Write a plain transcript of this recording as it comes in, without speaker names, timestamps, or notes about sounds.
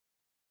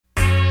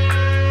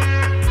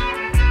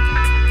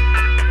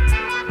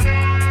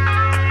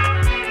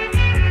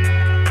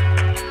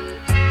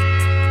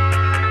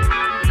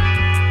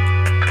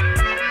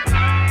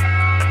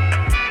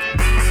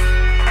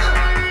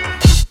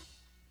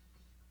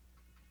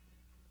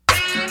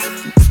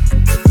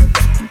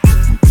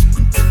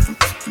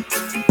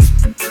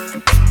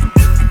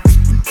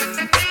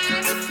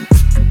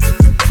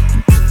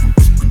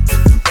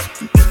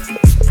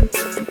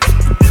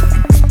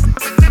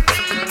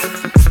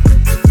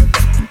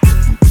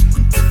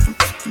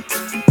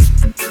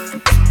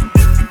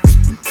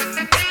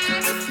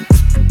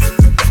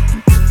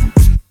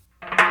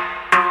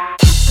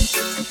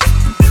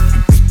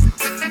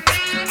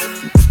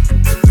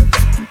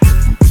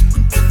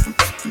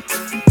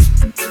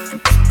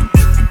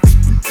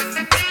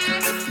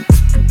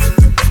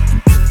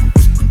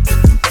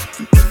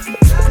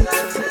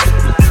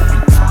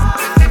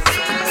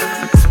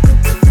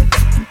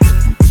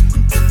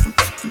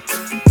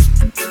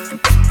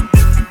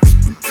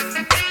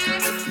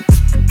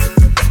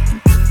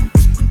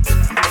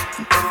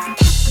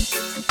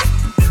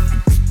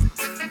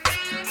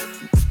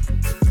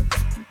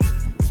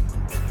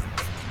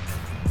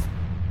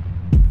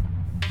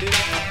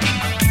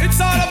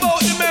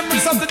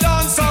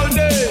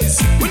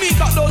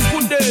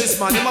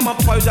and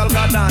Papa usually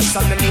got dance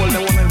and them hold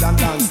them women and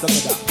dance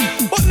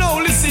together. But now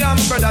listen, I'm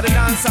brother, the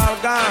dance all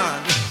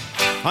gone.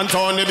 And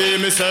Tony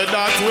B, me said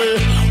that way.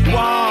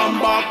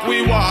 Warm back,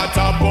 we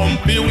water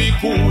bumpy, we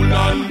cool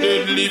and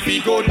deadly.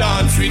 We go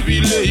dance with we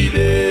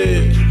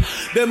lady.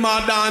 Them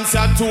a dance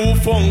are too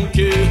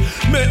funky.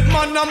 Make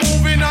man a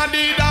moving a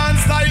the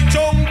dance like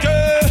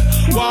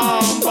junkie.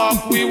 Warm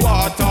back, we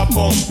water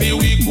bumpy,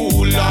 we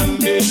cool and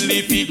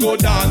deadly. We go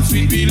dance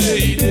with we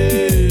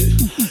lady.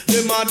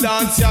 Them a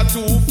dance are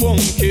too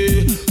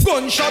funky.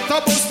 Gunshot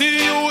a bust the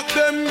youth,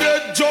 them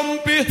get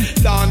jumpy.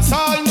 Dance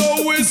all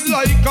now is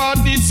like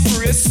a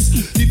disgrace.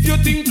 If you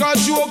think a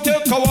joke,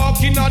 take a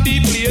walk in a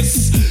the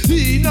place.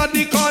 In a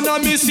the corner,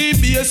 me see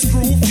bass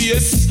screw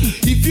face.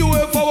 If you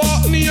ever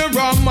walk near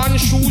a man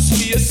shoes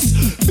face,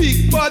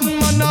 big bad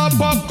man a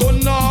back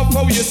gun off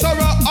a waist. Or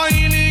a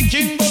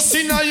Heineken bus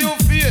in a your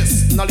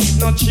face. No leave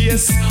no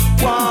chase.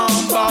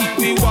 Warm back,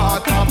 we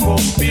water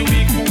bumpy,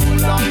 we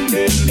cool and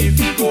deadly. If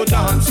we go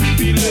dance, we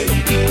be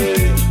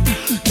lady.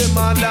 Them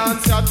a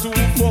dance are too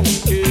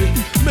funky.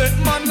 Make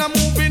man a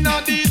move in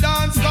a the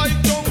dance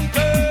like donkey.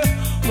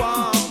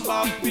 Warm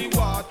back, we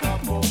water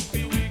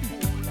bumpy, we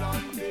cool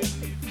and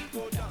deadly. We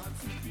go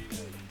dance, we be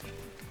lady.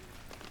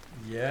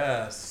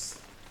 Yes,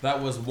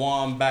 that was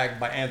Warm Back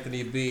by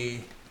Anthony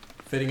B.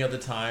 Fitting of the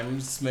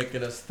times,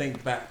 making us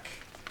think back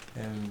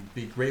and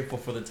be grateful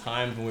for the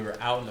times when we were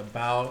out and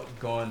about,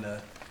 going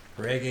to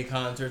reggae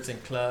concerts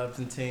and clubs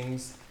and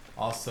things.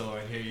 Also,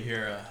 I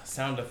hear a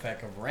sound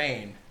effect of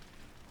rain.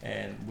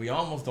 And we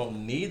almost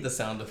don't need the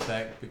sound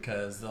effect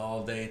because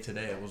all day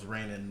today it was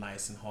raining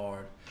nice and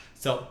hard.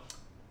 So,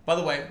 by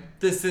the way,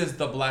 this is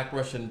the Black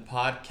Russian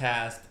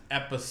Podcast,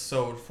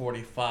 episode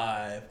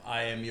 45.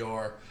 I am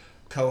your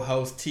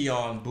co-host,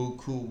 Tion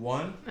Buku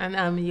One. And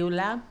I'm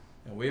Yula.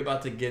 And we're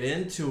about to get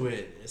into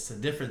it. It's a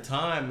different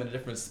time and a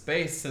different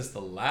space since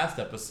the last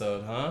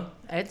episode, huh?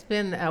 It's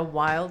been a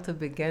while to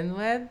begin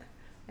with.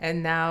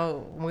 And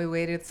now we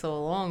waited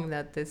so long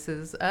that this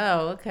is,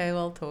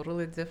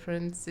 totally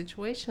different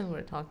situation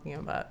we're talking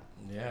about.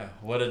 Yeah,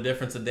 what a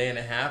difference a day and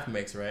a half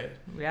makes, right?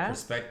 Yeah.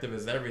 Perspective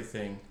is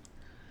everything.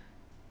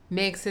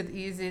 Makes it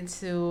easy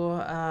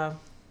to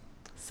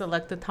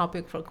select the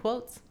topic for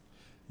quotes.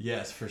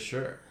 Yes, for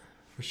sure.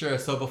 For sure.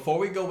 So before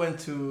we go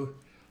into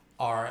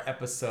our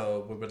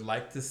episode, we would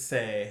like to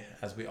say,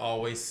 as we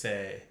always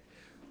say,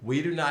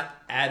 we do not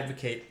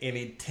advocate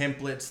any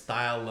template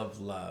style of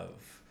love.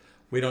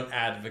 We don't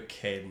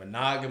advocate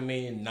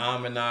monogamy,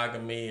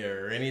 non-monogamy,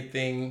 or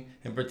anything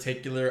in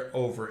particular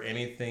over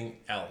anything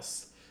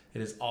else.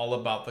 It is all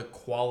about the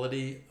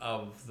quality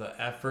of the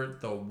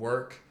effort, the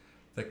work,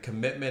 the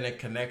commitment and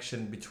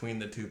connection between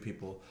the two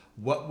people.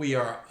 What we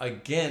are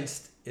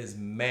against is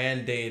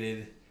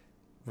mandated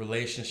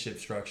relationship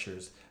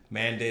structures,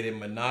 mandated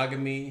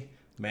monogamy,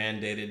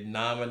 mandated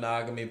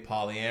non-monogamy,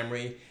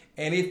 polyamory.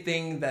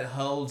 Anything that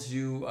holds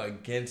you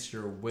against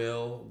your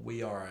will,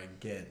 we are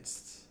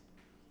against.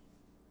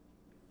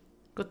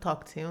 Good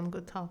talk, Tion.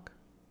 Good talk.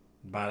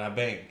 Bada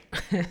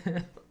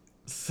bang.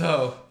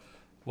 So,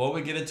 while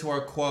we get into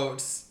our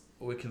quotes,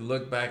 we can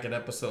look back at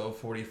episode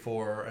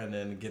 44 and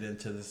then get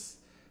into this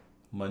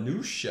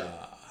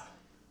minutia.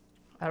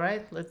 All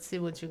right, let's see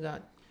what you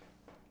got.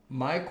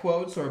 My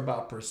quotes are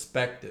about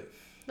perspective.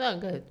 Oh,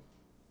 good.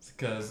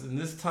 Because in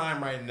this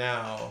time right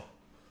now,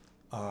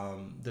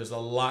 there's a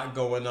lot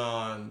going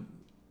on.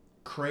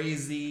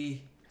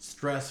 Crazy,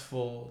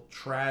 stressful,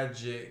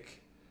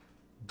 tragic,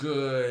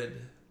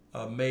 good,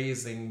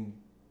 amazing,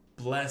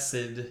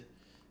 blessed,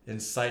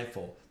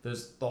 insightful.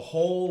 There's the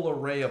whole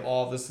array of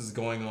all this is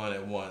going on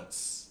at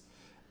once.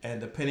 And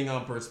depending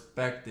on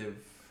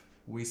perspective,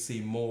 we see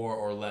more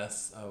or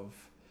less of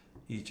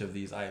each of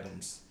these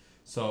items.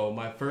 So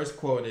my first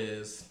quote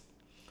is,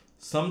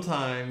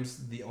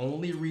 sometimes the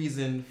only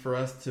reason for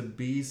us to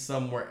be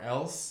somewhere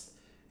else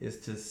is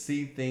to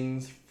see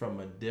things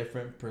from a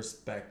different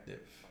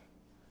perspective.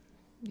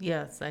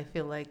 Yes, I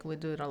feel like we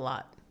do it a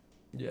lot.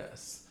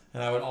 Yes.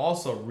 And I would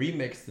also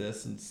remix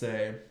this and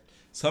say,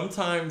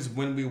 sometimes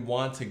when we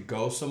want to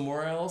go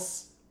somewhere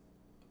else,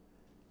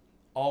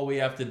 all we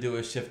have to do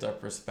is shift our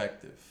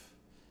perspective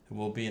and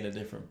we'll be in a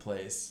different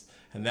place.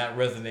 And that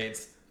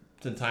resonates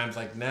in times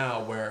like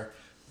now, where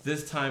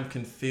this time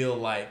can feel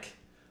like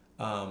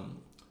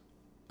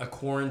a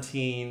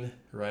quarantine,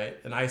 right?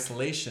 An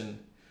isolation,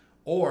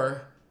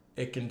 or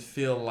it can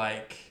feel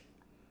like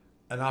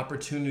an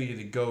opportunity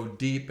to go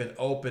deep and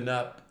open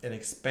up and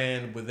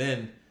expand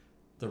within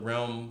the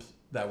realms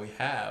that we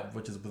have,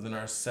 which is within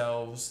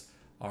ourselves,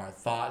 our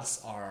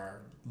thoughts,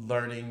 our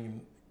learning,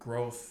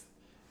 growth,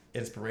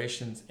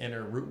 inspirations,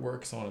 inner root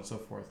work, so on and so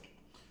forth.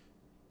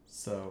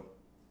 So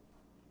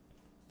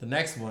the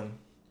next one,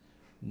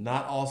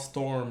 not all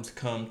storms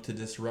come to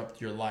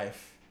disrupt your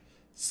life.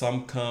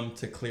 Some come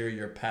to clear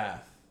your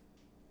path.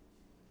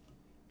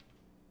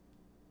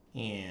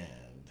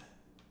 And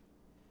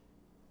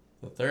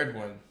the third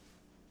one,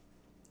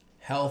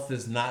 health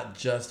is not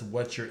just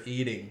what you're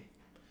eating.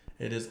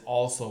 It is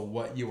also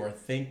what you are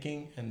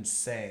thinking and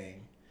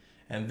saying.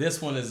 And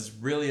this one is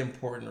really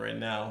important right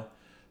now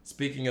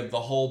speaking of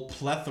the whole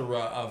plethora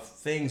of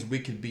things we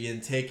could be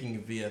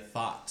intaking via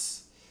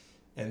thoughts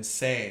and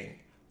saying,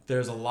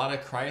 there's a lot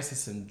of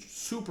crisis and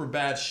super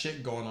bad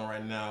shit going on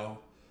right now.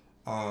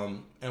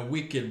 And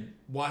we could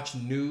watch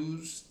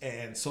news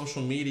and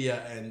social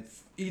media and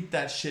eat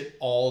that shit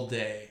all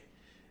day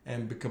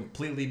and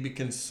completely be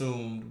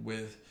consumed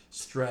with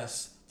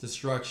stress,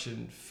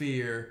 destruction,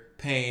 fear,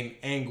 pain,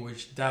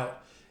 anguish,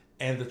 doubt.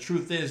 And the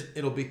truth is,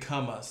 it'll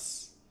become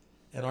us.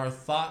 And our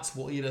thoughts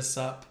will eat us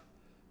up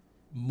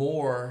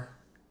more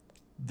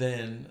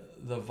than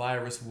the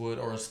virus would,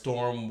 or a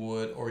storm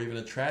would, or even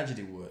a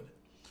tragedy would.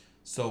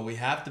 So we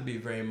have to be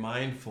very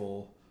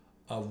mindful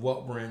of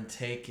what we're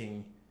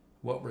intaking,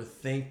 what we're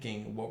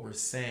thinking, what we're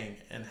saying,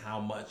 and how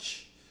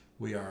much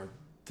we are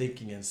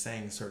thinking and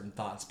saying certain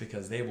thoughts,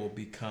 because they will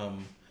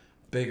become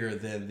bigger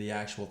than the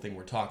actual thing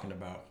we're talking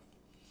about.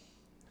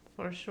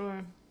 For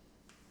sure.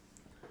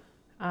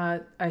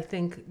 I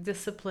think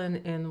discipline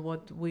in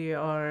what we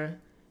are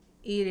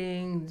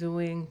eating,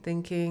 doing,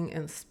 thinking,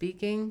 and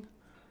speaking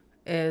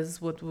is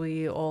what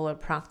we all are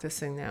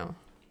practicing now,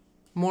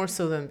 more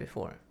so than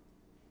before.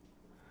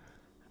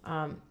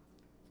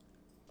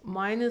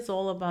 Mine is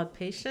all about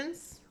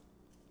patience.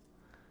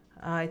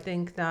 I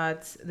think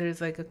that there's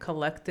like a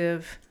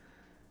collective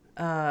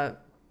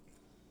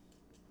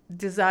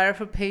desire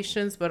for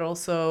patience, but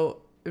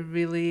also a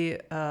really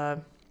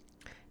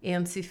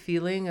antsy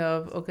feeling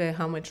of, okay,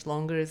 how much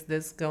longer is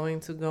this going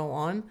to go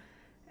on?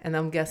 And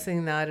I'm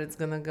guessing that it's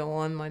going to go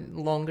on much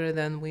longer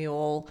than we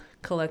all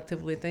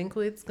collectively think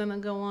it's going to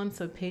go on.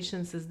 So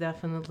patience is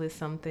definitely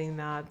something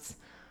that,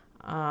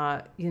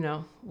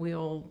 we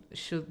all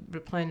should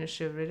replenish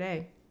every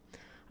day.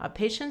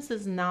 Patience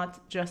is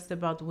not just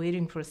about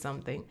waiting for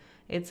something.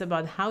 It's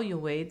about how you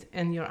wait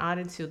and your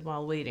attitude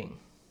while waiting.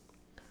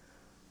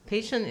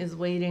 Patient is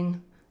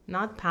waiting,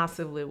 not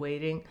passively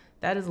waiting.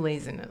 That is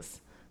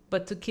laziness.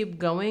 But to keep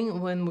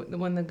going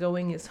when the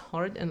going is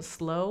hard and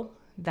slow,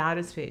 that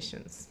is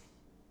patience.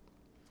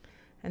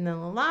 And then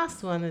the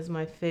last one is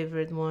my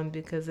favorite one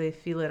because I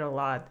feel it a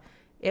lot.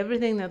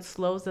 Everything that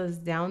slows us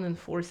down and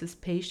forces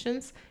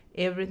patience,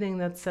 everything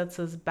that sets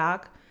us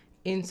back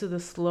into the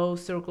slow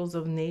circles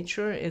of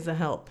nature is a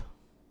help.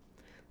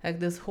 Like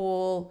this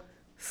whole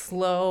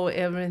slow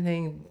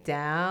everything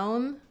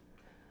down,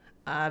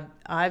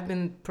 I've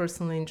been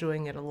personally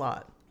enjoying it a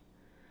lot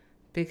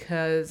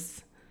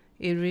because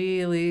it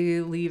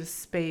really leaves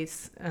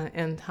space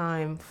and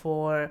time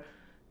for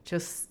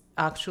just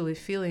actually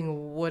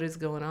feeling what is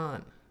going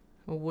on.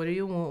 What do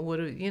you want?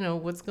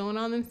 What's going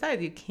on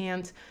inside? You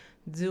can't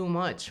do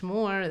much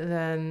more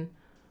than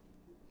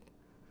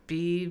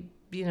be,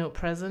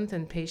 present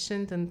and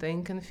patient and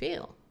think and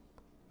feel.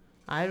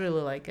 I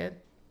really like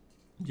it.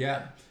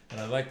 Yeah.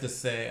 And I'd like to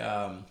say,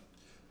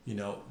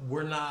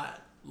 we're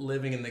not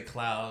living in the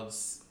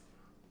clouds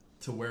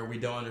to where we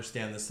don't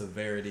understand the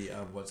severity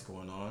of what's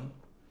going on.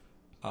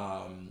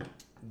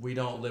 We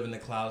don't live in the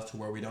clouds to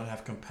where we don't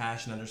have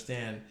compassion,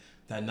 understand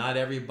that not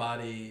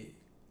everybody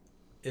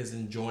is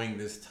enjoying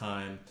this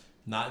time,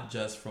 not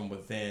just from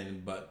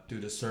within, but due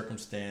to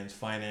circumstance,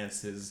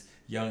 finances,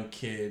 young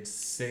kids,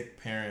 sick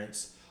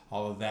parents,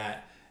 all of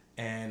that.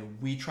 And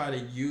we try to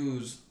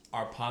use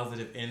our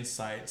positive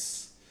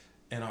insights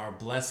and our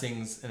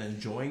blessings and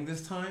enjoying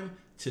this time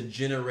to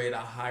generate a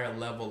higher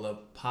level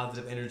of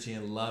positive energy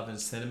and love and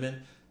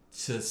sentiment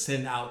to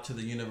send out to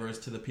the universe,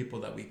 to the people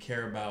that we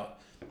care about,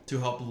 to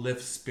help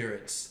lift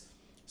spirits.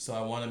 So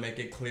I want to make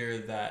it clear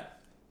that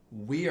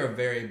we are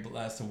very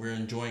blessed and we're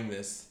enjoying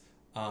this,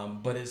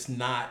 but it's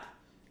not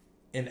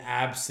an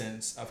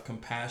absence of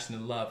compassion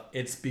and love.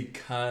 It's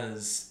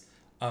because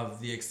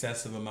of the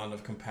excessive amount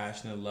of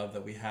compassion and love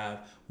that we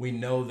have. We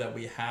know that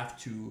we have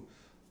to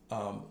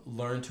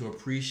learn to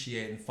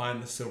appreciate and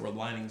find the silver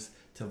linings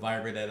to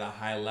vibrate at a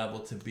high level,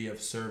 to be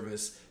of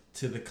service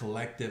to the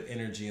collective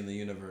energy in the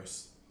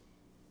universe.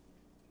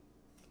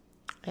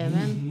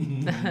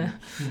 Amen.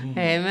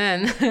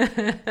 Amen.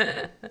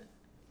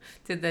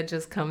 Did that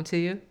just come to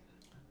you?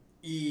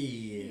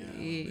 Yeah.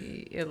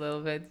 A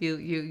little bit.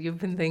 You've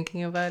been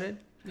thinking about it?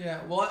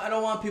 Yeah. Well, I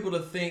don't want people to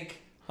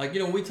think, like,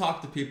 we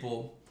talk to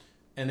people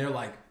and they're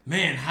like,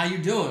 man, how you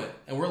doing?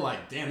 And we're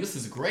like, damn, this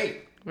is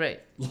great.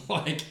 Right.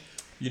 Like,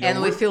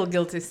 and we feel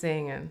guilty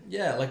saying it.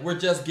 Yeah, like we're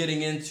just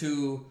getting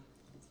into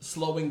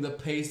slowing the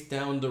pace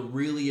down to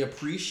really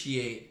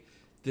appreciate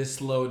this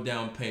slowed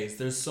down pace.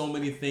 There's so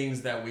many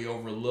things that we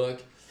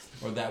overlook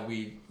or that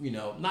we,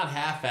 not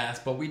half-ass,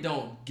 but we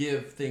don't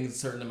give things a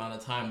certain amount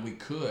of time we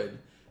could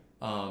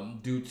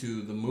due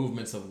to the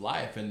movements of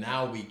life. And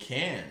now we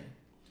can.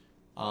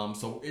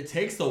 So it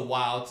takes a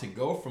while to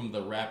go from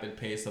the rapid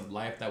pace of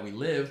life that we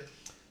live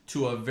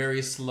to a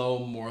very slow,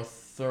 more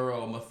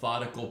thorough,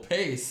 methodical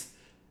pace.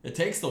 It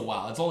takes a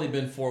while. It's only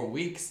been 4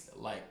 weeks.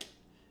 Like,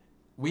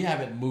 we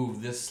haven't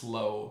moved this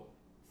slow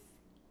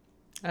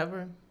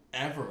ever,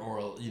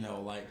 or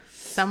like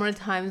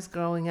summertime's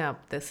growing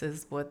up. This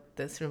is what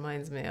this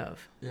reminds me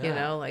of.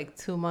 Yeah. Like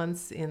 2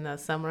 months in a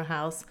summer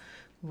house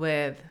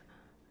with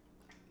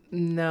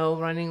no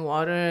running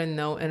water and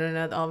no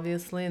internet,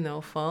 obviously, no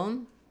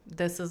phone.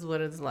 this is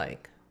what it's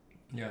like.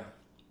 Yeah.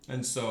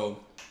 And so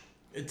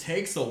it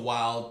takes a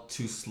while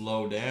to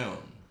slow down.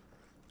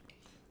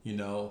 You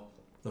know,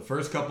 the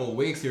first couple of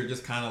weeks, you're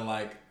just kind of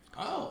like,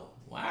 oh,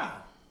 wow.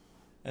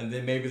 And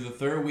then maybe the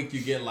third week,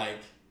 you get like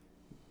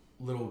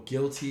little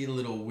guilty,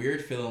 little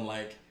weird feeling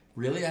like,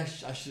 really, I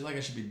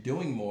should be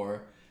doing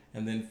more.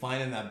 And then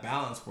finding that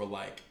balance where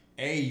like,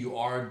 A, you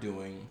are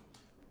doing,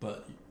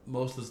 but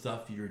most of the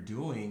stuff you're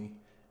doing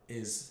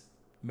is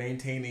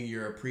maintaining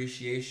your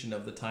appreciation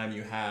of the time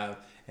you have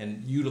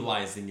and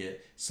utilizing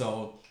it.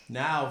 So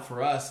now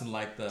for us, and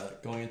like the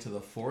going into the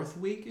fourth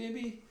week,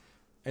 maybe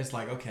it's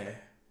like, okay,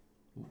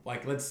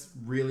 like let's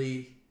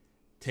really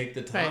take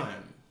the time,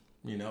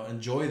 Right. you know,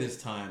 enjoy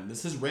this time.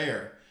 This is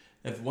rare.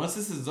 If once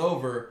this is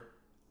over,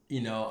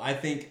 you know, I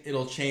think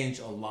it'll change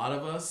a lot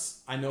of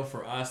us. I know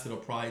for us, it'll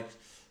probably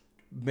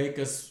make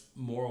us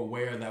more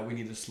aware that we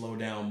need to slow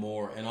down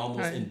more and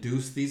almost Right.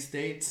 induce these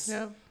states.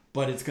 Yeah.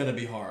 But it's going to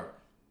be hard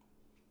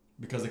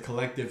because the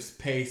collective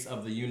pace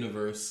of the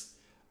universe,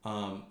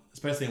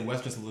 especially in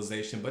Western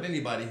civilization, but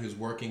anybody who's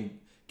working,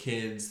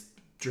 kids,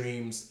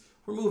 dreams,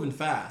 we're moving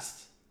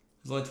fast.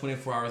 There's only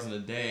 24 hours in a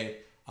day,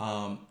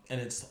 and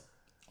it's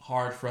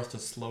hard for us to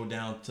slow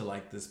down to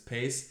like this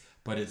pace,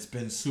 but it's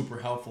been super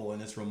helpful,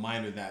 and it's a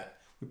reminder that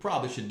we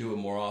probably should do it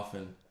more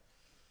often.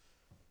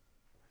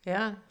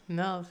 Yeah,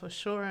 no, for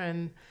sure.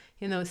 And,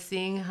 you know,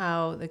 seeing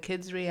how the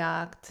kids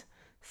react,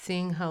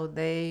 seeing how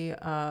they,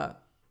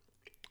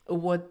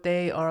 what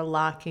they are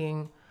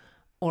lacking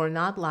or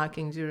not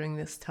lacking during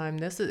this time,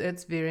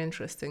 it's very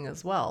interesting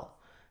as well.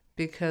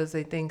 Because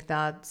I think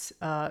that,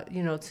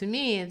 you know, to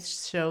me, it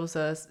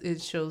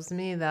shows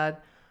me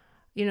that,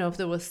 you know, if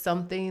there was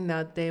something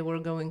that they were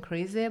going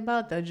crazy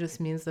about, that just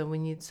means that we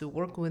need to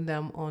work with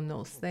them on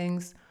those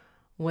things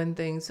when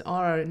things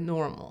are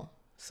normal,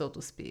 so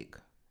to speak,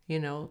 you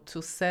know,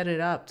 to set it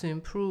up to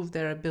improve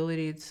their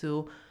ability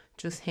to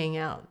just hang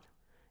out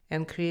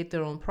and create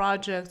their own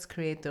projects,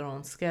 create their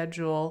own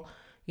schedule,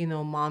 you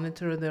know,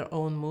 monitor their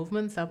own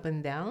movements up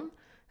and down.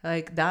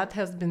 Like that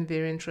has been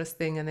very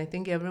interesting. And I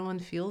think everyone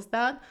feels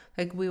that.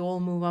 Like we all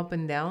move up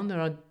and down.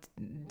 There are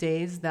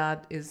days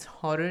that is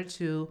harder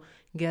to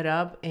get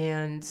up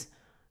and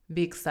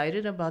be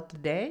excited about the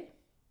day.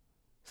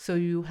 So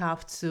you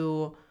have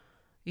to,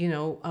 you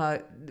know,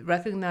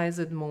 recognize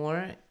it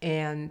more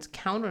and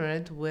counter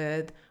it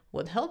with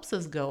what helps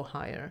us go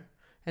higher.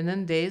 And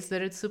then days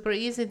that it's super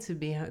easy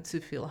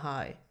to feel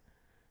high,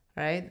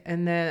 right?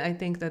 And then I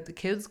think that the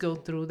kids go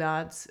through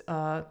that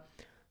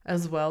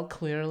as well,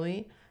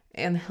 clearly,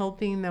 and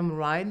helping them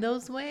ride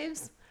those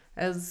waves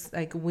as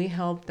like we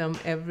help them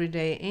every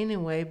day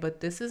anyway. But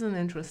this is an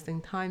interesting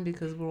time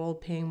because we're all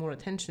paying more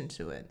attention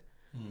to it.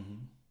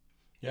 Mm-hmm.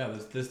 Yeah,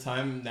 this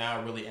time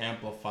now really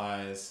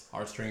amplifies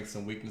our strengths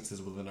and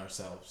weaknesses within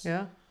ourselves.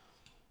 Yeah.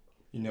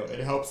 You know,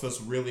 it helps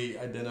us really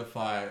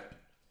identify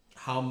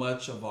how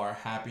much of our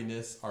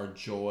happiness, our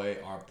joy,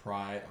 our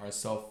pride, our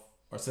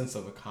sense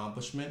of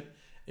accomplishment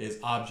is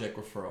object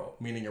referral,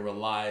 meaning it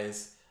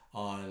relies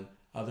on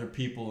other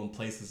people and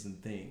places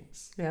and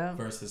things, Yeah.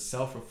 versus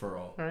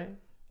self-referral. Right.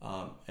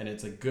 And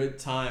it's a good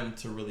time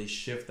to really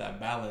shift that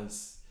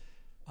balance,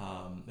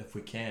 if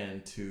we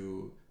can,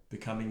 to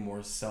becoming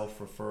more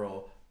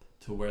self-referral,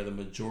 to where the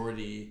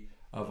majority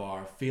of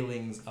our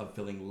feelings of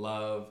feeling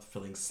loved,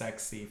 feeling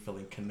sexy,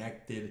 feeling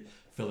connected,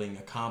 feeling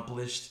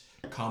accomplished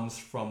comes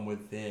from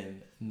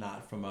within,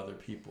 not from other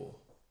people.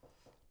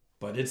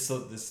 But it's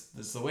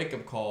this a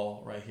wake-up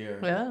call right here.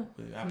 Yeah.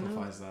 It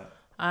amplifies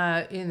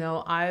that. You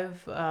know,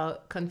 I've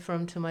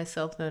confirmed to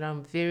myself that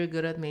I'm very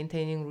good at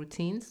maintaining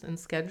routines and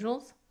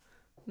schedules.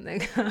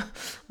 Like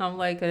I'm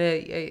like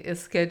a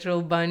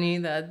schedule bunny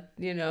that,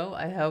 you know,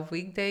 I have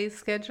weekdays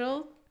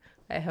scheduled,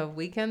 I have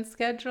weekend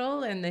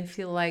schedule, and I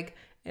feel like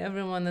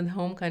everyone at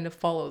home kind of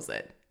follows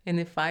it. And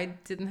if I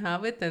didn't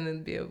have it, then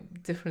it'd be a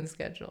different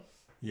schedule.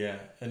 Yeah,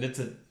 and it's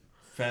a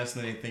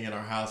fascinating thing in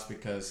our house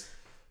because,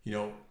 you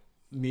know,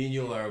 me and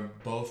you are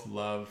both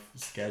love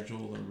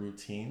schedule and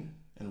routine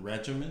and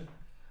regimen.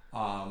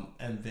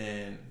 And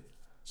then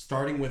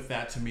starting with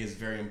that to me is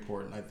very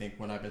important. I think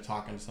when I've been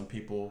talking to some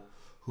people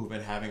who've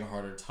been having a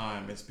harder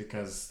time, it's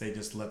because they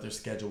just let their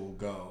schedule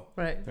go.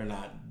 Right. They're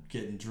not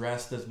getting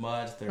dressed as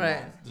much. They're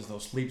Right. not, there's no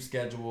sleep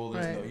schedule.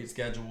 There's no Right. eat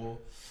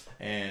schedule.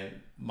 And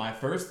my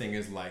first thing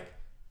is like,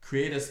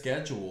 create a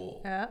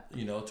schedule, Yeah.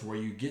 you know, to where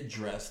you get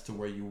dressed, to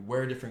where you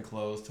wear different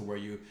clothes, to where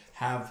you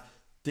have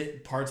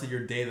parts of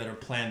your day that are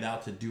planned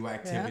out to do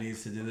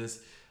activities, to do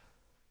this.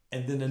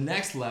 And then the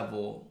next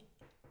level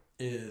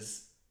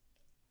is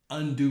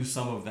undo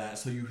some of that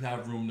so you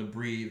have room to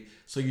breathe,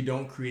 so you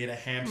don't create a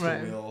hamster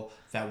Right. wheel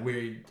that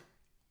weird.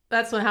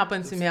 That's what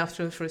happened to me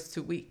after the first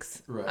 2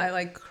 weeks. Right. I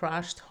like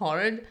crashed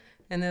hard.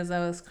 And as I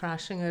was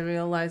crashing, I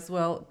realized,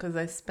 well, because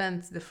I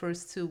spent the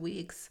first 2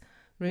 weeks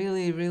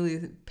really,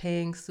 really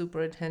paying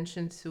super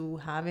attention to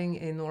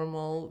having a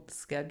normal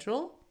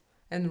schedule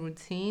and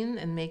routine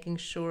and making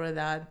sure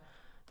that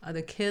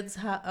the kids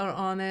are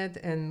on it,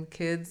 and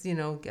kids, you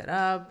know, get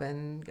up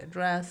and get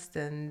dressed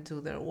and do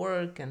their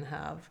work and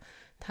have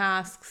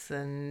tasks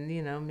and,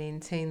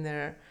 maintain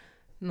their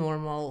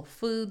normal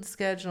food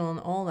schedule and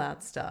all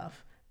that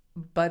stuff.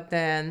 But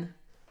then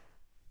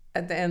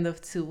at the end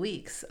of 2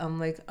 weeks, I'm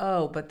like,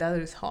 oh, but that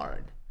is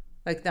hard.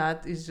 Like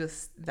that is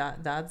just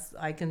that's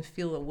I can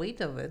feel the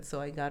weight of it,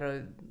 so I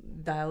gotta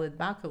dial it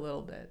back a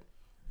little bit.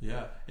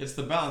 Yeah, it's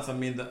the balance. I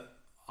mean,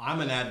 I'm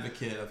an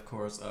advocate, of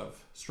course,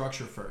 of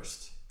structure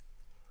first,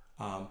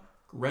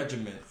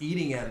 regimen,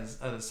 eating at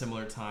a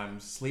similar time,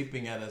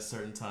 sleeping at a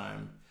certain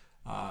time,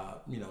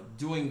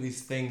 doing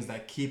these things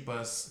that keep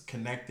us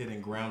connected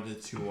and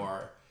grounded to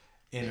our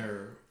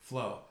inner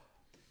flow.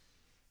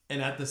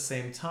 And at the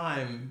same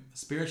time,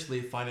 spiritually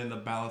finding the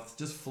balance to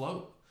just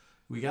float.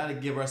 We got to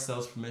give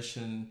ourselves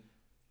permission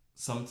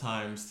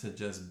sometimes to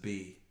just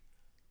be,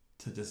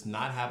 to just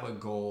not have a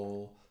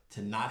goal,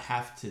 to not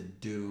have to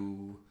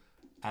do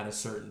at a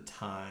certain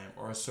time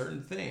or a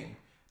certain thing.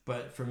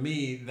 But for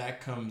me, that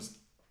comes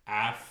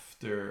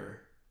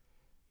after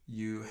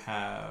you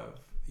have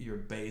your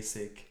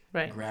basic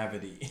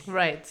gravity.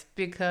 Right.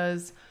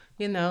 Because,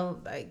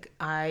 like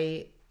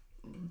I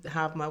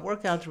have my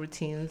workout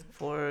routine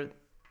for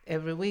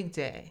every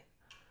weekday.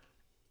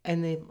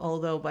 And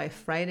although by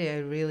Friday I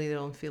really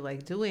don't feel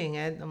like doing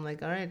it, I'm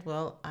like, all right,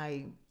 well,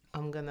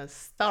 I'm going to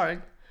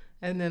start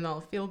and then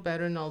I'll feel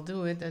better and I'll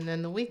do it. And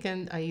then the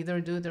weekend I either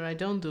do it or I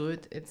don't do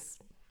it. It's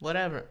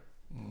whatever.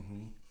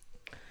 Mm-hmm.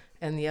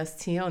 And yes,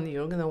 Tion,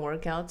 you're going to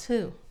work out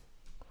too.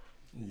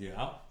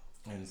 Yeah.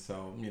 And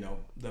so,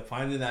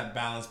 finding that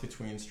balance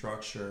between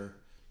structure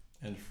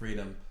and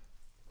freedom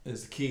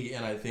is key.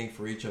 And I think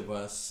for each of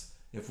us,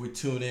 if we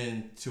tune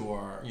in to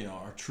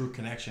our true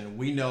connection,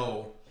 we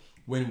know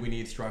when we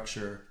need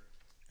structure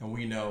and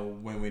we know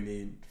when we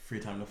need free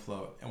time to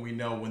float, and we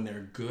know when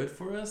they're good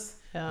for us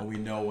and we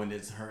know when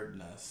it's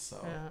hurting us.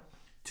 So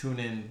tune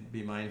in,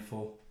 be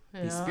mindful,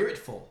 be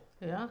spiritful.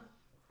 Yeah,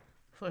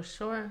 for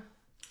sure.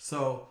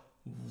 So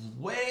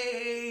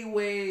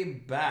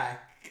way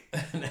back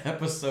in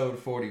episode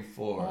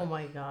 44. Oh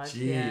my God. Jeez.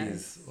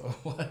 Yes.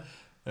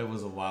 It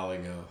was a while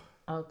ago.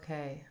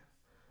 Okay.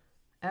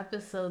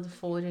 Episode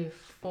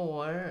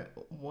 44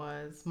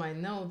 was, my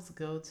notes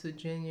go to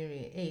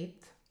January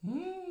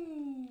 8th.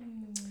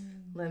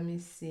 Let me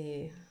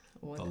see.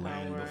 What the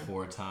land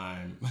before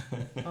time.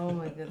 Oh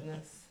my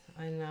goodness.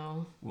 I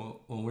know. Well,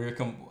 when we're,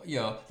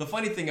 the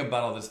funny thing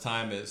about all this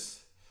time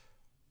is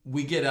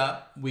we get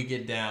up, we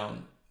get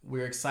down,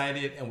 we're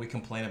excited, and we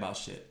complain about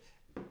shit.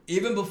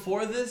 Even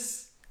before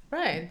this,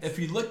 right? If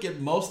you look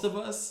at most of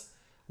us,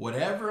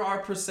 whatever our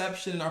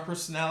perception, our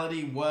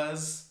personality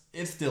was,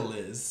 it still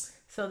is.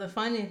 So the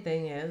funny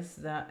thing is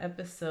that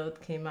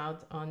episode came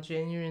out on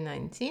January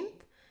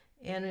 19th,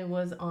 and it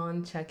was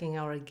on checking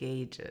our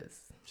gauges.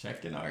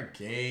 Checking our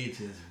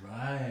gauges,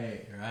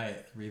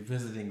 right.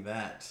 Revisiting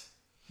that.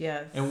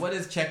 Yes. And what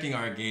is checking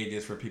our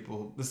gauges for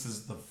people? This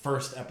is the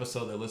first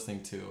episode they're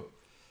listening to.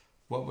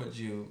 How would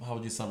you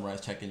summarize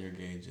checking your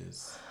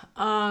gauges?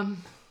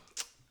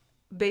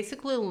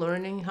 Basically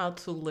learning how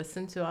to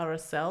listen to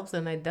ourselves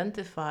and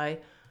identify,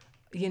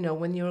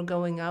 when you're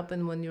going up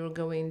and when you're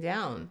going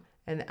down.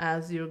 And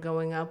as you're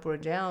going up or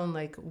down,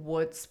 like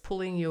what's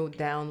pulling you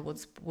down,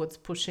 what's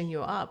pushing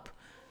you up,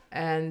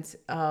 and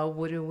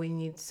what do we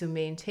need to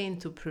maintain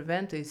to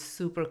prevent a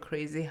super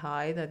crazy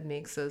high that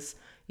makes us,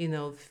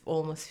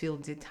 almost feel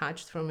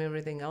detached from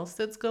everything else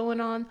that's going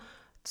on,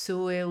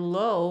 to a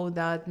low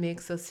that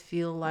makes us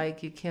feel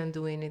like you can't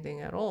do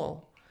anything at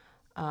all.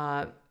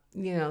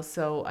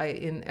 So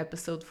in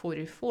episode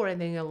 44, I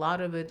think a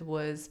lot of it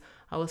was,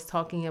 I was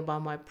talking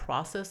about my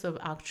process of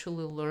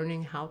actually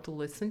learning how to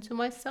listen to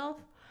myself.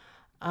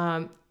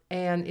 And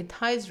it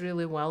ties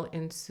really well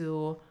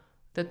into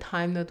the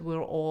time that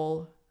we're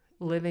all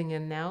living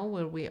in now,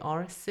 where we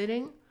are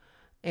sitting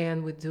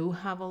and we do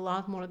have a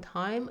lot more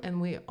time,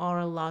 and we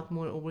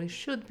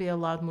should be a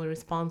lot more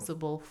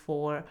responsible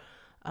for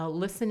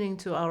listening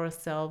to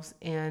ourselves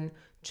and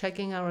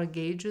checking our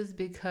gauges,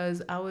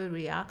 because our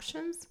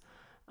reactions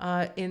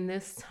in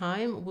this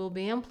time will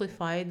be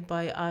amplified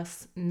by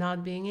us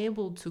not being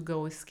able to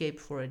go escape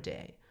for a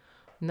day,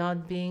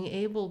 not being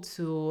able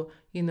to,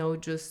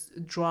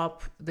 just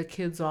drop the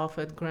kids off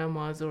at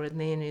grandma's or at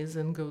nanny's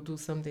and go do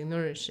something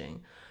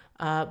nourishing.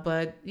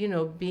 But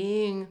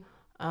being,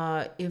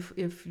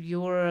 if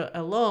you're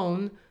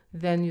alone,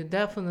 then you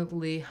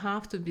definitely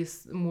have to be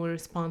more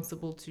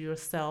responsible to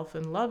yourself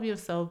and love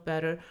yourself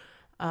better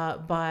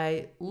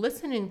by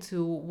listening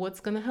to what's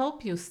going to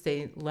help you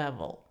stay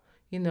level.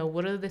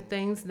 What are the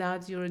things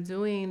that you're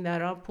doing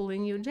that are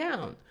pulling you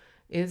down?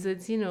 Is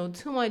it,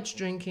 too much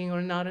drinking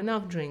or not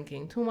enough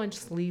drinking? Too much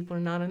sleep or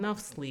not enough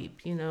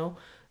sleep?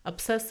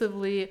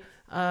 Obsessively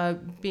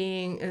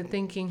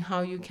thinking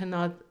how you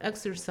cannot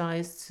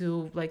exercise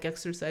to like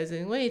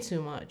exercising way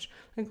too much.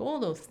 Like all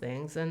those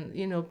things. And,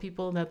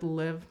 people that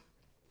live,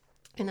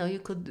 you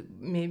could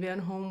maybe at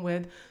home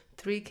with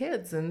 3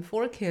 kids and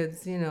 4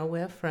 kids. We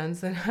have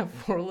friends that have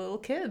 4 little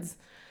kids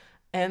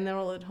and they're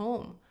all at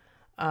home.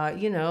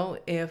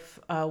 If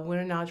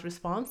we're not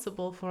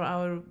responsible for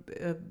our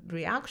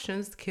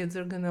reactions, kids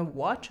are going to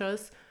watch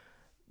us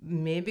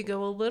maybe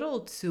go a little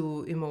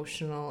too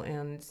emotional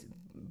and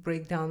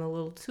break down a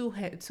little too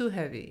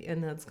heavy,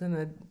 and that's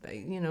gonna,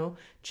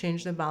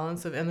 change the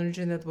balance of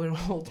energy that we're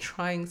all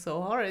trying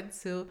so hard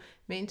to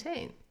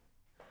maintain.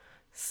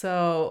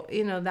 So,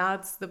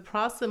 that's the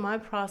process. My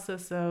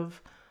process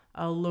of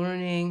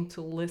learning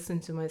to listen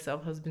to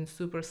myself has been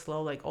super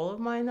slow, like all of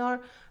mine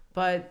are.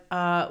 But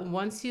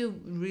once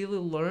you really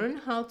learn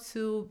how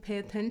to pay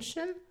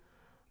attention,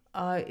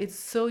 it's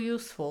so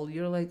useful.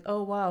 You're like,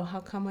 oh, wow, how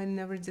come I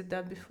never did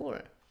that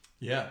before?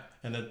 Yeah.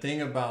 And the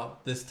thing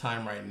about this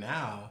time right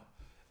now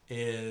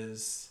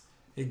is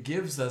it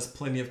gives us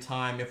plenty of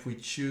time, if we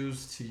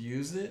choose to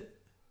use it,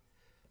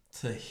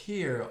 to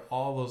hear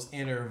all those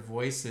inner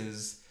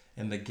voices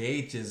and the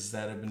gauges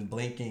that have been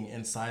blinking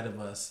inside of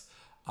us.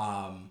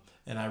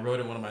 And I wrote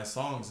in one of my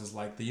songs, is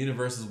like, the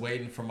universe is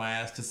waiting for my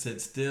ass to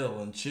sit still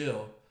and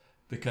chill,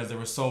 because there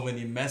were so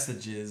many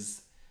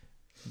messages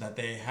that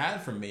they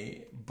had for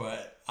me,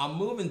 but I'm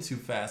moving too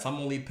fast. I'm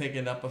only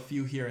picking up a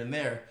few here and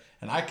there.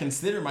 And I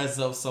consider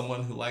myself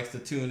someone who likes to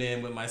tune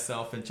in with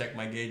myself and check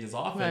my gauges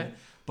often. Right.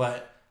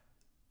 But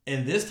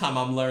in this time,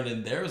 I'm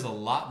learning there's a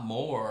lot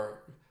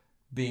more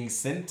being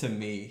sent to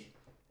me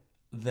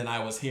than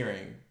I was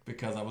hearing,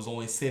 because I was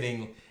only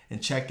sitting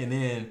and checking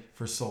in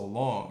for so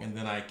long, and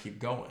then I keep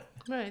going.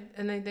 Right.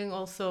 And I think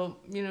also,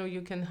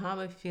 you can have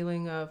a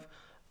feeling of,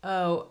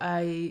 oh,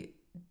 I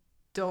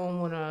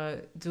don't want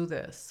to do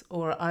this,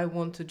 or I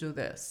want to do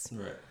this.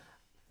 Right.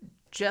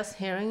 Just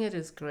hearing it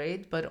is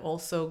great, but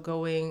also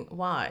going,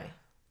 why?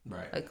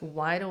 Right. Like,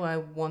 why do I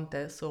want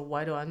this, or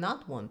why do I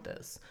not want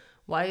this?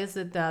 Why is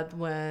it that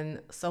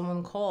when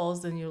someone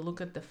calls and you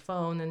look at the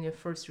phone and your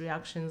first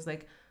reaction is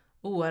like,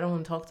 oh, I don't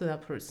want to talk to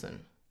that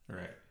person?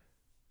 Right.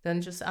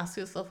 Then just ask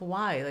yourself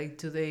why. Like,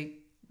 do they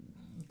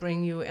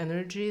bring you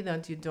energy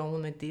that you don't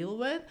want to deal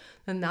with?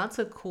 Then that's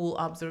a cool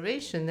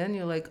observation. Then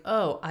you're like,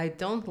 oh, I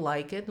don't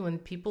like it when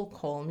people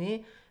call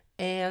me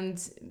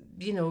and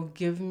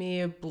give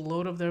me a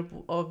bloat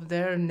of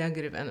their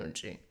negative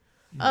energy.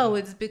 Oh,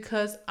 it's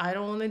because I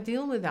don't want to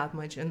deal with that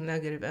much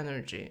negative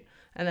energy.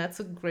 And that's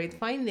a great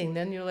finding.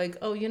 Then you're like,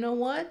 oh, you know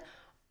what?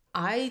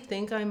 I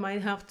think I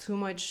might have too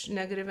much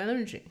negative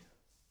energy.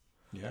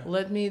 Yeah.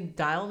 Let me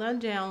dial that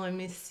down. Let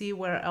me see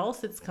where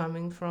else it's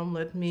coming from.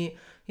 Let me,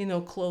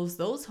 close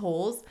those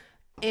holes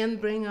and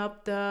bring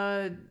up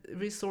the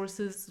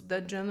resources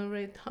that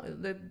generate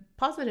the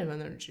positive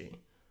energy.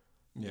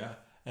 Yeah.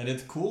 And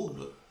it's cool.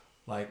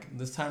 Like,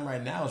 this time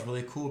right now is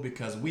really cool,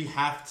 because we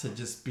have to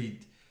just be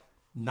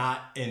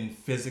not in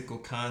physical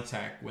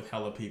contact with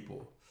hella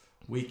people.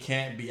 We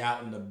can't be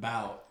out and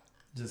about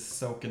just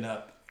soaking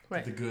up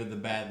Right. the good, the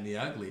bad, and the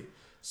ugly.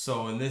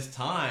 So in this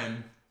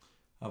time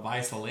of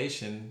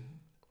isolation,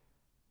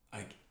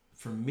 like,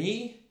 for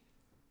me,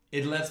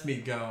 it lets me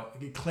go.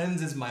 It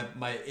cleanses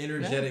my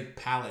energetic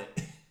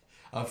palette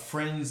of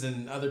friends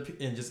and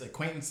and just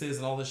acquaintances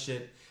and all this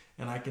shit.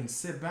 And I can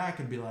sit back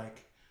and be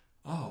like,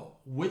 oh,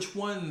 which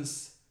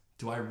ones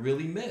do I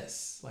really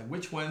miss? Like,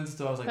 which ones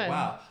do I was like, Right.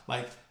 wow,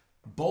 like,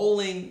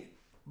 bowling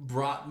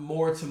brought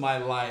more to my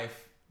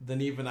life than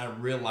even I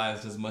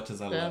realized, as much as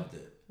I loved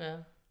it. Yeah.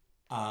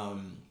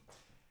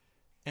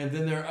 And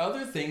then there are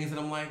other things that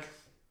I'm like,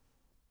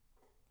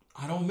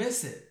 I don't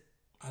miss it.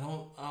 I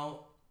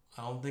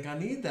don't think I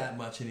need that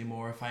much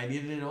anymore, if I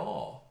need it at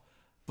all.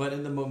 But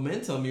in the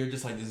momentum, you're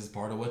just like, this is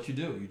part of what you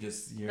do.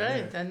 You're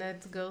Right. there. And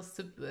that goes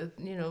to,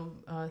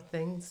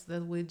 things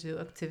that we do,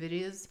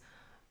 activities,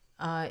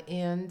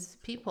 and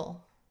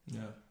people,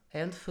 Yeah.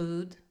 and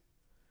food,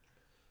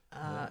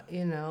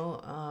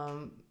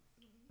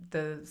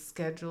 the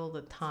schedule,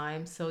 the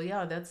time. So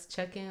yeah, that's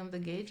checking on the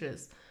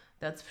gauges.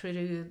 That's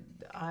pretty good.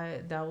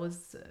 That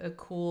was a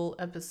cool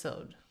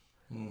episode.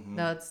 Mm-hmm.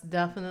 That's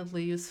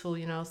definitely useful.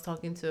 I was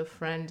talking to a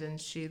friend, and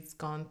she's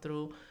gone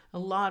through a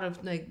lot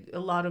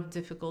of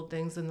difficult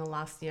things in the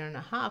last year and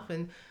a half,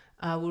 and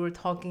we were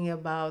talking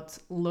about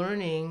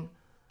learning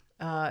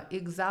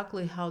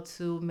exactly how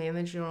to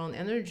manage your own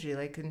energy,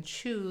 like, and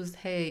choose.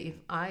 Hey, if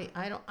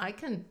I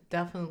can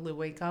definitely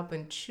wake up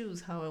and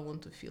choose how I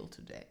want to feel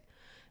today.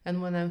 And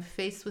when I'm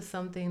faced with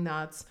something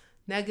that's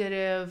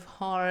negative,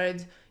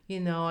 hard,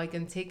 I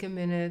can take a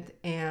minute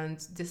and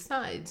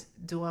decide,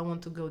 do I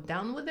want to go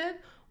down with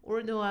it,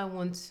 or do I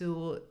want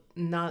to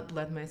not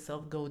let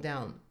myself go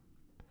down?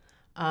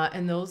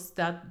 And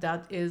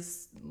that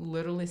is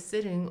literally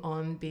sitting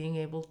on being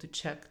able to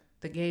check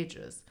the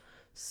gauges.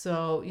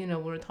 So,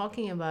 we're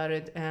talking about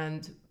it,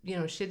 and,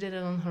 she did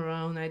it on her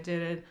own, I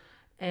did it.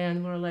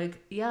 And we're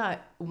like, yeah,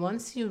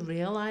 once you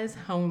realize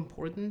how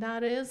important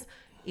that is,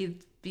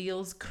 it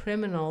feels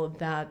criminal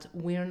that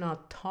we're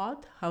not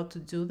taught how to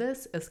do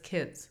this as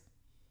kids.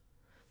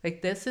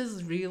 Like, this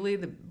is really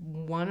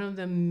one of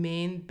the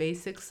main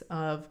basics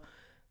of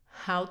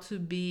how to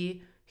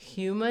be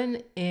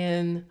human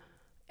and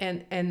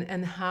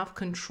have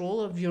control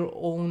of your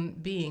own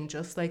being,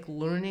 just like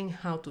learning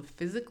how to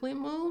physically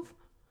move,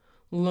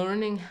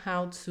 learning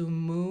how to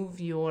move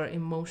your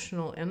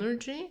emotional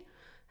energy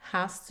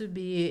has to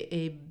be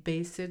a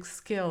basic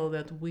skill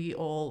that we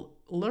all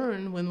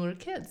learn when we're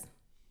kids.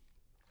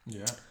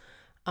 Yeah.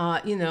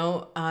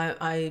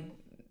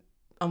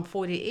 I'm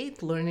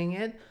 48 learning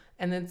it,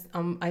 and it's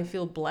I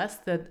feel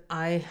blessed that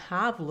I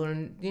have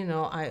learned,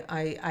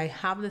 I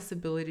have this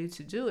ability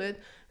to do it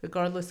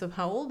regardless of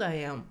how old I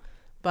am.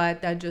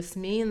 But that just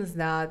means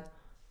that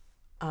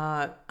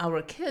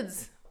our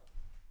kids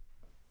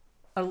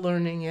are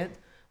learning it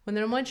when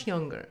they're much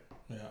younger.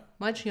 Yeah.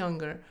 Much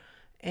younger.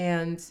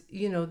 And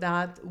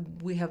that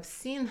we have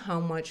seen how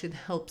much it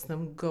helps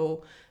them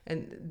go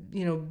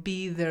and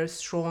be their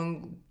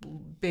strong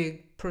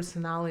big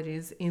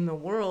personalities in the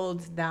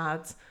world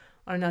that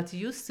are not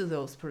used to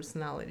those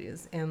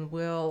personalities, and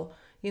will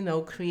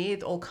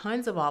create all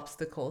kinds of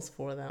obstacles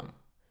for them,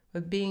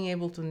 but being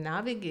able to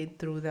navigate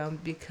through them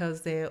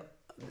because they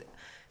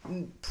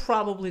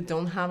probably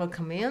don't have a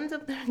command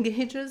of their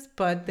gauges,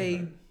 but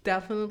they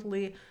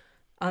definitely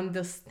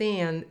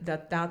understand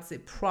that that's a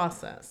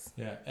process.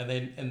 Yeah,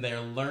 and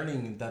they're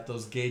learning that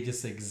those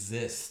gauges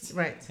exist,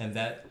 Right. and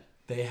that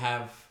they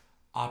have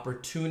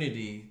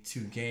opportunity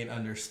to gain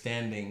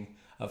understanding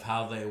of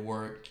how they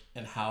work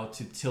and how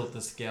to tilt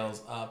the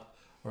scales up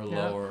or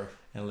lower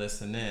and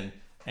listen in.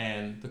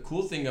 And the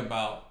cool thing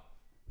about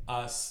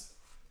us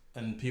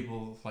and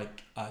people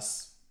like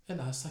us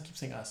and us, I keep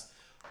saying us.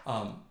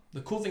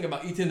 The cool thing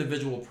about each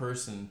individual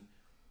person,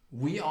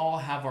 we all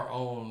have our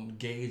own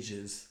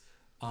gauges.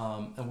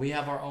 And we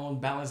have our own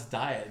balanced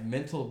diet,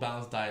 mental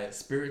balanced diet,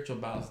 spiritual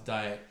balanced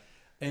diet,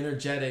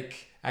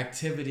 energetic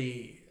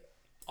activity,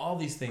 all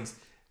these things.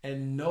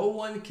 And no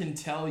one can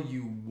tell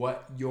you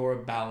what your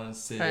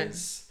balance is. Right.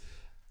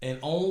 And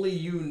only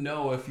you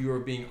know if you are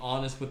being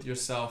honest with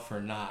yourself or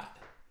not.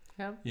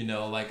 Yep.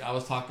 Like I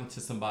was talking to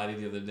somebody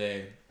the other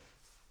day,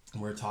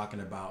 and we were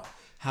talking about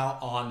how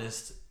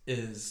honest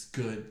is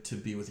good to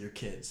be with your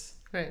kids.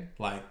 Right.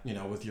 Like,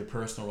 with your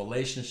personal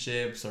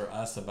relationships or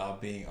us about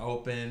being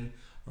open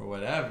or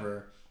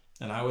whatever.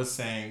 And I was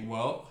saying,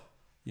 well,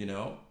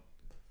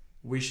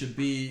 we should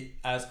be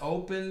as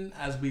open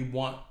as we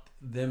want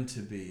them to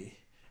be.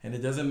 And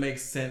it doesn't make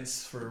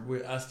sense for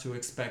us to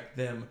expect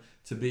them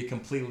to be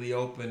completely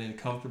open and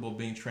comfortable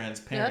being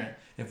transparent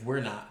if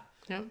we're not.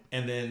 Yep.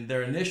 And then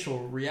their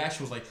initial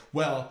reaction was like,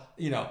 well,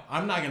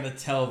 I'm not going to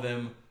tell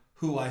them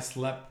who I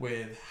slept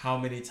with, how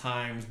many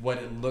times, what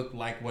it looked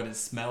like, what it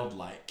smelled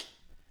like.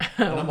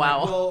 And I'm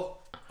Wow.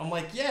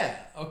 yeah,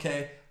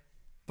 okay.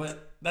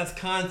 But that's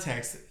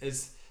context.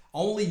 It's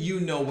only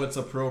what's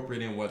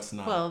appropriate and what's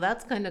not. Well,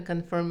 that's kind of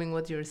confirming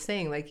what you're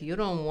saying. Like, you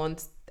don't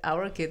want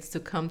our kids to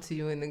come to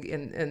you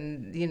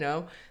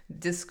and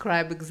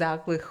describe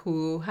exactly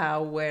who,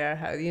 how, where,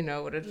 how,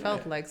 what it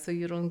felt like. So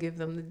you don't give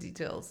them the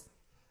details.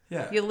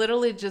 Yeah. You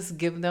literally just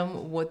give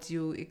them what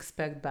you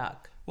expect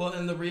back. Well,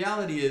 and the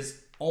reality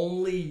is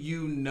only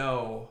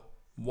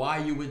why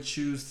you would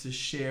choose to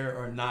share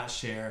or not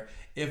share,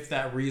 if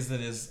that reason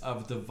is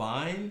of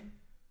divine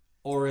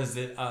or is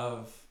it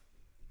of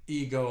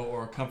ego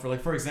or comfort.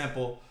 Like, for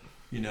example,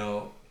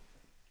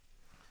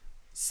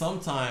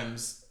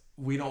 sometimes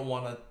we don't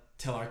want to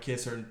tell our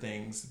kids certain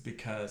things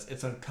because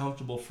it's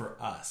uncomfortable for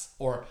us.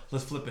 Or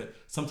let's flip it.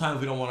 Sometimes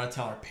we don't want to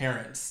tell our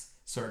parents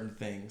certain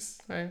things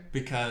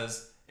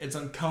because it's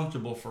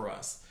uncomfortable for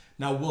us.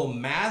 Now, we'll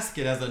mask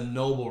it as a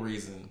noble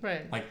reason.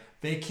 Right. Like,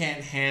 they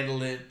can't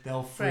handle it.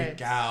 They'll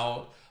freak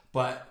out.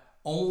 But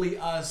only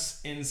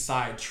us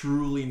inside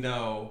truly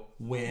know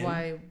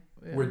when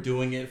we're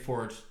doing it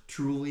for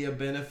truly a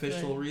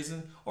beneficial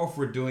reason, or if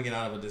we're doing it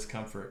out of a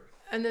discomfort.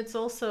 And it's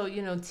also,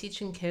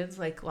 teaching kids,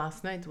 like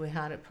last night we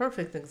had a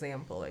perfect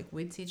example. Like,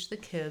 we teach the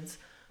kids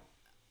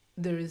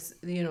there's,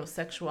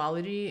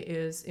 sexuality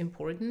is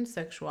important.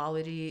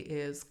 Sexuality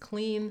is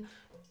clean.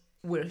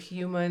 We're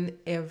human.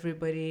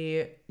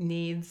 Everybody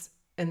needs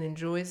and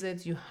enjoys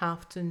it. You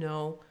have to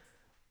know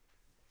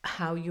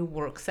how you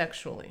work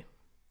sexually.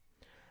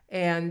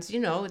 And,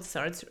 it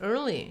starts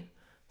early.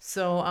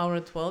 So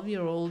our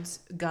 12-year-old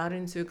got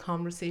into a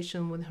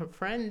conversation with her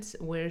friend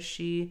where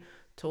she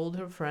told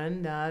her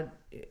friend that,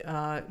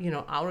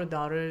 our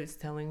daughter is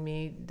telling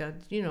me that,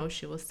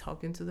 she was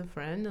talking to the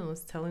friend and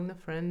was telling the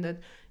friend that,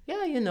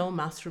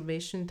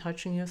 masturbation,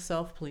 touching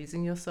yourself,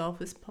 pleasing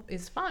yourself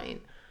is fine.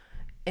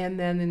 And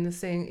then in the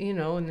same,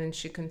 and then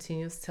she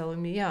continues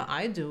telling me, yeah,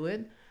 I do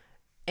it.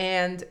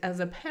 And as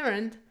a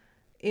parent,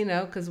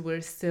 because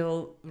we're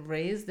still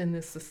raised in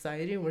this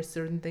society where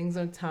certain things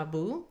are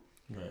taboo,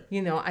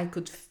 right. I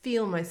could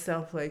feel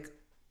myself like,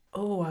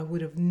 oh, I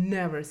would have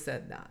never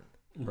said that.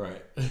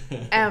 Right.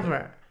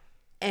 Ever.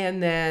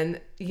 And then,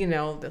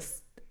 the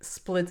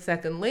split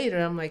second later,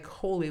 I'm like,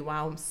 holy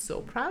wow, I'm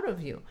so proud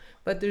of you.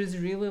 But there's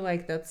really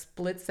like that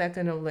split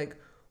second of like,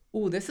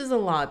 ooh, this is a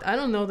lot. I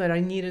don't know that I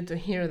needed to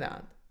hear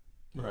that.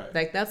 Right.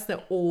 Like, that's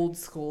the old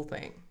school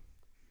thing.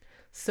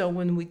 So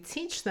when we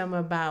teach them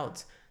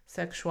about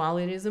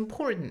sexuality is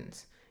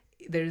important,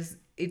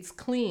 it's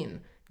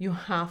clean. You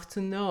have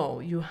to know.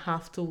 You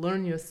have to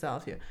learn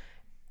yourself.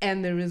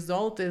 And the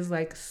result is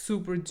like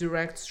super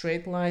direct,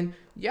 straight line.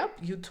 Yep,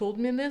 you told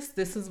me this.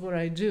 This is what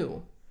I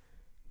do.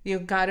 You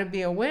got to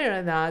be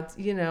aware that,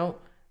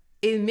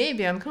 it may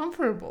be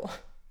uncomfortable.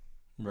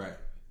 Right.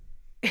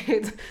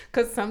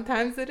 Because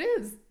sometimes it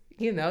is,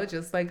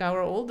 just like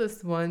our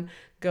oldest one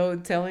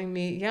telling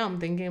me, yeah, I'm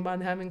thinking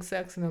about having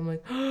sex. And I'm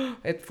like,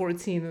 at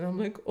 14. And I'm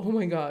like, oh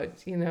my God,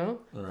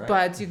 Right.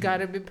 But you got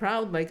to be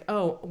proud. Like,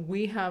 oh,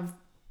 we have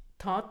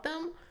taught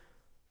them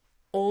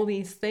all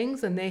these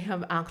things and they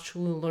have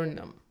actually learned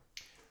them.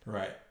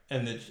 Right.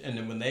 And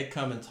then when they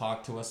come and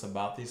talk to us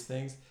about these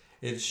things,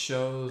 it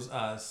shows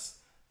us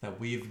that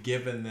we've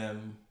given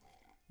them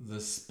the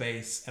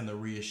space and the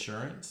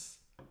reassurance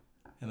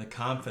and the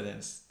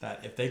confidence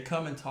that if they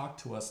come and talk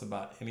to us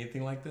about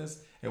anything like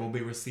this, it will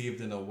be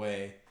received in a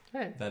way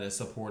that is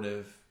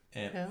supportive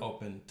and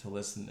open to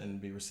listen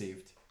and be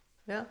received.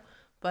 Yeah.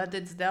 But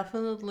it's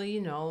definitely,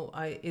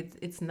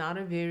 it's not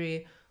a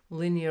very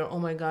linear, oh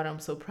my God, I'm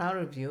so proud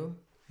of you.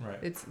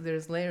 Right.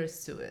 There's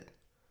layers to it.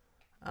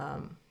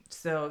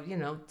 So,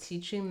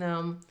 teaching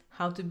them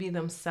how to be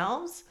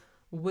themselves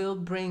will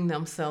bring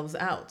themselves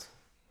out.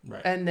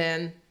 Right. And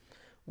then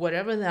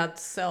whatever that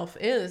self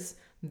is,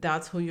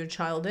 that's who your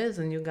child is,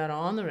 and you got to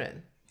honor it.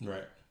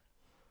 Right.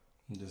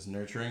 Just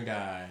nurturing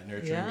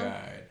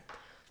guide.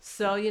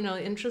 So,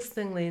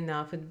 interestingly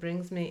enough, it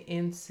brings me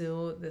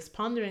into this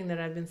pondering that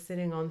I've been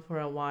sitting on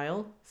for a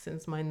while,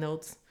 since my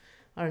notes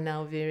are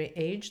now very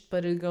aged,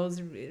 but it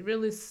goes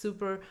really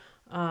super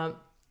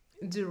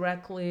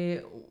directly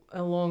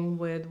along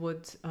with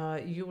what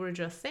you were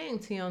just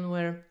saying, Tion,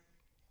 where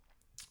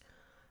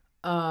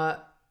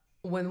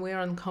when we're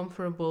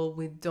uncomfortable,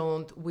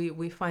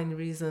 we find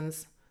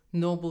reasons,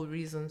 noble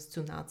reasons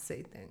to not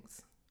say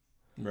things.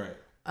 Right.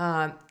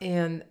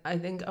 And I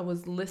think I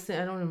was listening,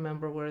 I don't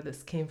remember where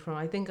this came from.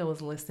 I think I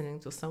was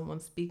listening to someone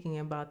speaking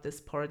about this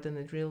part, and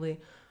it really,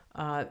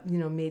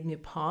 made me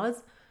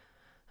pause.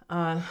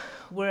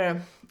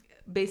 Where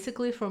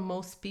basically for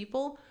most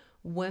people,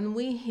 when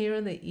we hear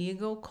the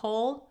ego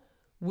call,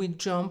 we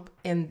jump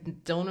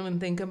and don't even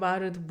think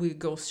about it. We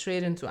go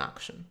straight into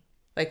action.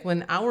 Like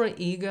when our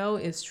ego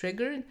is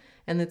triggered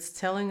and it's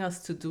telling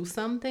us to do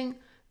something,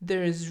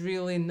 there is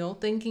really no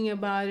thinking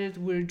about it.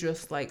 We're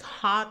just like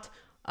hot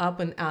up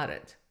and at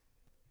it.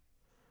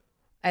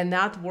 And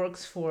that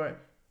works for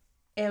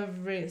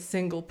every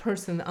single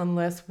person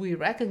unless we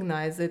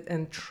recognize it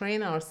and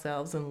train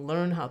ourselves and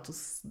learn how to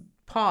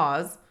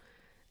pause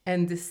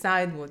and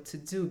decide what to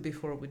do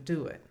before we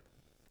do it.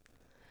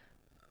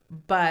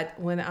 But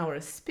when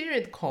our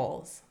spirit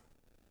calls,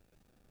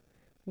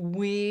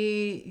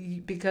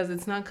 because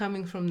it's not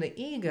coming from the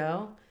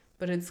ego,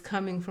 but it's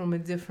coming from a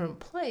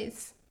different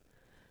place,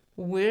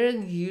 we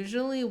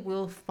usually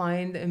will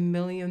find a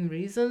million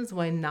reasons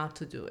why not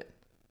to do it.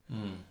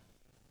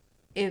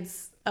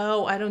 It's,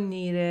 oh, I don't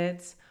need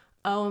it.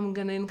 Oh, I'm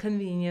going to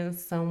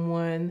inconvenience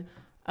someone.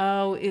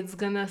 Oh, it's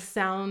going to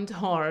sound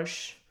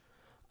harsh.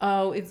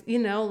 Oh, it's,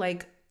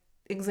 like,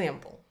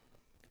 example.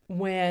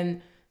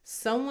 When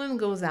someone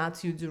goes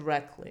at you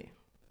directly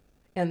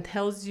and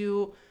tells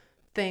you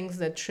things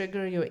that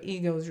trigger your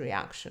ego's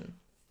reaction,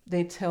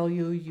 they tell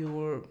you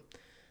you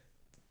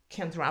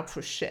can't rap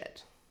for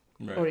shit.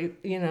 Right. Or,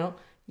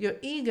 your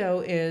ego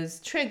is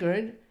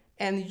triggered,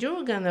 and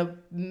you're going to,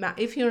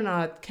 if you're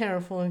not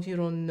careful, if you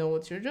don't know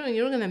what you're doing,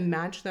 you're going to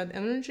match that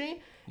energy,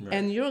 right,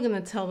 and you're going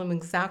to tell them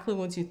exactly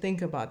what you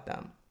think about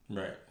them.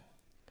 Right.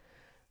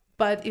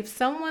 But if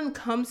someone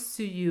comes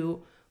to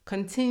you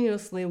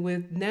continuously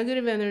with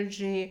negative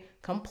energy,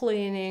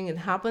 complaining, it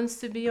happens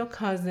to be your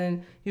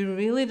cousin, you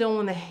really don't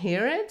want to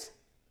hear it,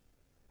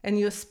 and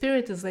your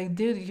spirit is like,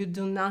 dude, you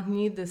do not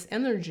need this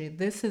energy.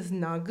 This is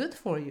not good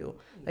for you.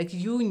 Like,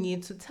 you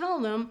need to tell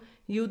them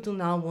you do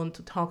not want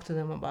to talk to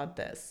them about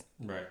this.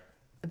 Right.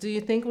 Do you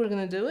think we're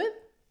going to do it?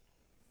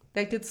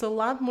 Like, it's a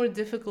lot more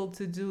difficult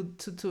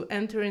to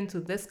enter into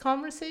this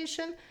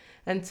conversation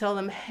and tell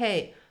them,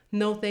 hey,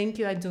 no, thank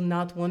you. I do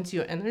not want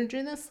your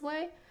energy this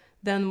way.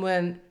 Than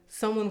when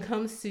someone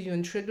comes to you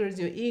and triggers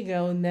your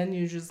ego, and then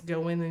you just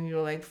go in and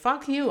you're like,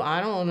 fuck you.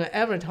 I don't want to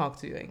ever talk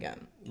to you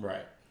again.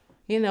 Right.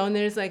 And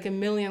there's like a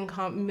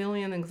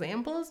million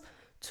examples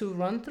to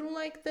run through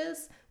like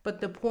this. But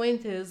the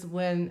point is,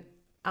 when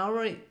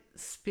our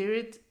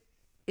spirit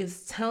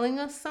is telling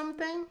us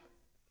something,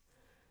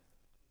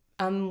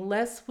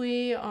 unless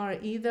we are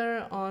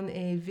either on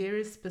a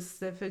very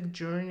specific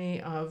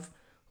journey of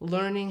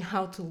learning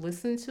how to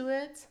listen to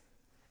it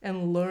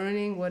and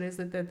learning what is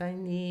it that I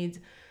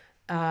need,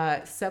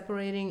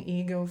 separating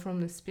ego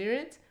from the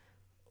spirit,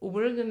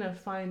 we're going to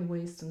find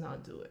ways to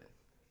not do it.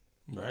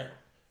 Right.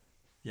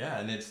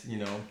 Yeah, and it's,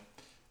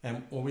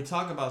 and when we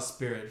talk about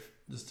spirit,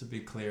 just to be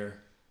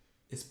clear,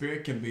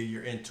 spirit can be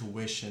your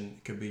intuition,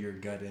 it could be your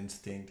gut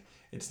instinct.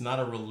 It's not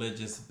a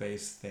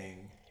religious-based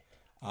thing.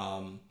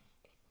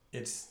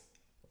 It's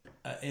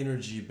an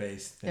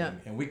energy-based thing. Yeah.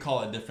 And we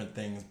call it different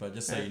things, but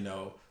just so you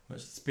know,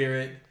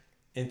 spirit,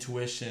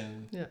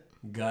 intuition,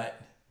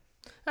 gut.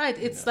 Right.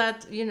 It's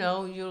that,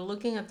 you're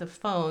looking at the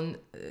phone,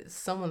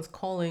 someone's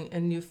calling,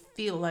 and you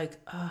feel like,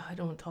 I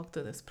don't want to talk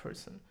to this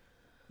person.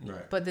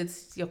 Right. But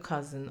it's your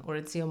cousin or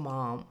it's your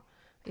mom,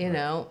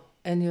 know,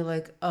 and you're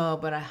like, oh,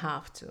 but I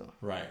have to.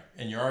 Right.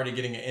 And you're already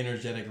getting an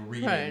energetic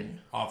reading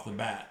off the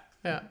bat.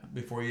 Yeah.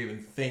 Before you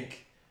even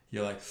think,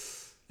 you're like,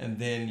 and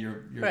then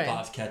your Right.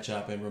 thoughts catch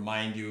up and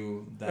remind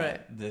you that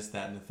Right. this,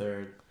 that, and the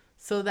third.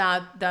 So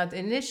that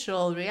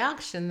initial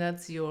reaction,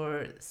 that's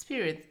your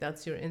spirit,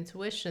 that's your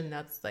intuition,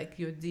 that's like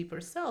your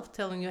deeper self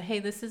telling you, hey,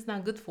 this is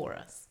not good for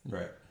us.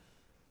 Right.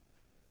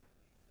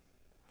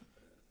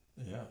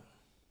 Yeah.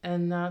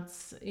 And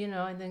that's,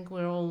 I think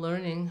we're all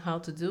learning how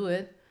to do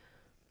it.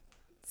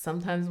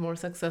 Sometimes more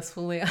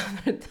successfully,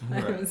 other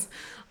times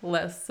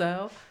less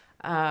so.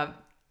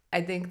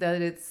 I think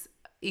that it's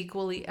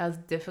equally as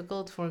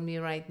difficult for me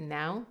right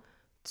now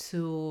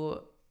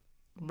to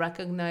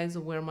recognize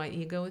where my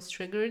ego is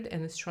triggered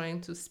and is trying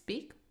to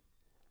speak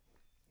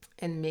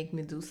and make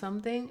me do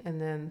something,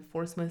 and then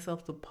force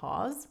myself to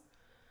pause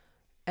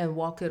and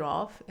walk it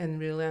off and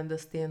really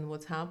understand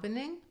what's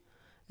happening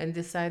and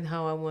decide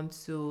how I want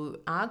to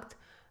act,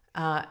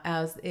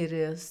 as it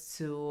is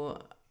to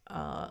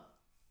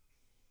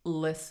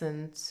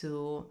listen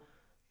to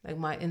like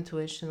my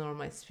intuition or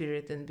my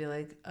spirit and be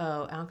like,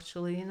 oh,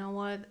 actually, you know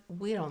what,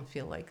 we don't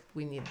feel like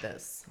we need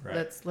this. Right.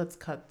 Let's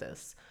cut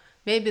this.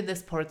 Maybe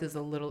this part is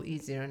a little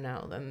easier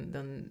now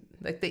than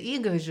like the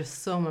ego is just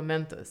so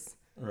momentous.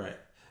 Right.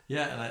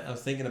 Yeah, and I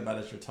was thinking about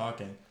it as you're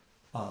talking.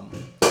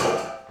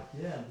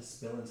 Yeah, I'm just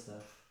spilling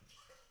stuff.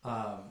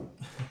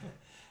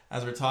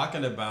 As we're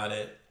talking about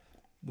it,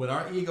 when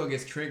our ego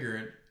gets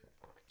triggered,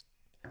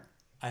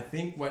 I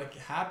think what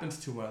happens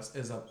to us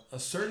is a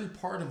certain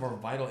part of our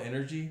vital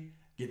energy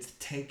gets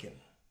taken.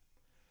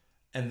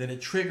 And then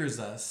it triggers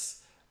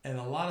us. And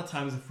a lot of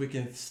times if we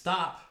can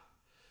stop,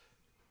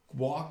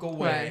 walk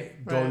away,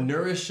 go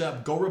nourish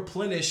up, go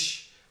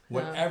replenish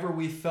whatever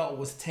we felt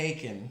was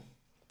taken,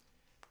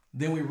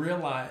 then we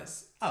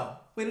realize, oh,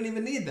 we didn't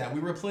even need that.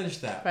 We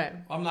replenished that. Right.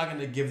 I'm not going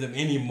to give them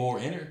any more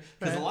energy.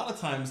 Because Right. a lot of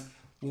times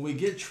when we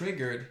get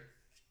triggered,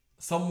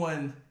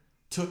 someone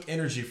took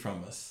energy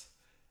from us.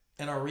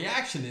 And our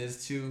reaction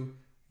is to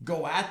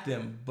go at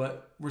them,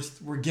 but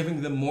we're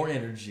giving them more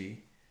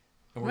energy.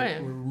 And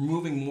we're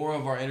removing more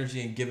of our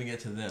energy and giving it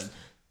to them.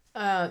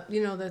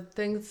 The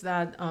things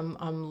that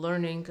I'm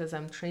learning, because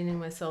I'm training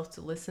myself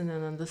to listen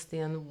and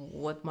understand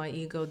what my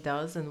ego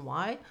does and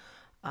why.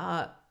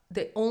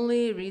 The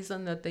only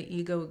reason that the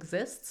ego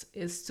exists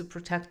is to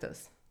protect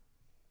us.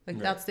 Like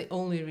that's the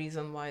only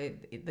reason why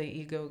the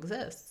ego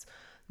exists.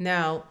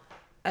 Now,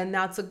 and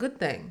that's a good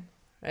thing,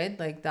 right?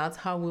 Like that's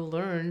how we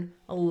learn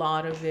a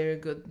lot of very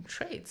good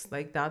traits.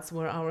 Like that's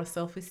where our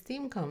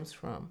self-esteem comes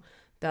from.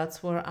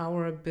 That's where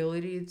our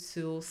ability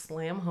to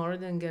slam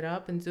hard and get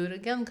up and do it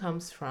again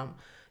comes from.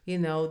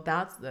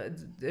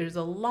 There's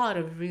a lot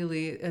of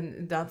really,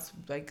 and that's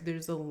like,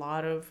 there's a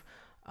lot of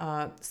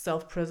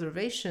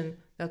self-preservation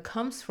that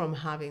comes from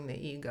having the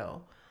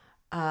ego.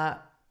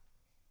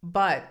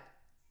 But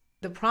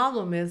the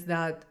problem is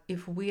that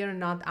if we are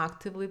not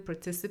actively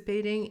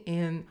participating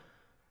in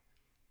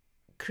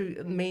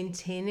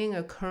maintaining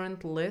a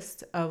current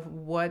list of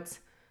what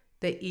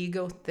the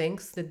ego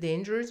thinks the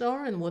dangers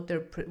are and what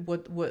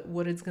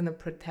it's going to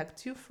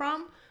protect you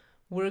from,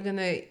 we're going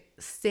to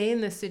stay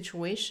in the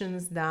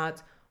situations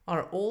that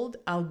are old,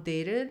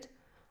 outdated,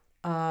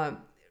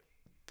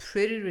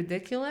 pretty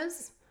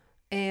ridiculous,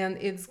 and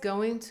it's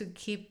going to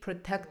keep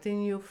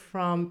protecting you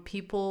from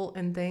people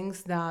and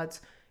things that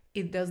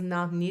it does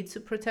not need to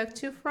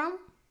protect you from,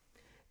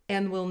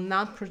 and will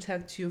not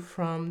protect you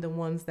from the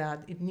ones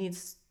that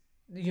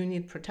you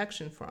need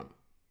protection from.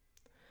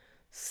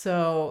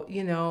 So,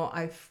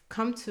 I've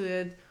come to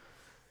it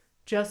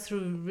just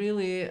through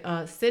really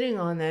sitting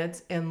on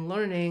it and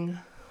learning,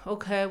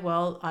 okay,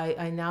 well,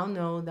 I now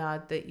know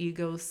that the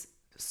ego's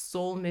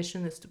sole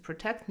mission is to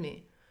protect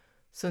me.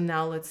 So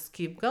now let's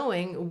keep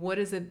going. What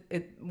is it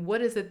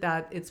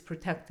that it's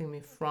protecting me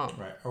from?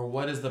 Right. Or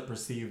what is the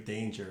perceived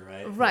danger,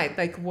 right? Right.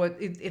 Like what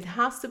it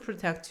has to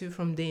protect you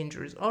from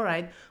dangers. All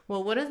right.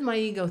 Well, what does my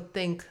ego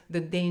think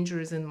the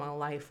dangers in my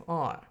life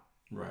are?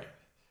 Right.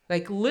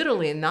 Like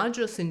literally, not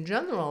just in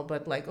general,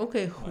 but like,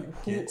 okay,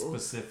 who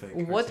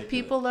specific, what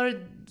people are,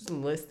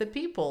 list the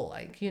people,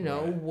 like,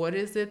 Right. what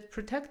is it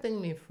protecting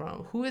me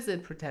from? Who is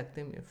it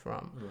protecting me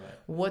from? Right.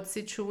 What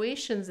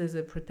situations is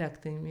it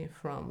protecting me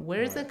from?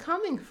 Where is it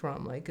coming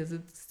from? Like, is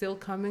it still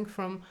coming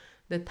from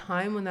the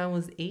time when I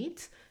was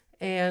 8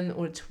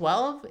 or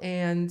 12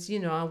 and,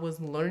 I was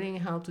learning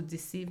how to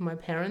deceive my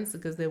parents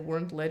because they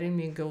weren't letting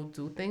me go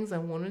do things I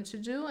wanted to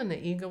do and the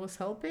ego was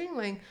helping,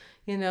 like,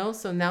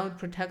 so now it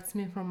protects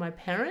me from my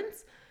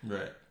parents.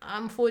 Right.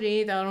 I'm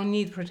 48. I don't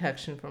need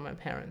protection from my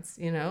parents,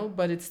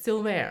 but it's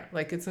still there.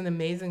 Like, it's an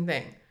amazing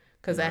thing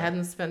because I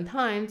hadn't spent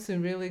time to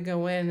really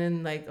go in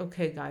and like,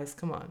 okay, guys,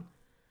 come on.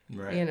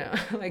 Right.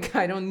 Like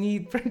I don't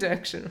need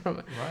protection from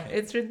it. Right.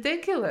 It's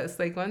ridiculous.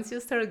 Like once you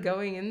start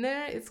going in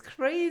there, it's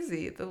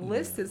crazy. The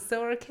list is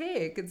so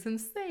archaic. It's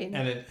insane.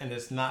 And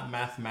it's not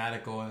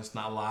mathematical and it's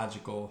not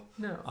logical.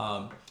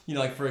 No.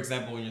 Like for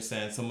example, when you're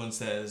saying someone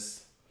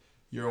says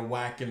you're a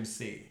whack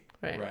MC,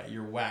 right?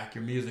 You're whack.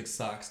 Your music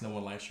sucks. No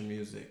one likes your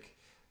music.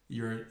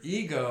 Your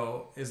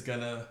ego is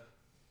gonna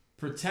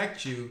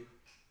protect you,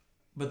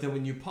 but then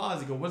when you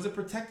pause, you go, "What is it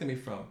protecting me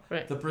from?"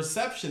 Right. The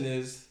perception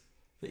is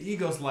the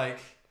ego's like,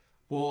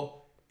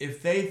 well,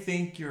 if they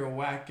think you're a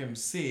whack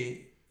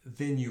MC,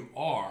 then you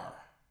are.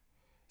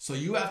 So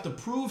you have to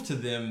prove to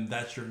them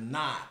that you're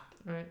not.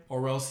 Right.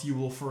 Or else you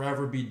will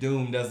forever be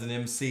doomed as an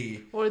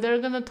MC. Or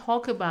they're gonna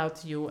talk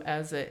about you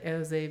as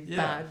a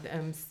bad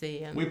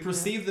MC. And we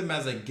perceive them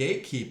as a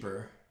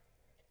gatekeeper,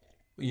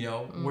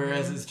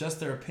 whereas it's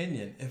just their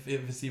opinion, if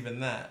it's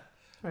even that.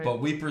 Right. But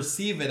we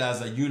perceive it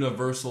as a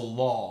universal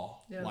law.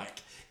 Yeah. Like,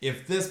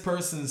 if this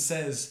person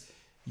says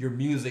your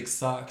music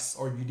sucks,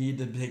 or you need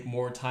to take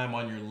more time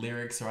on your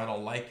lyrics, or I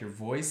don't like your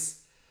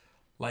voice,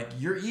 like,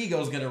 your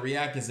ego is gonna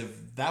react as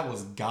if that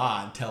was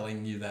God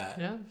telling you that.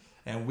 Yeah.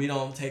 And we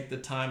don't take the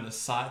time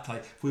to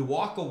like, if we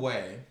walk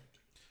away,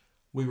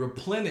 we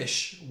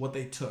replenish what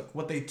they took.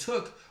 What they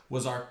took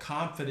was our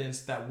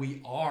confidence that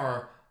we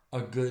are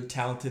a good,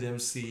 talented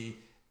MC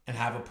and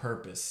have a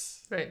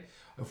purpose. Right.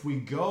 If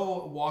we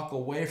walk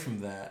away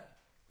from that,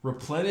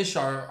 replenish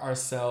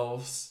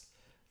ourselves,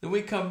 then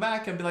we come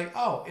back and be like,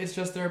 oh, it's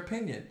just their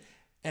opinion.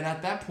 And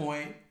at that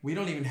point, we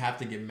don't even have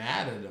to get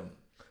mad at them.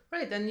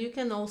 Right. And you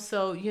can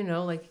also,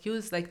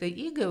 use, the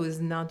ego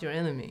is not your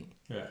enemy.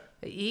 Yeah.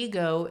 The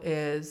ego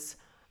is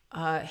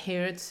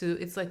here to,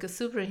 it's like a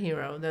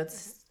superhero that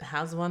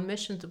has one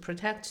mission to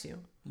protect you.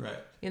 Right.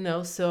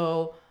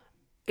 So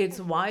it's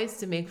wise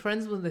to make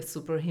friends with the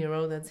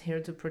superhero that's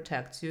here to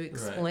protect you.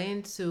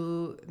 Explain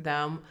to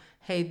them,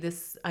 hey,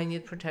 I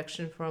need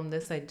protection from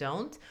this, I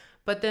don't.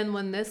 But then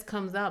when this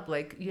comes up,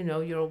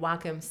 you're a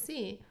whack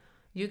MC,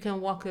 you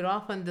can walk it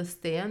off,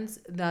 understand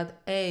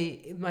that,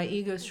 my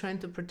ego is trying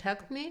to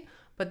protect me.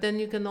 But then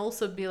you can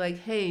also be like,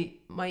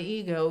 hey, my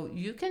ego,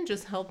 you can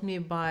just help me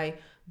by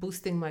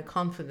boosting my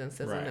confidence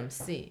as an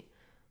MC.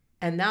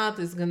 And that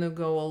is going to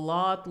go a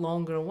lot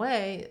longer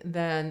way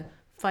than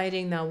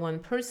fighting that one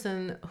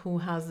person who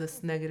has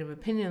this negative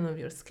opinion of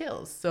your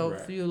skills. So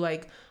if you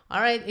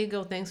all right,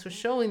 ego, thanks for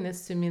showing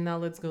this to me. Now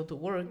let's go to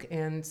work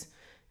and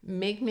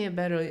make me a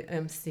better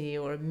MC,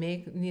 or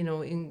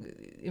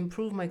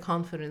improve my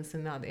confidence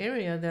in that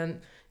area,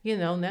 then,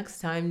 next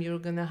time you're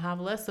going to have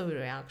less of a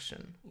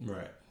reaction.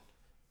 Right.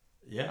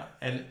 Yeah,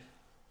 and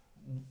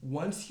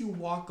once you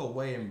walk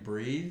away and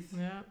breathe,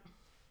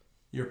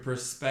 your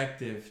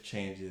perspective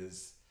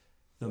changes.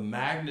 The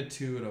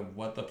magnitude of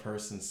what the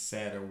person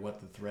said or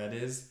what the threat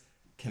is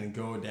can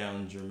go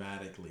down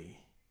dramatically.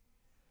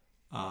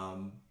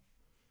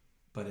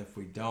 But if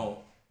we don't,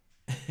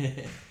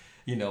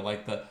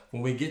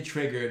 when we get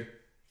triggered,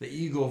 the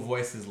ego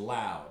voice is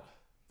loud.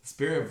 The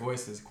spirit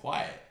voice is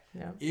quiet.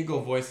 Yeah. Ego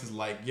voice is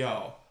like,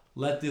 yo,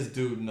 let this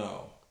dude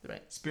know.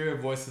 Right.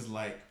 Spirit voice is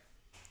like,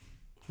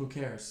 who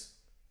cares?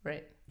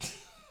 Right.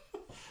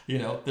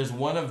 There's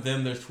one of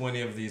them, there's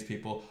 20 of these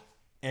people.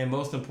 And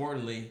most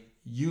importantly,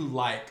 you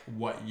like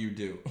what you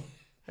do.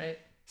 Right.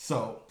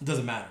 So it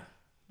doesn't matter.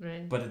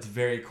 Right. But it's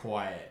very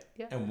quiet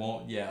and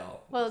won't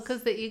yell. Well,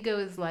 because the ego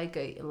is like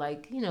a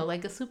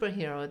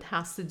superhero. It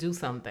has to do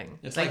something.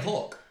 It's like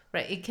Hulk.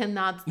 Right. It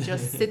cannot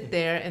just sit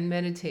there and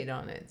meditate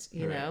on it.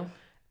 You know,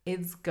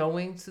 it's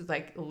going to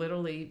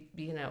literally,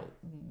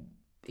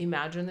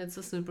 imagine it's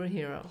a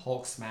superhero.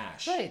 Hulk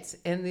smash. Right.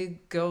 And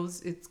it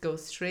goes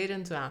straight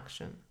into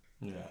action.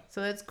 Yeah.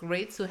 So that's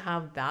great to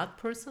have that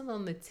person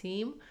on the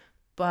team,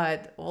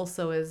 but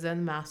also a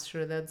Zen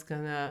master that's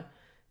going to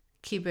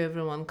keep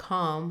everyone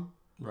calm.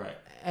 Right.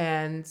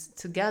 And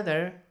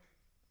together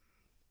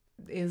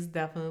is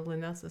definitely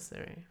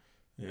necessary.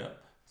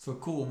 Yep. So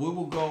cool. We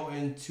will go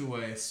into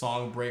a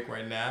song break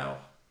right now.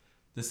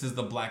 This is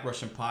the Black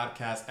Russian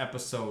Podcast,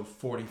 episode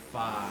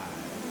 45.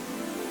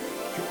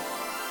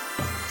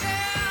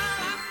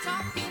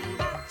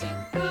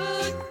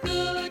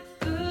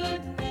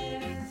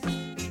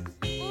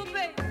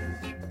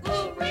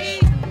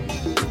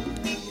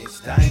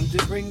 Time to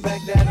bring back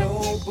that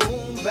old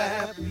boom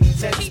bap.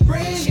 Let's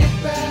bring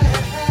it back.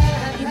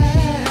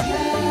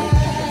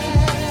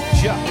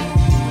 Yeah.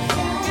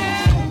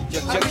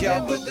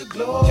 With the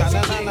glory.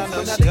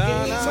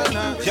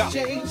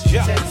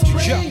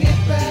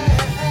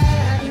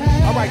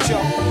 All right,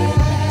 y'all.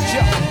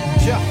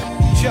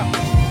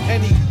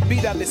 Any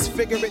beat I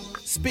disfigure it,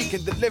 speak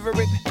and deliver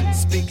it.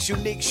 Speaks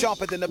unique,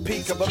 sharper than a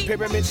peak of a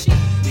pyramid.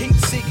 Heat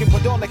seeking,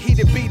 put on a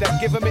heated beat, I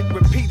give 'em it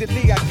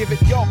repeatedly. I give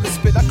it, y'all can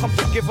spit, I come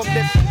to give 'em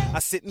lip. I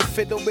sit and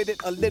fiddle with it,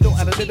 a little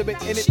and a little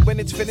bit in it. When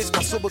it's finished,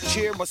 my swivel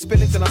cheer, my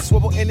spinach and I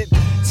swivel in it.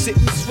 Sit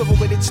and swivel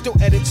with it, still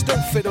edit, still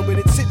fiddle with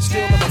it. Sit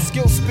still and my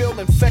skill spill,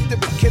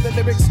 infected with killer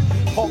lyrics.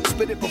 Hawk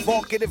spit it,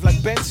 provocative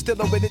like Ben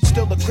Stiller with it.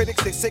 Still the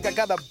critics, they say I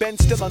got a bend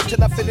still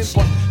until I fit in.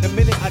 But the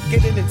minute I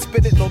get in and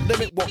spit it, no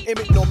limit, won't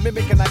imit, no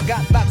mimic. And I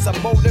got lots of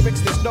more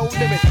lyrics, there's no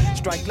limit.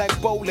 Strike like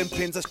bowling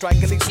pins, I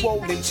strikingly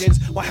swollen chins.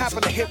 What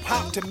happened to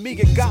hip-hop? To me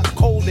it got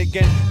cold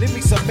again. Leave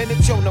me some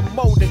minutes on the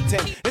more than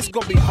 10. It's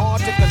gonna be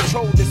hard to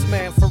control this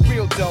man, for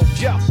real though,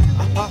 yeah.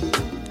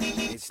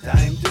 It's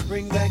time to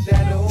bring back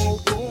that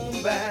old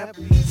boom bap.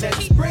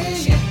 Let's bring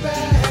it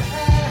back.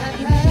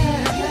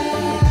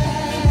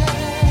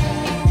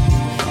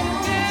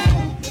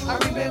 I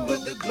remember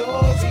the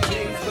glory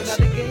days, but now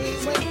the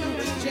games went through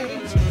the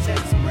change.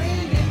 Let's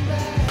bring it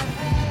back.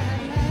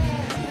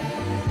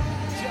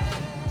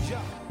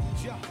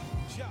 Yeah.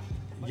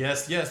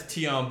 Yes,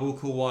 Tion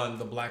Buku One,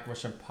 the Black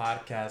Russian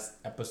Podcast,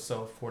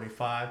 episode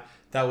 45.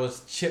 That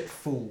was Chip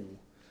Fool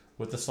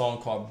with the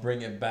song called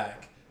Bring It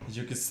Back. As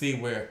you can see,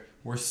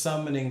 we're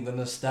summoning the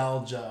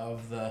nostalgia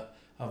of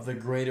the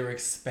greater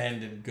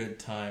expanded good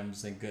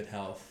times and good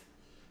health.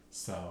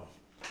 So,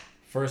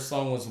 first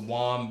song was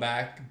Wom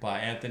Back by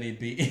Anthony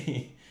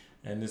B.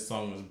 And this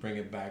song was Bring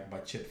It Back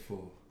by Chip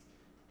Fool.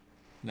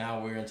 Now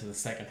we're into the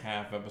second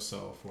half,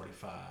 episode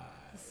 45.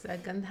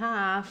 Second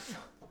half.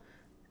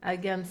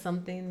 Again,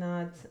 something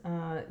that,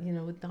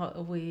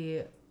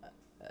 we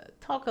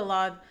talk a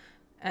lot,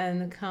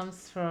 and it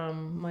comes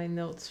from my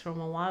notes from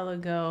a while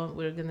ago.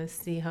 We're going to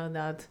see how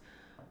that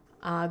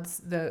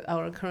adds,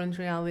 our current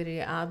reality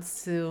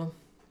adds to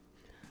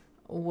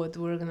what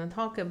we're going to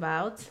talk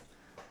about.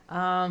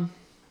 You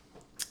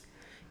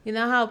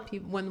know how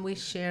when we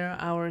share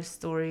our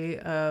story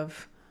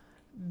of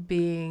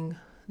being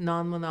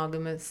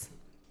non-monogamous,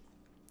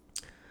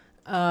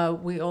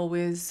 we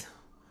always,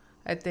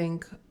 I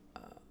think,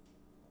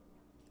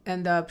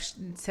 end up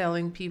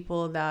telling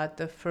people that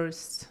the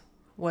first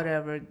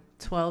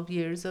 12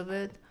 years of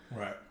it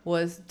Right.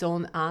 was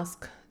don't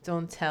ask,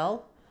 don't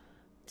tell.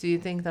 Do you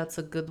think that's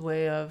a good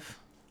way of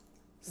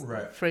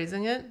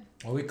phrasing it?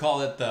 Well, we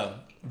call it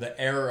the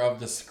error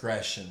of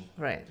discretion.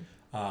 Right.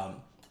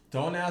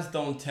 Don't ask,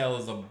 don't tell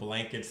is a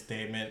blanket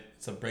statement.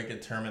 It's a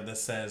blanket term that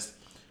says,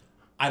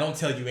 I don't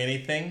tell you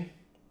anything.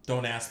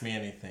 Don't ask me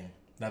anything.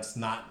 That's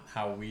not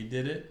how we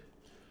did it.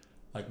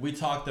 Like, we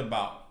talked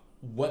about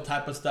what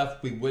type of stuff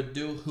we would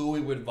do, who we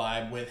would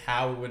vibe with,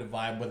 how we would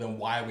vibe with, and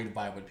why we'd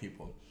vibe with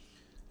people.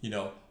 You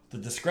know, the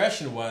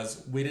discretion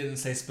was we didn't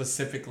say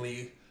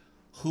specifically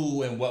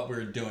who and what we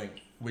were doing.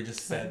 We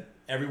just said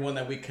everyone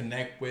that we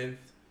connect with,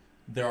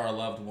 they're our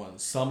loved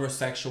ones. Some are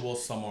sexual,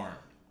 some aren't.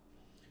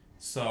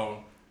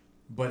 So,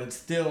 but it's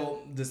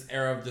still this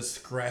era of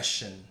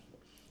discretion.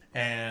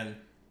 And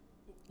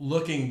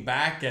looking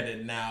back at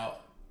it now,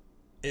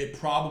 it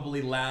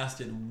probably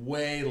lasted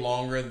way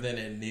longer than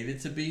it needed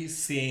to be,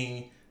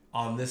 seeing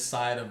on this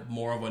side of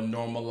more of a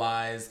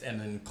normalized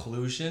and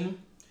inclusion,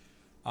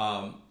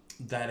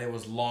 that it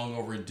was long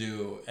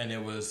overdue. And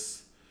it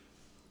was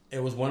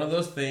one of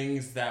those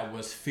things that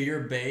was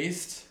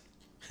fear-based,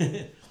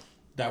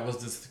 that was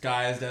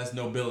disguised as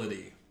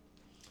nobility.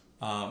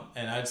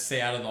 And I'd say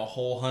out of the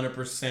whole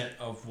 100%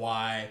 of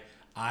why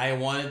I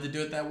wanted to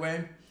do it that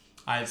way,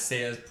 I'd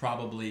say it's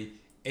probably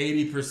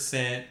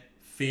 80%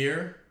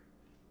 fear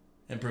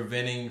and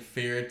preventing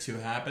fear to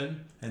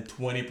happen, and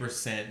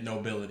 20%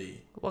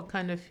 nobility. What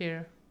kind of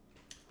fear?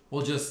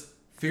 Well, just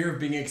fear of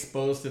being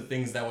exposed to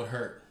things that would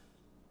hurt.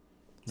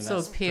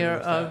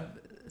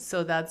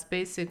 So that's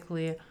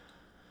basically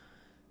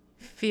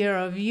fear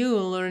of you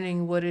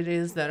learning what it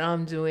is that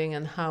I'm doing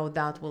and how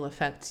that will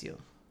affect you.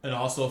 And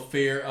also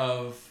fear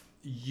of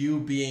you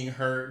being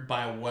hurt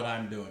by what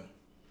I'm doing.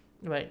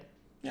 Right.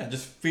 Yeah,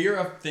 just fear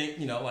of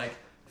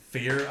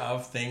fear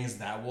of things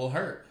that will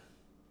hurt.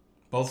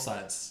 Both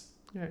sides.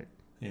 Right.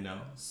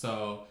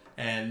 So,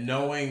 and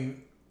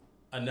knowing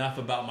enough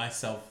about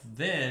myself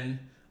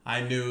then,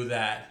 I knew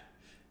that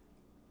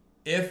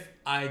if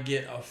I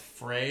get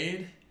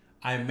afraid,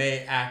 I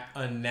may act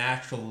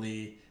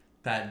unnaturally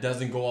that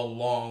doesn't go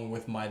along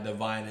with my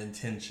divine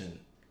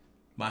intention,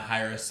 my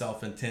higher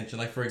self intention.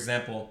 Like, for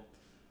example,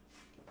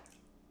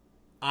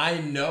 I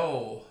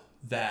know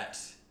that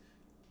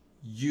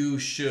you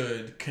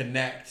should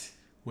connect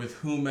with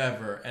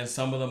whomever, and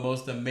some of the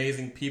most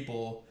amazing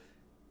people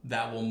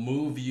that will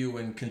move you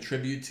and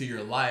contribute to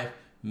your life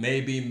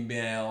may be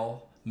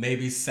male, may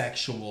be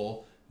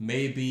sexual,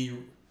 may be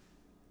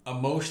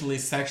emotionally,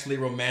 sexually,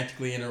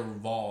 romantically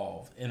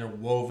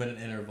interwoven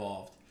and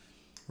involved,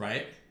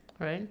 right?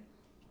 Right.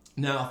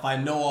 Now, if I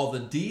know all the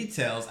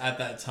details at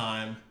that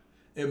time,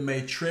 it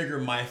may trigger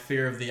my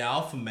fear of the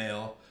alpha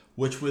male,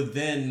 which would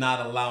then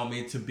not allow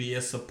me to be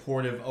as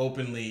supportive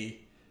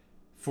openly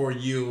for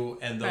you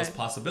and those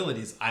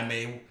possibilities. I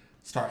may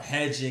start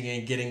hedging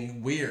and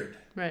getting weird.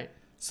 Right.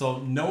 So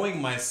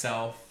knowing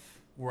myself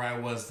where I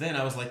was then,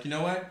 I was like, you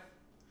know what?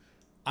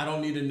 I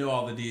don't need to know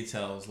all the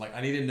details. Like,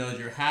 I need to know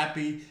you're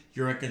happy,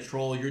 you're in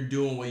control, you're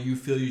doing what you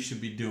feel you should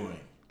be doing.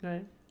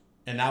 Right.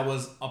 And that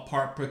was a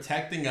part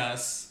protecting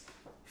us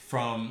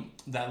from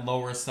that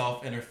lower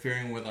self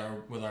interfering with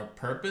our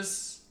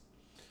purpose.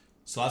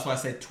 So that's why I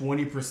say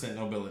 20%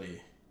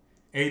 nobility.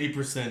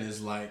 80%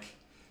 is like,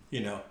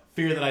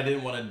 fear that I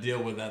didn't want to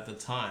deal with at the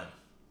time.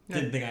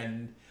 Didn't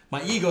think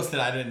my ego said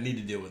I didn't need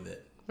to deal with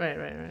it. Right.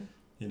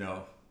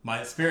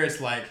 My spirit's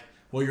like,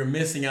 well, you're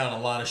missing out on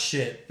a lot of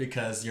shit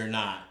because you're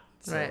not.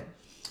 So,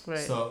 right.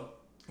 So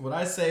what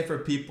I say for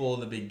people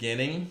in the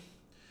beginning.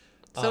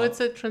 So it's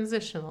a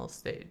transitional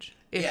stage,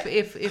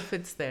 if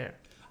it's there.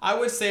 I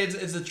would say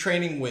it's a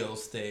training wheel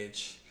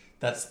stage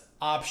that's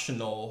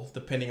optional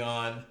depending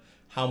on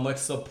how much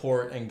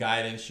support and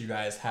guidance you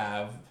guys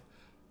have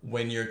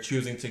when you're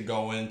choosing to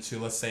go into,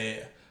 let's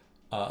say,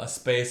 a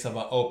space of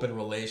an open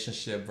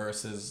relationship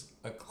versus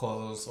a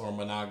closed or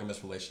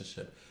monogamous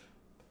relationship.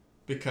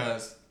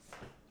 Because,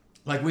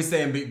 like we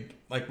say,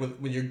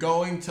 when you're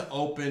going to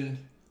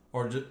open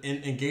or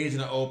engage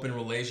in an open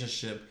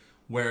relationship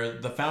where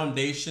the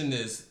foundation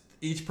is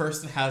each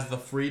person has the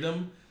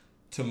freedom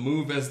to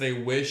move as they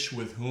wish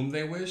with whom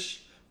they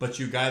wish, but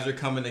you guys are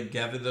coming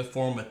together to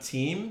form a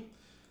team,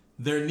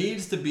 there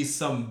needs to be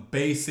some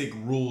basic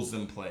rules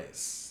in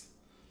place,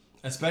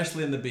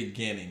 especially in the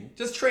beginning.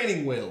 Just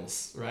training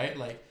wheels, right?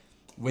 Like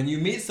when you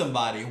meet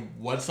somebody,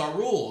 what's our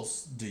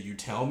rules? Do you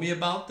tell me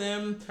about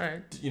them?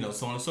 Right.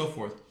 So on and so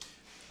forth.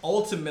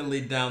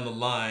 Ultimately, down the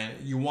line,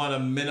 you want to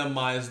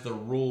minimize the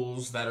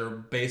rules that are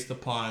based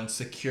upon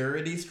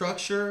security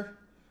structure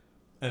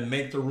and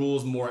make the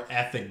rules more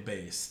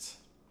ethic-based.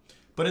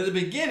 But in the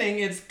beginning,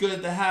 it's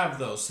good to have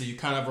those so you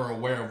kind of are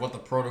aware of what the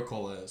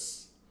protocol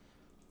is.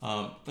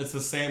 It's the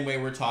same way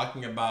we're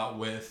talking about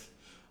with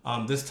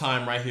this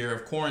time right here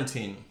of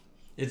quarantine.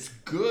 It's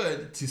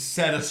good to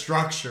set a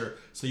structure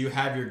so you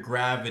have your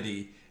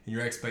gravity and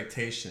your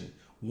expectation.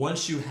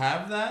 Once you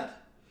have that,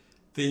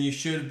 then you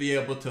should be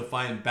able to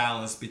find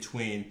balance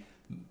between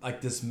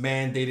like this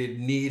mandated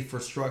need for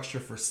structure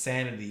for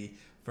sanity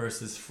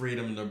versus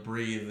freedom to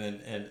breathe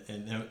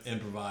and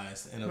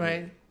improvise.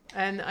 Right.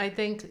 And I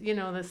think,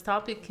 this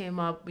topic came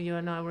up, you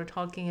and I were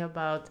talking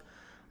about,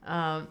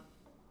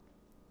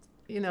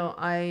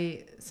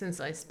 since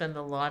I spend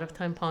a lot of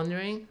time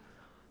pondering,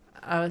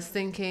 I was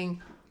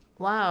thinking,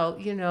 wow,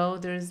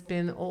 there's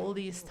been all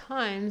these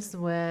times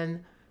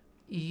when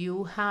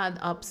you had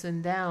ups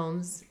and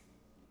downs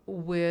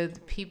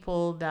with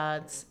people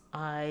that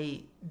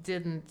I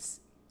didn't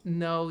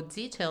know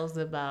details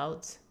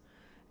about,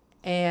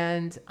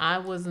 and I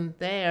wasn't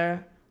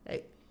there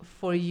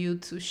for you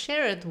to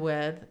share it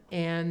with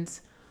and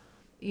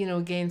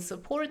gain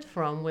support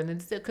from when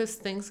it's because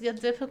things get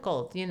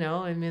difficult.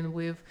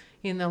 We've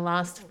in the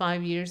last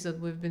 5 years that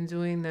we've been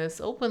doing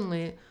this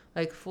openly,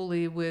 like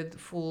fully with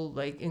full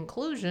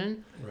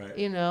inclusion, right.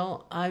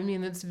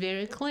 It's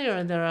very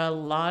clear there are a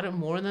lot of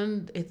more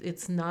than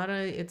it's not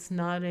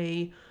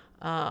a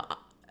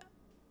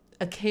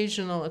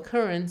occasional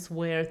occurrence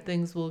where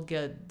things will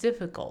get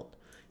difficult.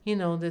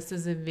 This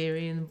is a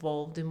very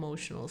involved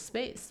emotional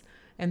space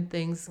and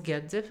things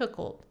get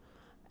difficult.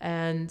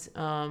 And,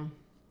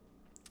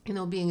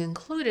 being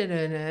included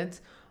in it,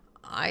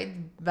 I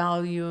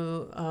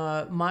value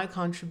my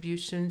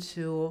contribution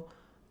to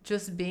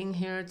just being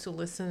here to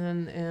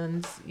listen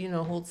and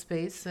hold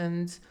space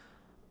and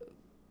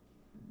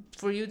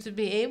for you to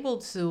be able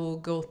to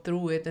go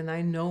through it. And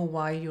I know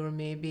why you're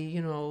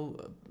maybe,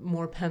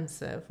 more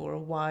pensive, or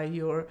why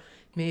you're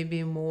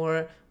maybe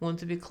more want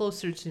to be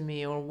closer to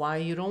me, or why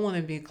you don't want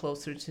to be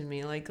closer to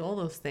me, like all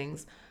those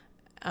things.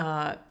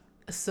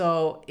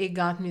 So it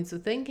got me to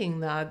thinking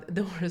that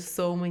there were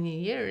so many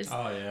years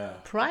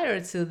prior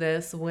to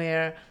this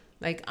where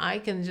I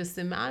can just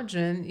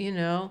imagine,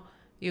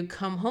 you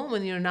come home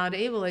and you're not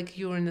able,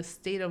 you're in a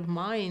state of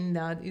mind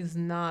that is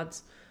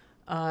not,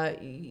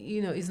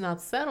 is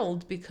not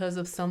settled because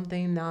of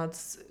something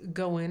that's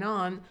going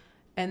on,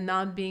 and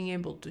not being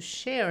able to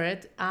share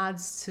it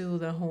adds to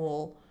the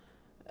whole,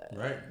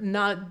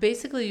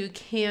 basically you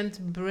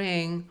can't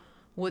bring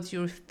what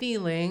you're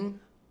feeling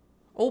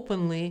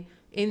openly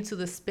into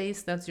the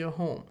space that's your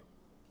home.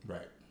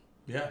 Right.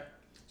 Yeah.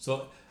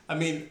 So,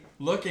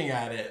 looking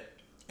at it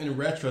in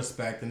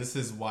retrospect, and this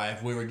is why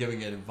if we were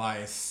giving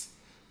advice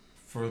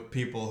for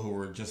people who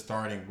were just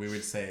starting, we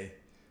would say,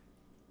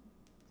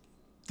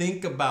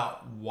 think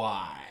about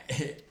why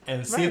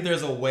and see if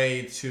there's a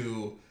way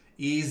to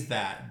ease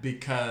that,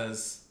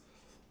 because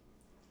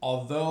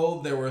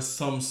although there were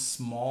some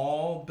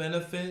small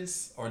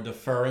benefits or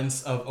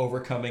deference of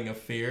overcoming a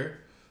fear,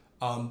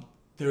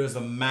 there is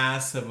a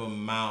massive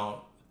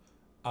amount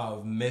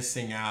of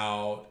missing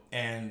out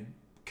and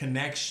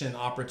connection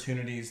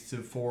opportunities to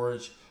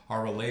forge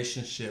our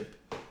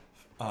relationship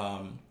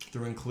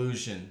through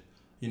inclusion.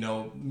 Me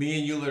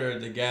and you are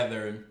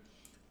together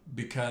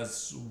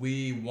because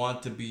we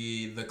want to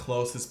be the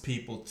closest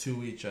people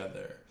to each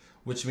other,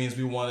 which means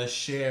we want to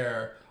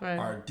share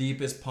our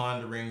deepest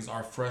ponderings,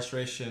 our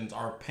frustrations,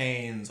 our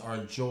pains, our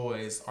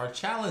joys, our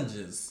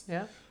challenges.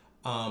 Yeah.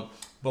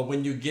 But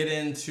when you get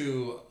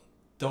into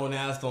don't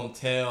ask, don't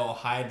tell,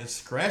 high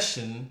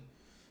discretion,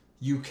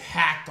 you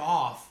hack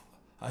off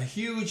a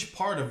huge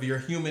part of your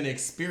human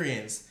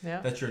experience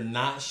that you're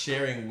not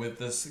sharing with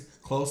this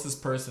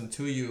closest person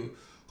to you,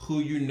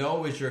 who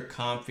is your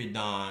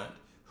confidant,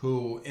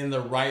 who in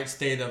the right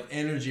state of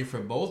energy for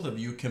both of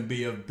you can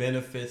be of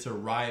benefit to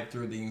ride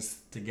through things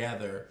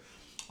together,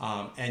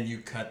 and you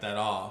cut that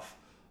off.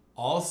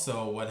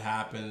 Also, what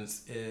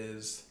happens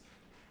is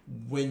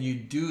when you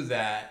do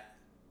that,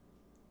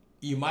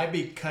 you might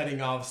be cutting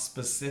off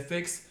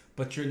specifics,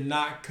 but you're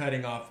not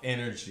cutting off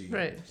energy.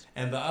 Right.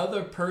 And the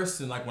other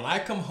person, when I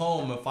come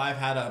home, if I've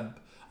had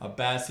a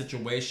bad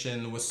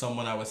situation with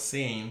someone I was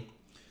seeing,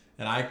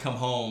 and I come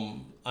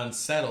home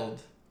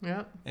unsettled,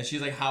 and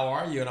she's like, how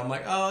are you? And I'm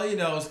like, oh,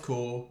 it's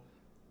cool.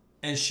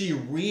 And she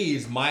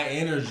reads my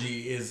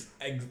energy is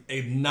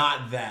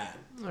not that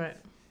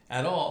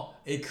at all.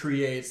 It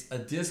creates a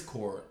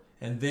discord.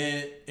 And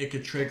then it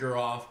could trigger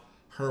off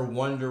her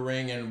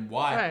wondering and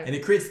why. And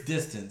it creates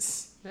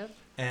distance.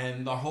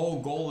 And the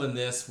whole goal in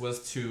this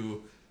was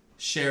to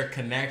share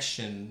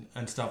connection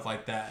and stuff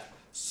like that.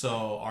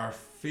 So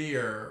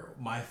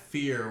my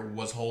fear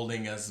was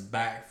holding us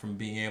back from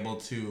being able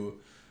to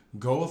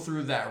go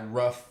through that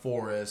rough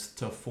forest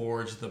to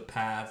forge the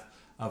path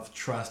of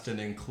trust and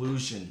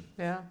inclusion.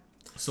 Yeah.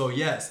 So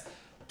yes,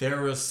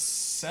 there was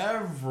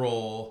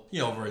several,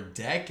 over a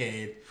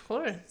decade. Of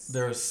course.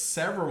 There were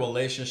several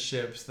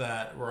relationships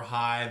that were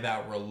high,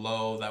 that were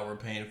low, that were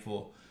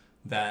painful,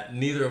 that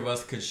neither of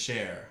us could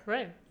share.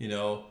 Right.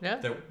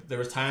 Yeah. There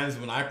was times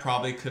when I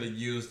probably could have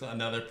used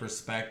another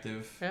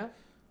perspective. Yeah.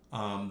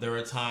 There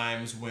were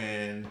times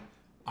when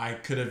I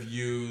could have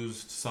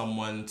used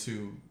someone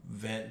to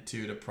vent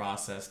to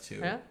process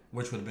to,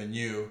 which would have been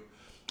you,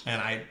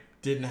 and I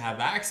didn't have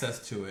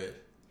access to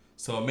it.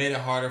 So it made it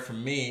harder for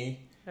me,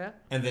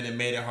 and then it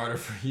made it harder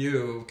for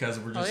you because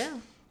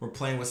we're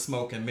playing with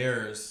smoke and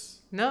mirrors.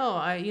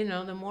 No,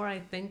 the more I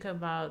think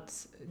about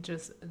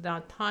just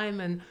that time,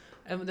 and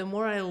the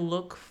more I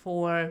look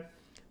for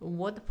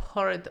what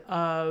part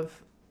of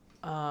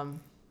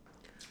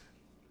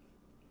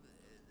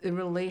a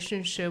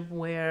relationship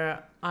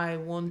where I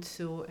want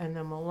to and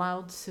I'm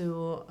allowed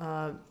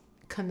to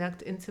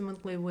connect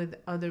intimately with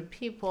other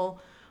people,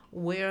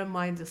 where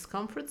my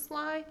discomforts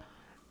lie,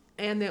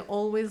 and they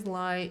always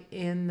lie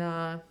in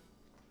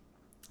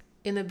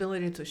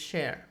inability to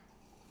share.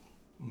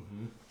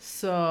 Mm-hmm.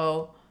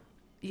 So,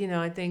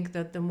 I think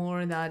that the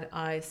more that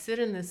I sit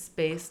in this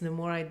space, the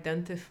more I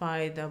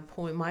identify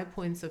my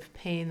points of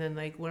pain and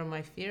like where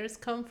my fears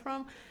come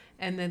from,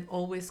 and it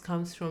always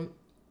comes from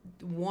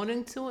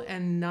wanting to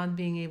and not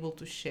being able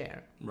to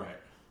share. Right.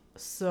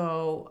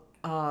 So,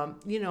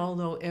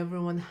 although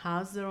everyone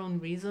has their own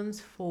reasons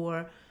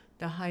for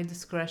the high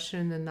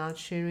discretion and not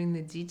sharing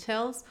the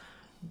details,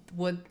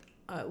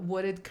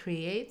 what it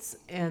creates,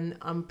 and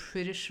I'm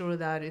pretty sure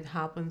that it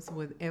happens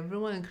with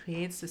everyone, it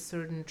creates a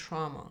certain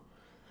trauma,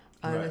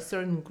 a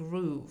certain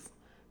groove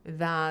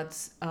that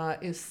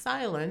is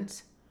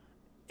silent,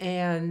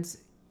 and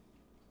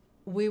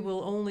we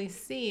will only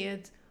see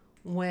it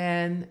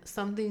when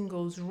something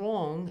goes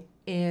wrong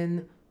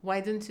in,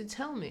 why didn't you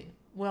tell me?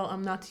 Well,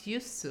 I'm not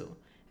used to.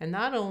 And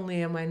not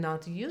only am I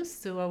not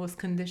used to, I was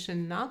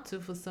conditioned not to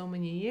for so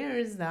many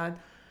years that,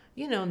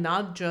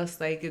 not just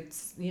like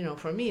it's,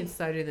 for me, it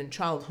started in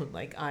childhood.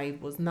 Like I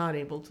was not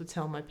able to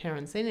tell my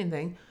parents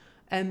anything.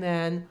 And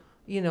then,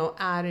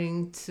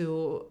 adding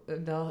to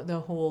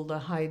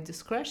the high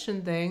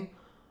discretion thing,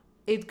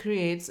 it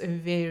creates a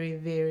very,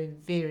 very,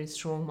 very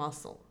strong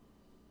muscle.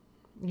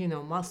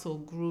 Muscle,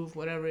 groove,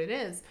 whatever it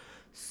is.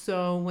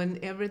 So when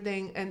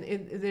everything, and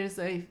there's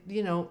a,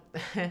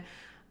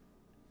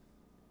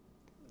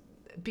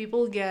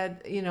 people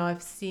get,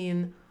 I've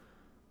seen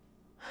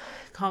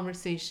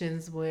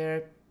conversations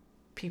where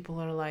people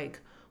are like,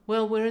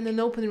 well, we're in an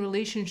open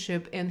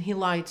relationship and he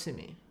lied to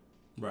me.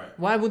 Right.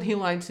 Why would he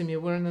lie to me?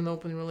 We're in an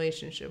open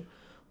relationship.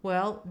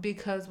 Well,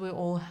 because we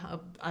all have,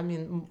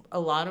 a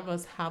lot of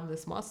us have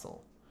this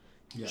muscle.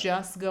 Yeah.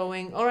 Just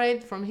going, all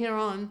right, from here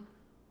on,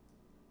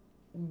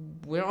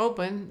 we're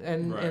open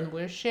and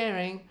we're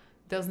sharing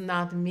does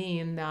not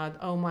mean that,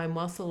 oh, my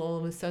muscle all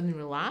of a sudden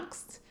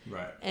relaxed.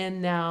 Right. And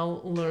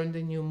now learned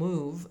a new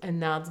move, and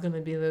that's going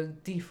to be the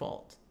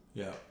default.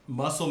 Yeah.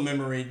 Muscle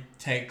memory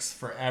takes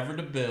forever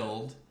to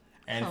build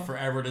and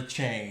forever to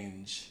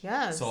change.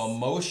 Yes. So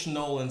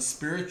emotional and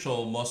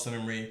spiritual muscle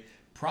memory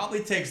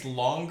probably takes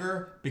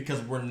longer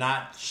because we're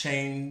not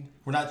trained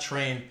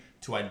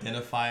to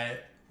identify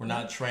it. We're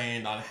not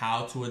trained on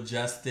how to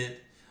adjust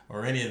it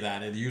or any of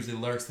that. It usually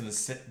lurks in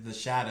the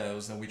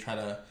shadows, and we try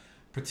to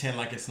pretend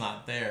like it's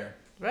not there.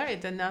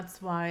 Right. And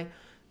that's why,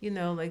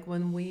 like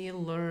when we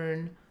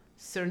learn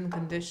certain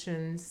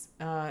conditions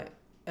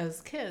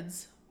as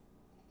kids,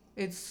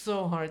 it's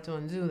so hard to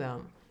undo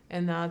them.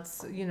 And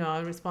that's,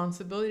 our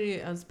responsibility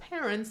as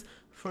parents,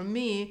 for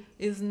me,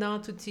 is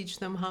not to teach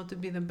them how to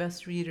be the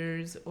best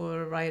readers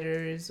or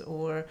writers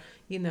or,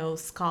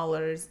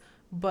 scholars,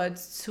 but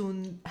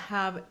to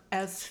have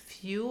as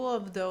few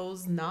of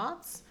those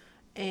knots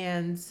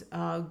and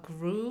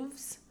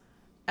grooves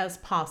as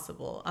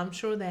possible. I'm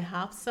sure they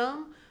have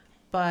some,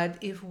 but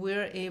if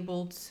we're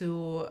able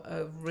to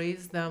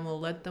raise them or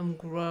let them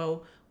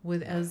grow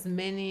with as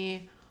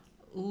many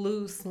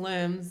loose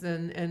limbs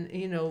and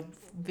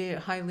very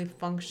highly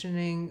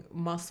functioning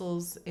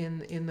muscles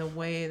in the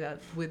way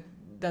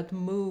that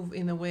move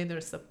in the way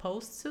they're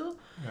supposed to,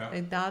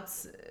 like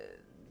that's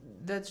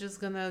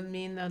just gonna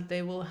mean that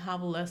they will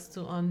have less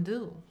to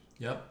undo.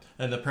 Yep.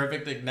 And the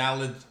perfect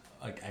analogy,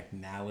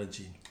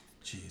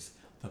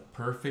 the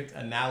perfect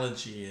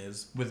analogy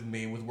is with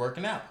me with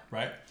working out,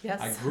 right? Yes.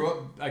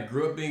 I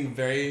grew up being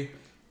very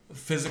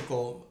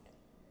physical,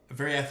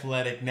 very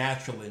athletic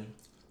naturally.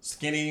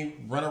 Skinny,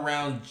 run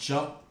around,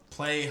 jump,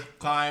 play,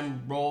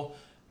 climb, roll,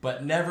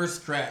 but never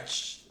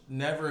stretched.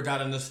 Never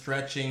got into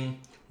stretching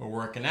or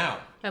working out.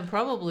 And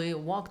probably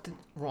walked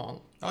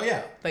wrong. Oh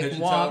yeah, like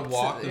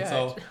walked,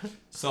 yeah. and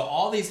so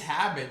all these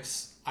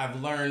habits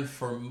I've learned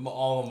for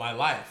all of my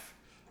life,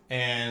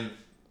 and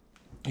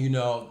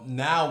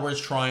now we're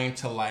trying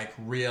to like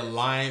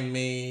realign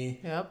me,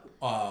 Yep.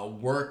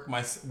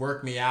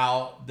 work me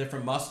out,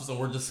 different muscles, and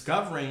we're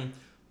discovering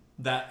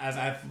that as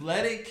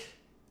athletic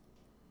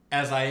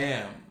as I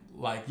am,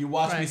 like you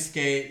watch me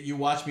skate, you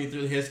watch me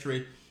through the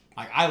history,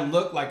 like I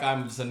look like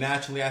I'm just a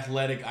naturally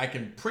athletic. I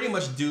can pretty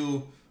much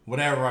do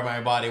whatever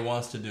my body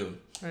wants to do.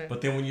 Right. But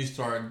then when you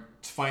start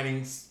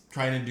trying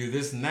to do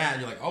this and that,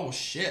 you're like, oh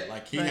shit,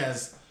 like he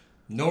has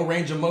no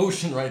range of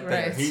motion right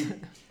there.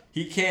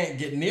 He can't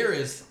get near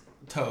his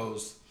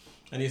toes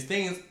and these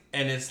things.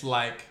 And it's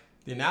like,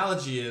 the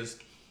analogy is,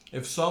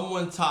 if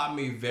someone taught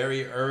me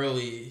very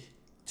early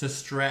to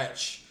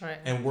stretch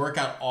and work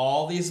out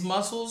all these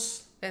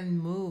muscles and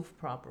move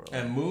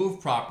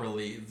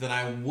properly, then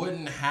I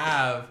wouldn't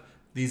have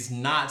these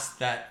knots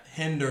that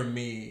hinder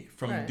me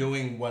from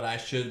doing what I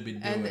should be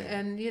doing.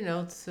 And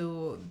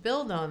to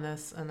build on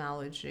this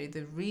analogy,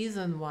 the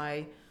reason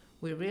why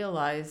we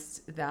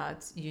realized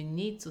that you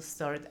need to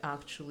start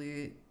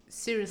actually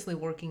seriously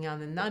working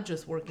out, and not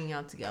just working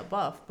out to get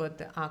buff,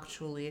 but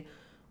actually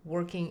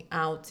working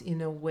out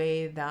in a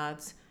way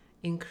that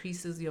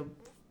increases your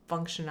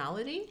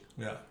functionality,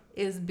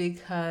 is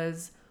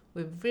because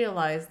we've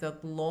realized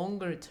that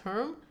longer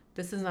term,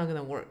 this is not going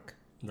to work.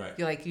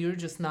 Right. You're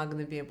just not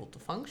going to be able to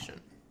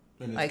function.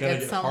 And it's going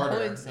to get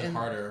harder and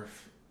harder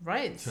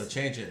to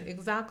change it.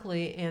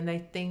 Exactly. And I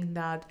think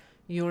that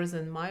yours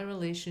and my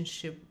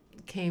relationship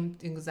came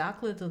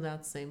exactly to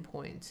that same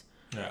point.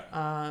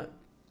 Yeah.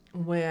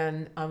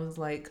 When I was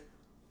like,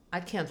 I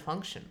can't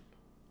function.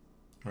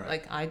 Right.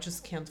 Like, I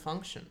just can't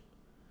function.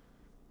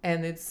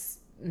 And it's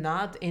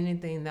not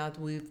anything that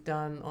we've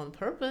done on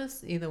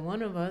purpose, either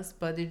one of us,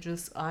 but it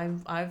just,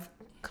 I've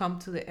come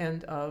to the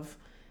end of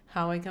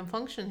how I can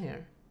function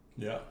here.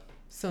 Yeah.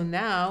 So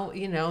now,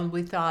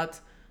 we thought,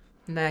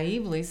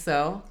 naively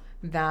so,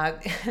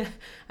 that,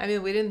 I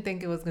mean, we didn't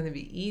think it was going to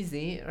be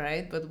easy,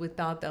 right? But we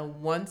thought that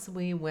once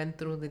we went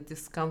through the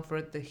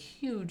discomfort, the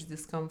huge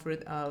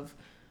discomfort of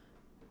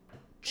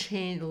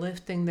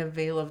lifting the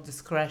veil of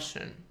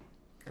discretion.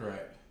 Right.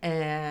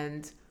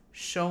 And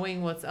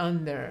showing what's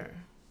under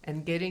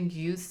and getting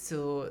used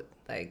to,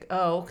 like,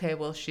 oh, okay,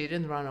 well, she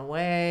didn't run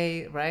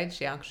away, right?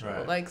 She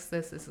actually likes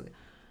this.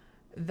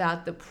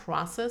 That the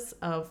process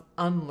of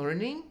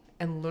unlearning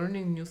and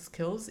learning new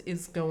skills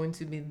is going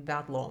to be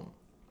that long.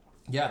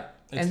 Yeah.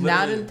 And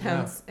that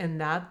intense, and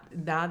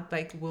that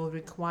like will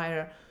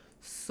require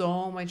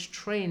so much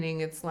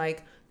training. It's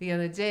like the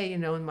other day,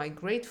 in my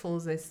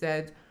Gratefuls, I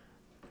said,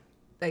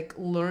 like,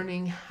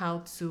 learning how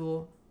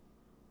to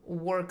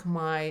work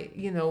my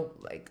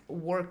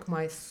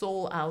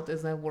soul out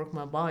as I work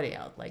my body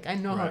out. Like, I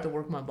know how to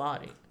work my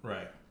body.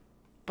 Right.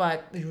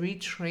 But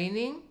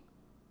retraining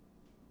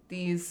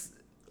these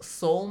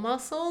soul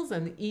muscles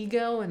and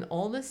ego and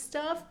all this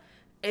stuff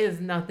is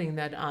nothing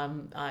that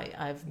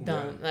I've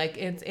done. Yeah. Like,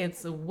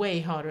 it's way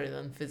harder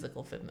than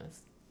physical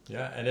fitness.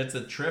 Yeah, and it's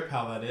a trip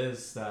how that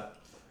is, that,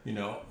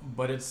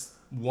 but it's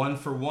one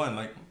for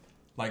one.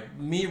 Like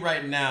me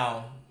right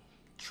now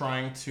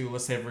trying to,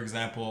 let's say, for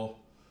example,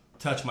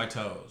 touch my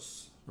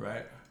toes,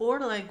 right?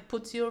 Or like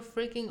put your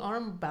freaking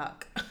arm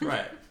back.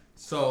 Right.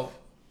 So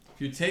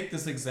if you take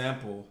this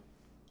example,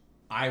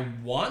 I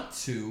want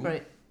to.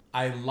 Right.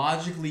 I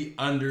logically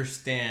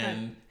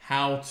understand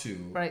how to.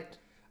 Right.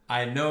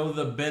 I know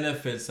the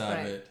benefits of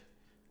it,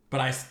 but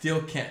I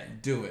still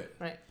can't do it.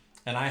 Right.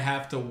 And I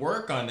have to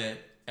work on it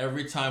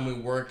every time we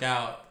work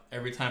out,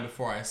 every time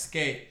before I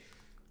skate,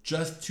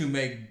 just to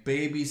make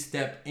baby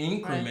step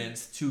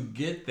increments to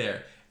get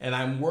there. And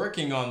I'm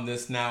working on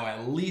this now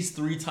at least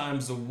 3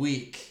 times a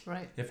week,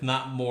 if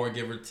not more,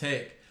 give or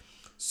take.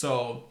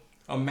 So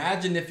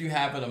imagine if you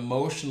have an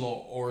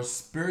emotional or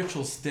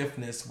spiritual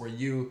stiffness where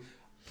you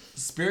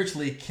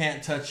spiritually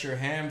can't touch your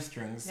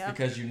hamstrings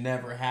because you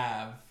never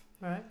have.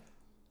 Right.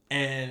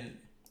 And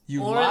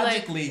you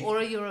logically...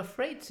 or you're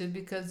afraid to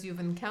because you've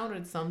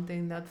encountered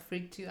something that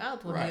freaked you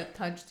out when you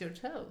touched your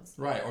toes.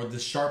 Right. Or the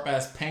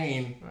sharp-ass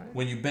pain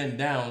when you bend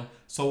down.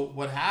 So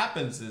what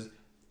happens is,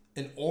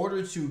 in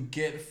order to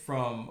get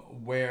from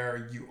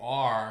where you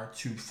are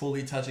to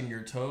fully touching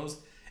your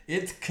toes,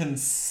 it's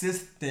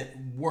consistent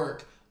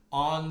work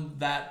on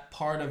that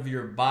part of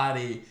your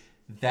body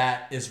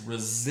that is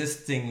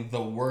resisting the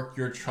work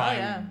you're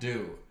trying to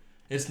do.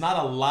 It's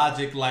not a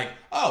logic like,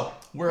 oh,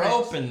 we're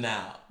open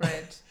now.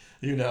 Right.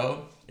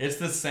 It's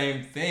the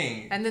same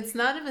thing. And it's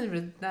not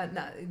even,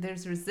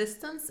 there's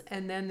resistance,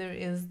 and then there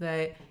is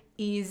the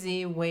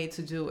easy way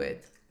to do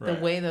it. The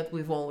way that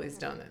we've always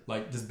done it.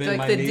 Like, just bend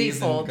my knees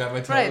default. And grab my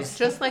toes. Right,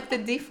 just like the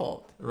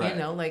default. Right.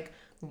 Like,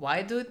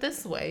 why do it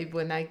this way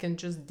when I can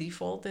just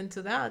default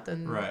into that?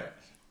 And right.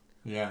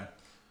 Yeah.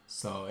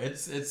 So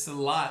it's a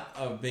lot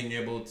of being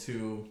able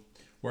to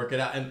work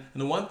it out. And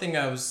the one thing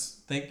I was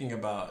thinking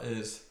about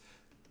is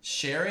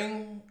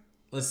sharing,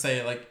 let's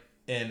say, like,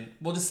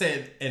 we'll just say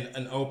it in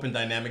an open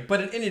dynamic,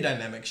 but in any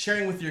dynamic,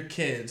 sharing with your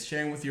kids,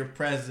 sharing with your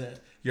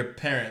your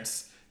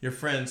parents, your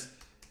friends,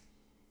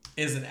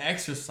 is an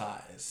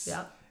exercise.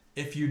 Yeah.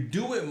 If you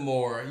do it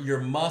more, your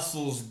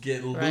muscles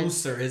get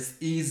looser. It's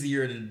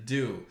easier to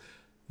do.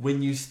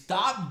 when you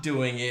stop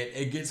doing it,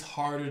 it gets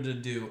harder to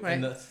do. Right.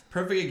 And the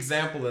perfect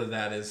example of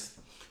that is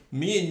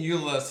me and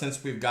Eula,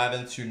 since we've got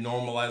into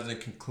normalizing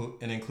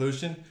and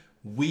inclusion,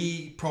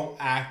 we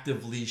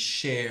proactively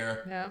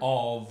share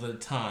all the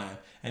time.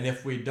 And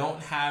if we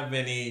don't have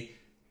any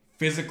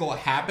physical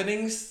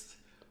happenings,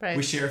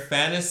 we share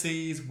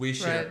fantasies, we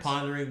share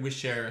pondering, we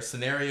share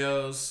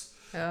scenarios.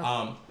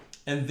 Yeah.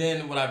 And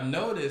then what I've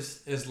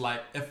noticed is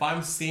like if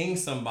I'm seeing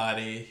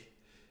somebody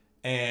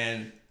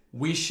and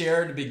we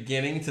share at the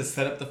beginning to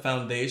set up the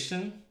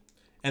foundation,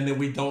 and then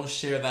we don't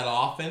share that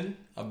often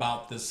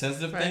about the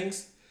sensitive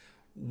things,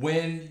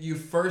 when you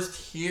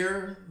first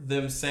hear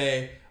them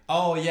say,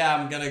 oh yeah,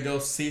 I'm gonna go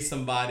see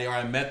somebody, or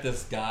I met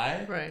this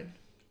guy,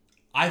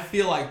 I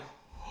feel like,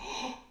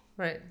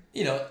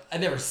 you know, I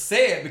never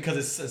say it because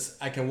it's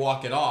just, I can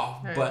walk it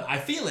off, but I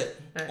feel it.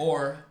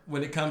 Or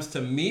when it comes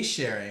to me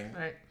sharing,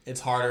 it's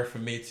harder for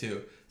me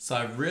to. So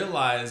I've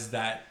realized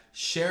that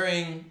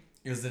sharing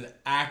is an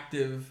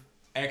active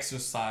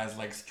exercise,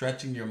 like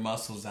stretching your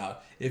muscles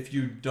out. If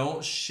you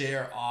don't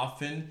share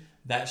often,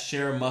 that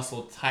share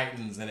muscle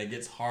tightens and it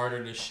gets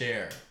harder to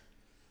share.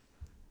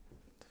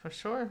 For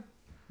sure.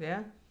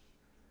 Yeah.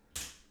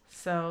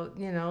 So,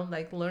 you know,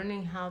 like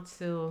learning how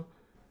to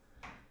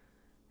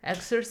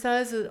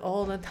exercise it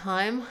all the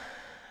time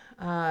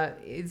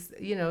is,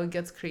 you know, it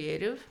gets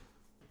creative.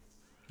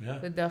 Yeah.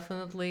 It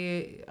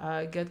definitely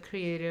get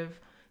creative,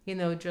 you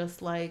know,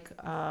 just like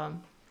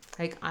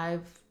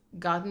I've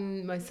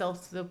gotten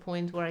myself to the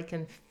point where I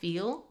can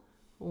feel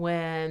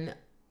when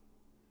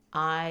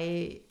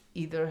I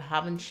either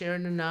haven't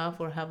shared enough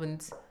or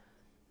haven't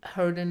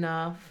heard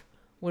enough,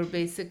 where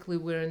basically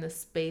we're in a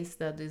space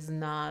that is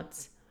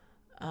not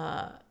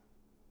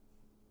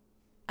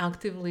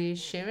actively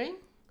sharing.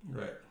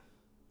 Right.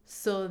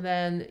 So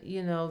then,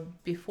 you know,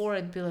 before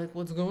I'd be like,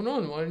 what's going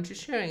on? Why aren't you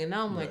sharing? And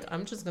now I'm like,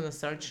 I'm just going to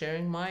start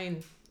sharing my,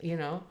 you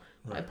know,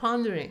 my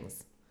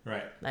ponderings.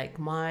 Right. Like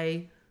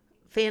my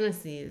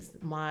fantasies,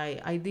 my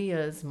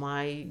ideas,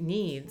 my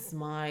needs,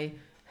 my,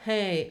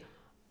 hey,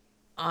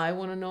 I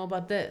want to know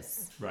about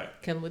this. Right.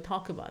 Can we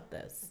talk about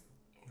this?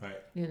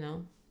 Right. You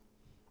know?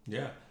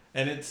 Yeah.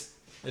 And it's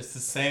the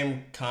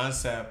same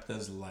concept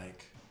as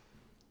like,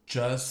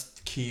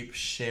 just keep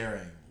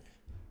sharing.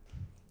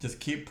 Just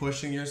keep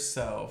pushing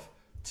yourself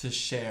to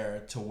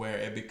share to where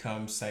it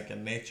becomes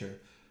second nature.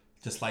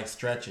 Just like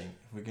stretching.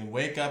 If we can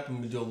wake up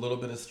and we do a little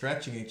bit of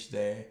stretching each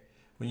day,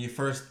 when you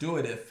first do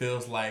it, it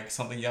feels like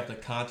something you have to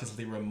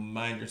consciously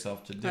remind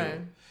yourself to do.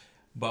 Right.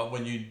 But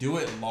when you do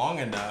it long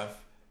enough,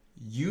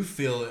 you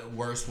feel it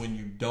worse when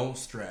you don't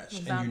stretch.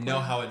 Exactly. And you know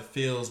how it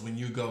feels when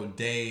you go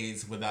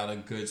days without a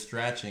good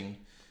stretching.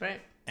 Right.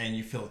 And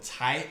you feel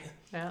tight.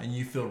 Yeah. And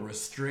you feel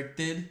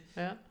restricted.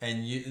 Yeah.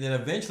 And then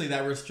eventually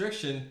that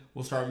restriction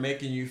will start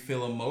making you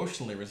feel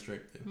emotionally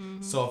restricted.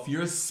 Mm-hmm. So if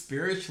you're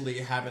spiritually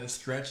haven't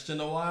stretched in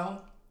a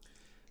while,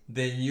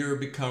 then you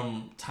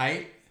become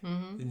tight,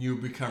 and you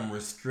become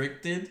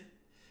restricted,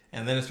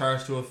 and then it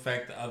starts to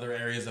affect the other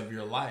areas of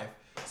your life.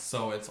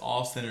 So it's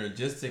all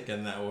synergistic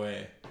in that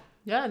way.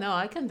 Yeah, no,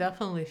 I can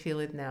definitely feel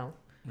it now.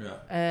 Yeah.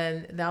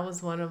 And that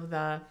was one of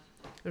the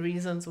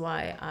reasons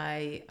why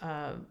I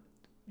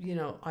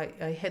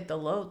hit the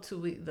low 2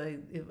 weeks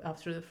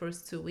after the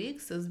first 2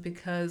 weeks, is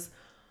because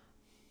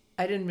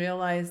I didn't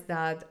realize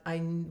that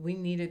we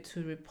needed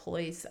to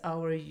replace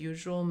our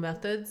usual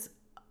methods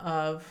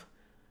of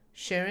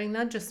sharing,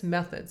 not just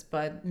methods,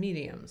 but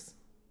mediums.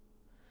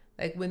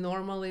 Like we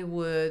normally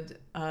would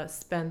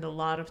spend a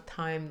lot of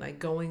time like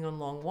going on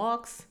long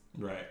walks.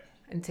 Right.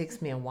 It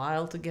takes me a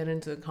while to get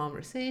into a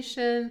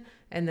conversation,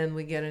 and then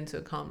we get into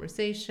a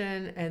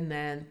conversation, and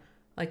then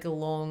like a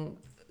long,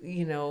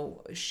 you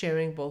know,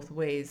 sharing both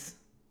ways.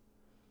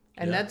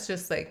 And that's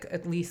just like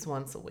at least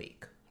once a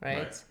week,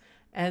 right?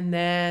 And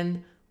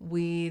then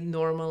we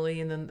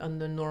normally,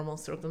 under normal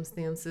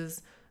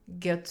circumstances,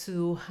 get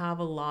to have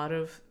a lot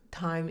of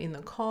time in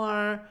the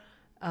car,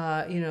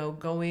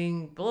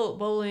 going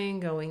bowling,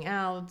 going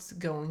out,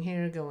 going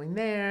here, going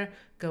there,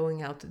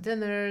 going out to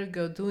dinner,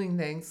 doing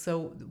things.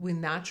 So we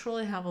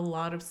naturally have a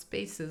lot of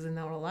spaces in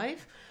our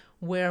life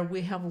where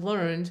we have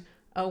learned,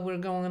 oh, we're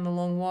going on a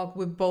long walk.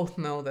 We both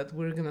know that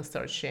we're going to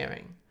start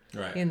sharing.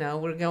 Right. You know,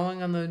 we're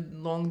going on a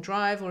long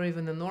drive or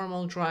even a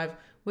normal drive.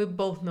 We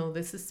both know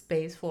this is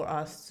space for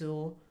us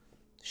to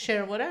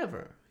share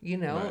whatever. You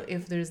know,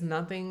 if there's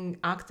nothing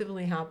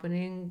actively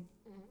happening,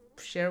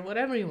 share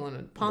whatever you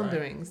want,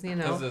 ponderings, you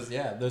know. Because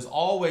there's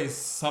always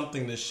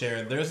something to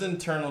share. There's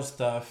internal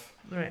stuff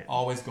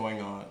always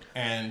going on.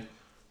 And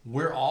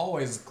we're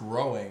always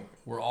growing.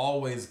 We're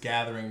always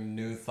gathering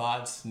new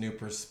thoughts, new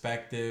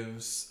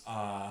perspectives,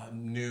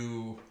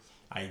 new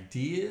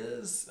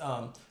ideas.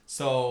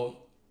 So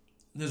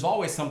there's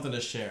always something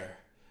to share.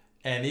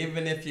 And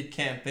even if you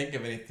can't think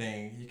of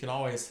anything, you can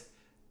always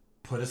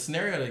put a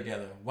scenario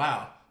together.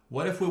 Wow,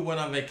 what if we went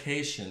on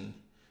vacation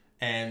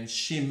and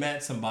she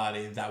met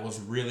somebody that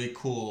was really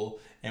cool,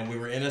 and we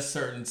were in a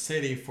certain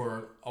city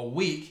for a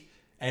week,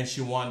 and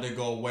she wanted to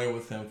go away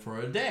with him for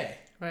a day?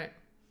 Right.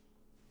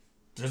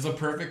 There's a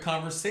perfect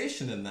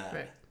conversation in that.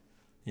 Right.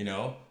 You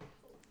know,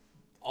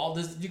 all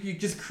this, you can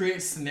just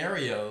create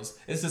scenarios.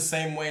 It's the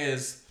same way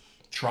as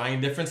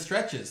trying different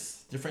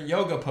stretches, different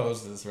yoga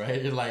poses,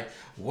 right? You're like,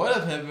 what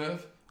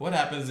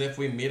happens if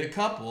we meet a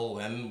couple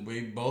and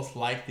we both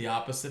like the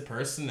opposite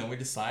person and we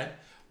decide,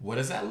 what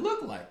does that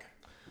look like?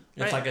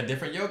 It's like a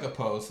different yoga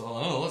pose. So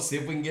I don't know, let's see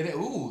if we can get it.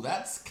 Ooh,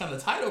 that's kind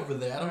of tight over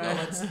there. I don't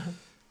know.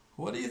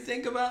 What do you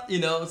think about,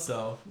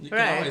 so you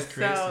can always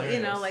create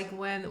scenarios. Like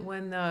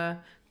when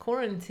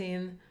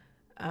quarantine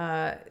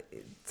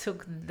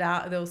took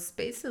those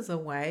spaces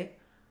away,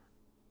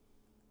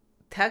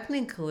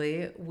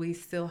 technically we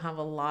still have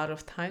a lot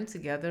of time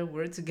together.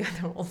 We're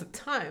together all the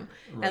time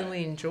and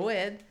we enjoy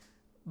it,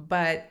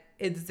 but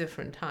it's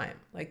different time.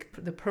 Like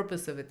the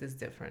purpose of it is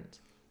different.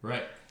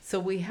 Right. So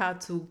we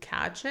had to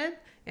catch it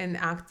and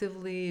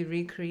actively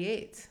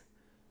recreate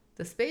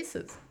the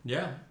spaces.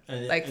 Yeah.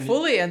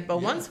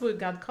 But once we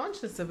got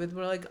conscious of it,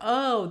 we're like,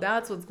 oh,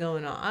 that's what's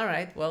going on. All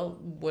right, well,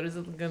 what is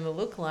it going to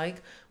look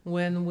like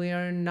when we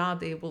are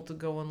not able to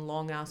go on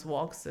long ass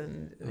walks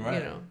and,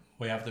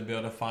 we have to be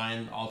able to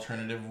find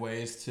alternative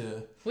ways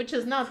to... Which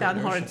is not that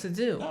hard to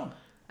do. No.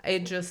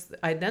 It just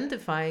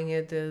identifying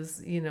it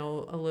is,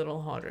 a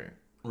little harder.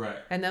 Right.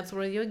 And that's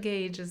where your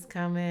gauges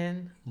come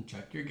in.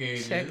 Check your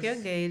gauges. Check your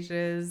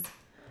gauges.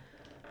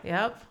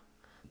 Yep.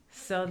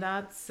 So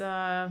that's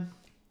a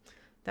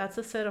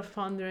set of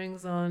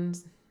ponderings on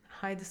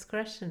high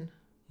discretion.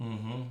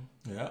 Mm-hmm.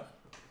 Yeah.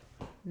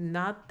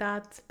 Not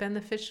that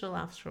beneficial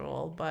after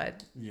all,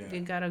 but you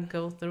gotta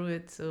go through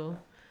it to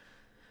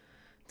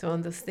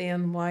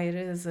understand why it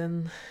is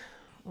and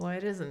why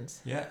it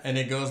isn't. Yeah, and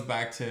it goes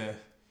back to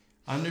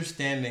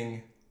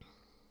understanding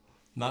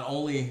not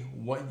only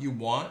what you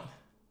want,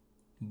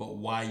 but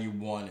why you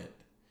want it.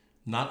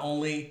 Not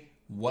only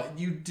what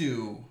you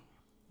do,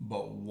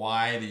 but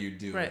why do you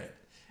do it?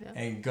 Yeah.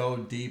 And go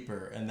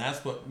deeper. And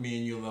that's what me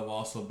and you have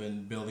also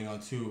been building on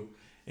too,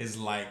 is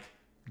like,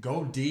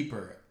 go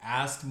deeper,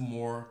 ask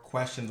more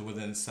questions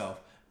within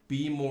self,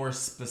 be more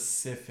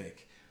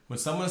specific. When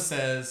someone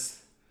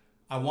says,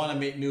 I want to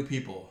meet new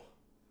people,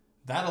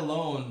 that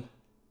alone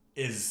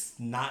is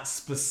not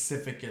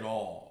specific at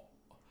all.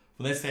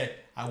 When they say,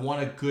 I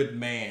want a good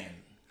man,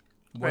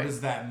 what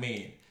does that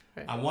mean?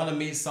 Right. I want to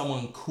meet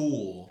someone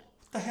cool.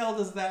 What the hell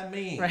does that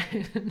mean?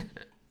 Right.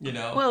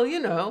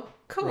 Well,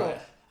 cool. Right.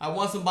 I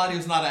want somebody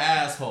who's not an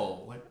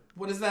asshole. Like,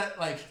 what is that?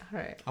 Like,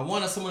 right. I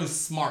want someone who's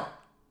smart.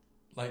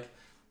 Like,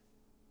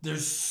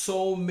 there's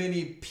so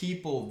many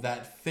people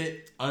that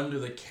fit under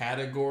the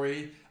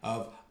category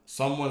of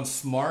someone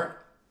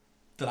smart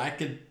that I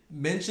could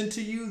mention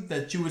to you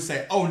that you would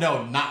say, oh,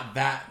 no, not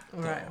that.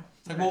 Though. Right.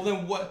 Like, well,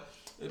 then what?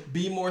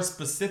 Be more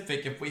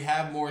specific. If we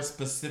have more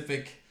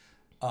specific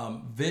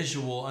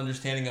visual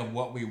understanding of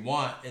what we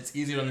want, it's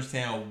easier to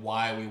understand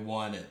why we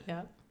want it.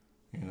 Yeah.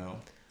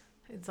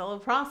 It's all a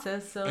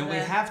process. And we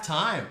have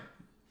time.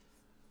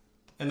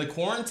 In the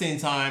quarantine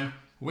time,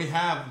 we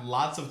have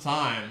lots of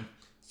time.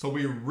 So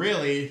we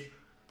really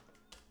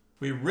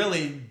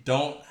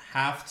don't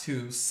have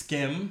to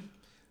skim.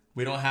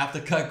 We don't have to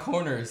cut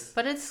corners.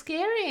 But it's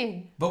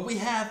scary. But we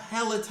have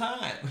hella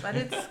time. But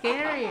it's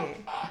scary.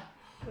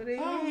 What do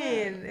you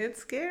mean? It's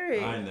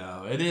scary. I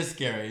know. It is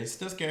scary. It's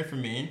still scary for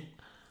me.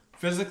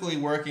 Physically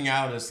working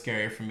out is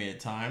scary for me at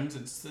times.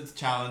 It's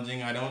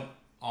challenging. I don't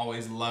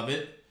always love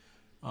it.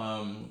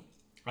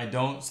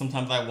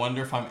 Sometimes I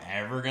wonder if I'm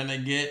ever going to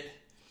get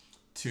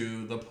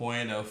to the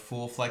point of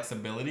full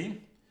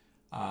flexibility.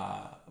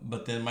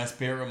 But then my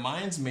spirit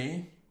reminds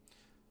me,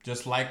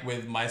 just like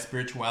with my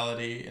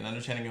spirituality and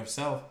understanding of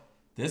self,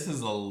 this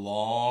is a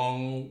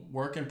long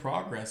work in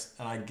progress.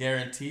 And I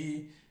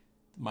guarantee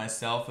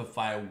myself, if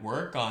I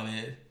work on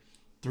it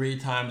 3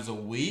 times a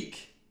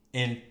week,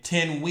 in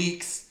 10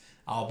 weeks,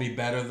 I'll be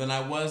better than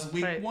I was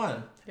week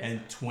 1. Yeah.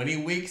 In 20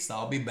 weeks,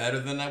 I'll be better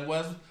than I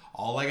was.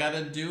 All I got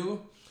to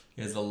do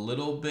is a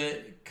little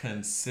bit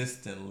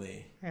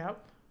consistently.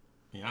 Yep.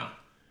 Yeah.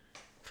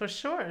 For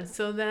sure.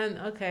 So then,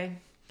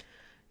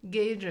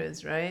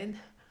 gauges, right?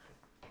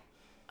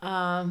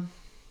 And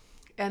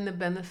the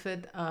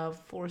benefit of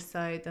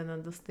foresight and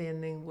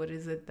understanding what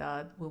is it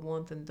that we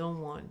want and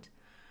don't want.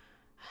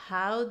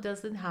 How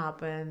does it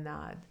happen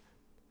that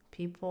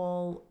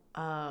people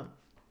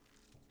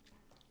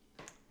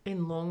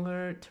in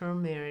longer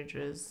term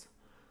marriages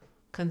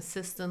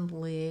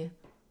consistently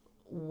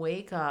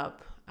wake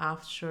up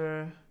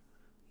after,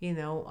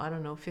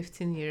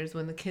 15 years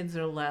when the kids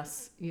are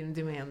less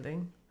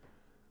demanding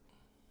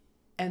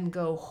and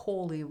go,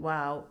 holy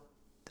wow,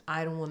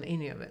 I don't want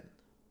any of it.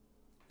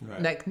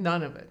 Right. Like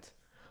none of it.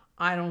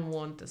 I don't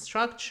want the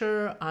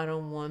structure. I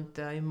don't want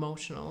the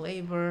emotional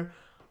labor.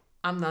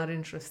 I'm not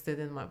interested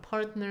in my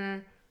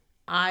partner.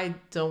 I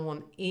don't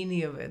want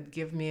any of it.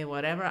 Give me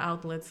whatever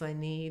outlets I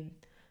need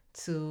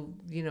to,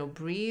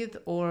 breathe,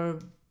 or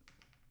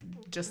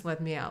just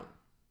let me out.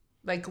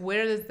 Like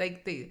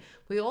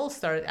we all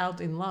start out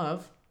in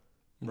love.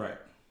 Right.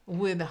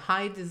 With a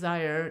high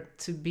desire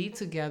to be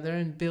together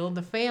and build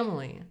a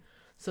family.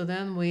 So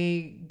then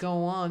we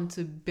go on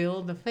to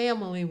build a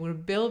family. We're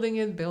building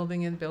it.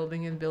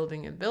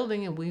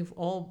 And we've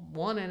all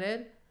wanted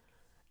it.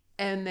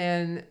 And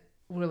then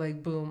we're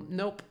like, boom,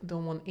 nope,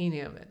 don't want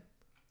any of it.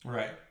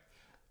 Right.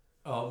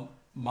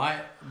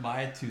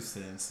 My 2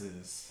 cents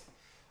is,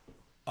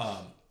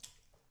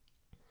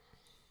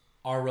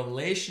 our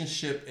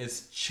relationship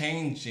is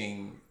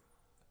changing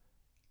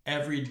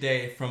every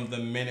day from the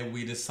minute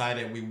we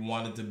decided we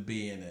wanted to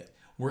be in it.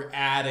 We're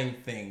adding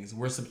things,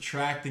 we're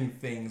subtracting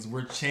things,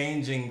 we're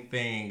changing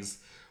things,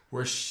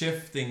 we're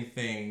shifting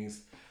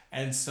things.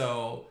 And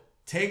so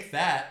take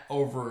that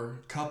over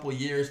a couple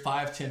years,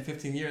 5, 10,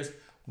 15 years,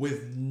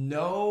 with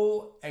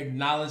no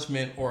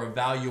acknowledgement or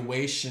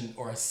evaluation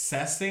or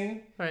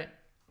assessing Right.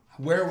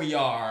 where we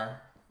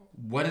are,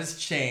 what has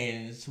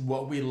changed,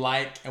 what we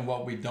like and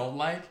what we don't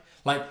like.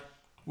 Like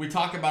we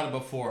talked about it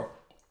before.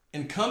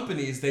 In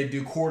companies, they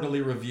do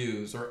quarterly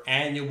reviews or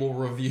annual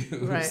reviews.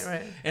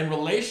 Right. In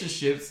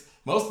relationships,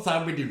 most of the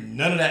time we do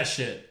none of that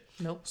shit.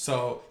 Nope.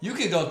 So you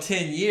could go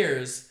 10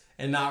 years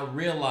and not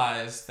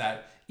realize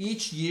that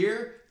each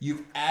year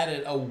you've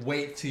added a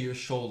weight to your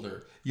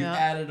shoulder. You've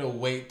added a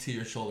weight to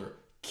your shoulder.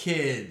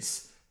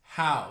 Kids,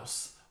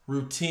 house,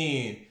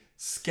 routine,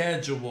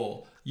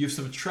 schedule. You've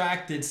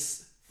subtracted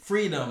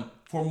freedom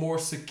for more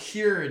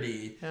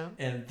security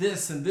and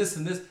this and this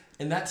and this.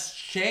 And that's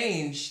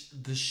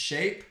changed the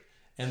shape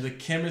and the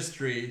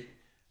chemistry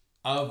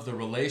of the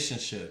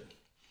relationship.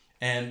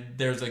 And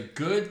there's a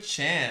good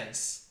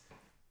chance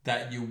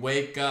that you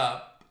wake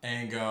up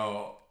and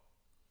go,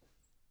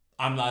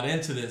 I'm not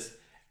into this.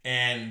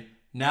 And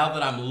now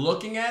that I'm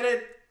looking at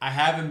it, I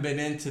haven't been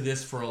into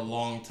this for a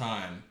long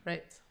time.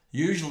 Right.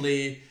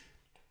 Usually,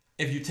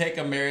 if you take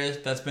a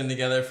marriage that's been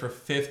together for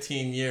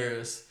 15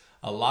 years,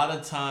 a lot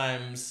of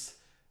times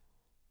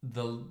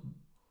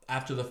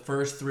after the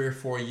first 3 or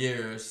 4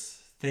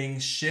 years,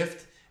 things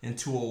shift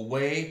into a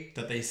way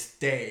that they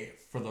stay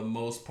for the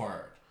most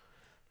part.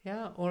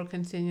 Yeah, or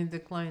continue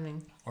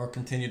declining.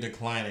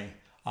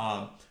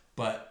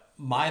 But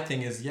my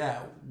thing is,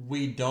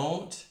 we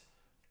don't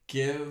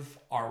give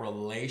our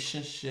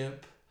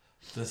relationship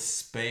the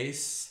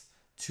space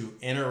to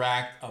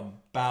interact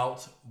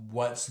about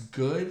what's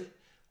good,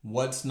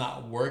 what's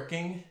not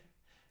working,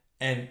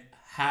 and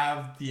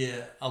have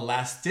the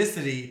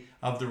elasticity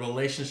of the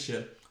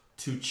relationship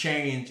to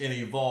change and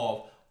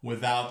evolve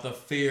without the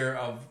fear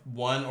of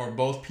one or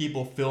both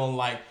people feeling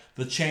like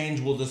the change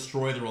will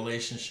destroy the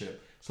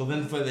relationship. So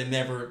then they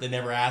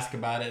never ask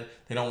about it.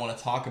 They don't want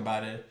to talk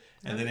about it.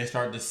 And then they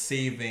start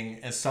deceiving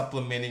and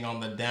supplementing on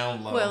the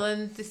down low. Well,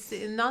 and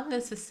not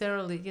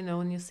necessarily,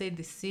 when you say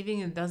deceiving,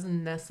 it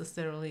doesn't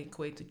necessarily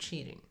equate to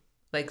cheating.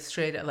 Like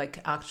straight, like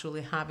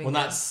actually having. Well,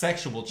 not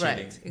sexual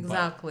cheating. Right,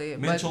 exactly.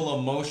 But mental,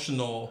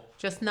 emotional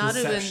just not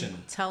deception.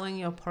 Even telling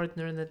your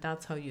partner that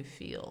that's how you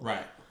feel.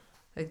 Right.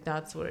 Like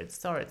that's where it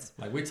starts.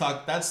 Like we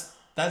talk, that's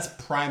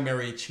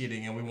primary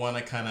cheating, and we want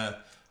to kind of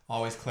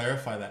always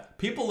clarify that.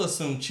 People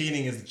assume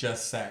cheating is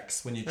just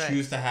sex when you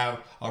choose to have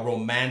a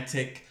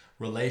romantic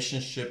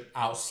relationship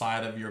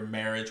outside of your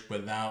marriage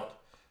without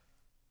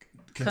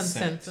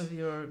consent of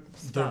your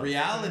spouse. The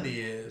reality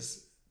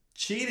is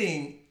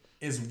cheating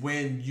is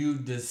when you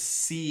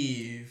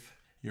deceive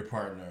your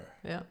partner.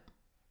 Yeah.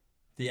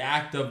 The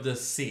act of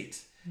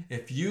deceit.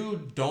 If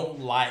you don't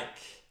like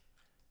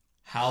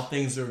how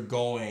things are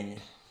going,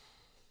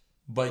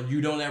 but you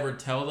don't ever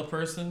tell the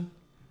person,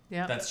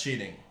 that's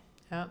cheating.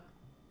 Yeah.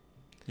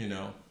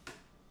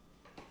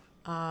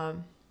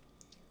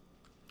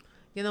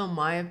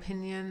 My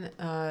opinion,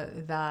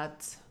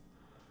 that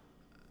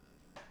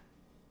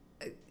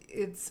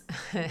it's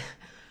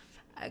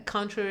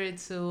contrary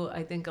to,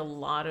 I think, a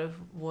lot of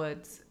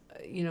what,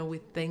 we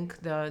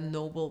think the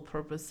noble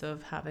purpose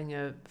of having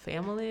a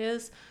family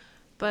is.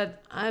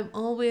 But I'll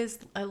always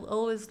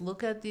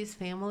look at these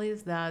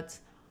families that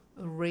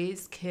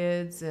raise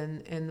kids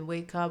and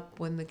wake up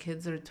when the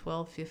kids are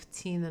 12,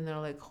 15, and they're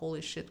like,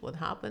 holy shit, what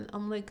happened?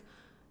 I'm like,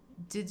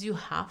 did you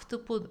have to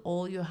put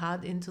all you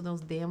had into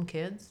those damn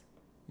kids?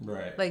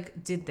 Right.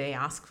 Like, did they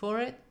ask for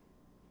it?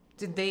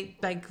 Did they,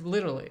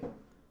 literally,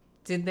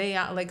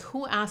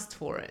 who asked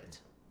for it?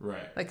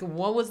 Right. Like,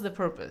 what was the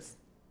purpose?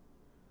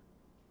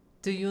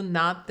 Do you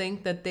not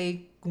think that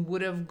they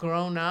would have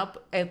grown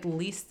up at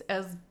least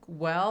as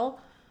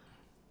well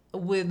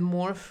with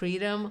more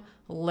freedom,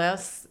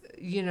 less,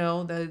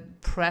 the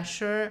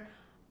pressure,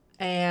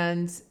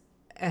 and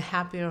a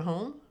happier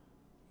home?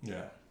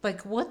 Yeah.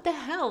 Like, what the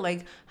hell?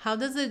 Like, how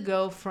does it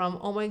go from,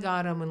 oh my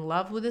God, I'm in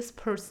love with this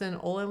person,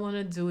 all I want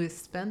to do is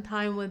spend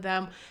time with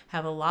them,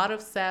 have a lot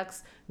of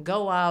sex,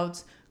 go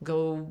out,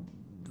 go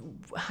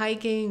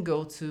hiking,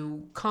 go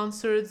to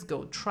concerts,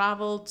 go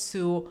travel,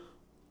 to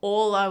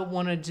all I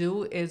want to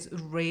do is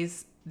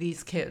raise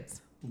these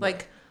kids. Right.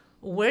 Like,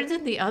 where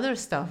did the other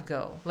stuff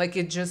go? Like,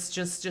 it just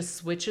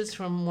switches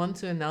from one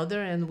to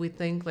another, and we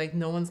think like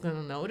no one's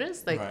gonna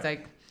notice.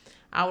 Like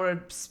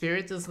our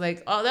spirit is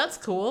like, oh, that's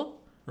cool.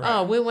 Right.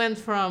 Oh, we went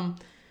from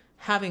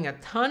having a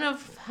ton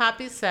of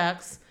happy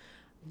sex,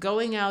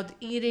 going out,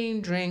 eating,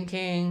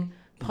 drinking,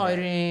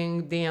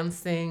 partying,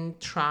 dancing,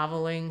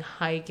 traveling,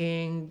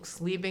 hiking,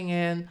 sleeping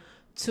in,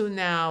 to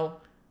now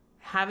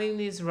having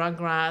these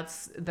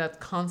rugrats that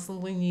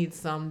constantly need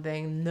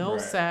something, no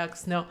Right.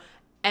 sex, no,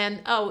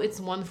 and oh, it's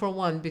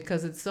 1-for-1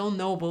 because it's so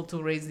noble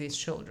to raise these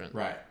children.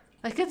 Right.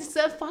 Like, it's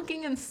that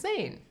fucking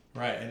insane.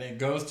 Right. And it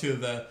goes to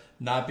the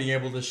not being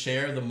able to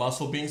share, the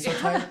muscle being so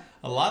tight.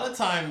 A lot of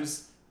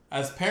times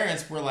as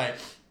parents, we're like,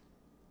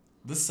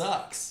 this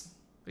sucks.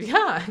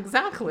 Yeah,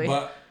 exactly.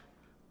 But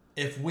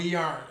if we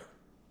aren't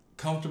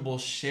comfortable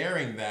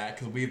sharing that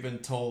because we've been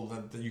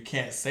told that you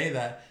can't say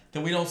that,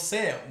 then we don't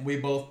say it. We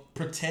both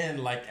pretend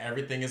like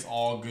everything is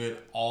all good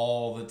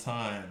all the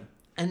time.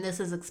 And this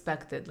is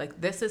expected. Like,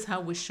 this is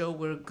how we show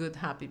we're good,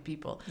 happy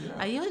people. Yeah.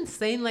 Are you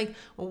insane? Like,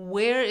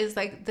 where is,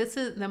 like, this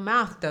is, the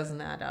math doesn't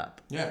add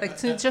up. Yeah. Like,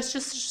 to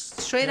just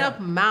straight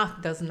up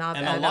math does not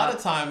add up. And a lot of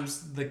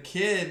times the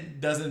kid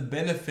doesn't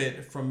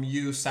benefit from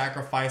you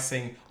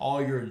sacrificing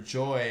all your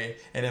joy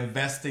and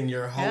investing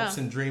your hopes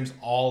and dreams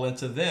all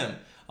into them.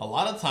 A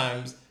lot of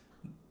times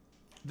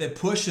that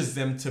pushes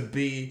them to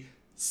be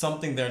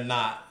something they're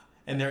not.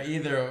 And they're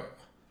either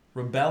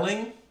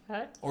rebelling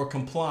or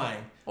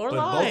complying. Or but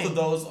lying.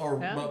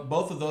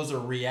 both of those are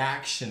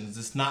reactions.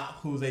 It's not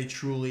who they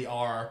truly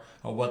are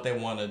or what they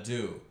want to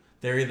do.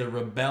 They're either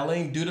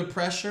rebelling due to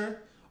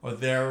pressure or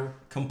they're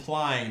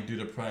complying due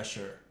to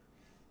pressure.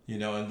 You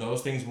know, and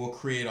those things will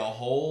create a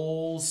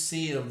whole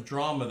sea of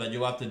drama that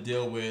you'll have to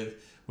deal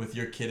with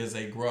your kid as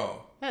they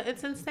grow. Yeah,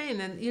 it's insane.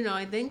 And, you know,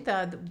 I think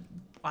that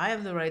I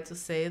have the right to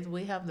say it.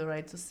 We have the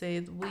right to say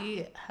it.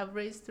 We have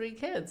raised 3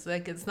 kids.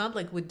 Like, it's not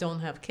like we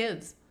don't have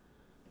kids.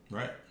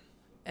 Right.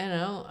 You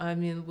know, I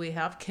mean, we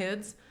have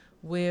kids.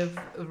 We've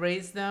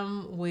raised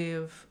them.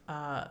 We've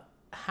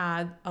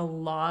had a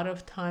lot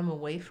of time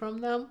away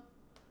from them,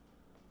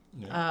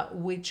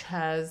 which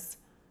has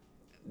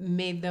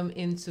made them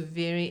into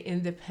very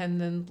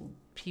independent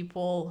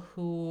people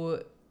who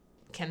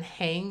can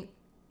hang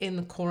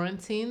in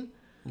quarantine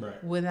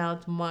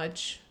without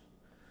much.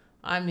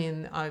 I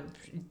mean,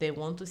 they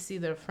want to see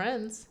their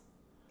friends,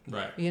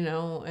 you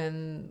know,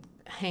 and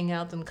hang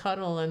out and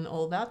cuddle and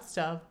all that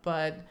stuff,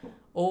 but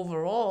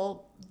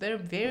overall they're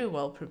very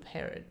well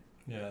prepared.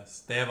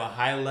 Yes, they have a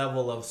high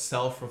level of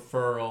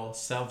self-referral,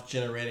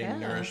 self-generating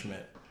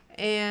nourishment.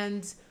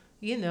 And,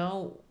 you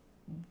know,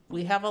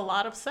 we have a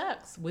lot of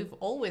sex. We've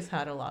always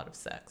had a lot of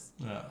sex.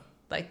 Yeah.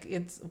 Like,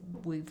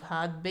 we've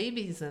had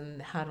babies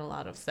and had a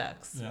lot of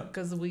sex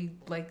because we,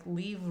 like,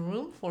 leave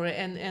room for it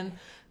and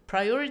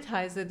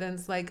prioritize it. And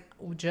it's like,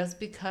 just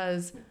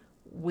because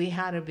we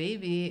had a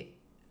baby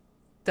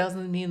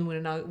doesn't mean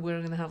we're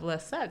gonna have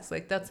less sex.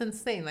 Like, that's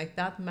insane. Like,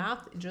 that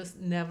math just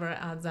never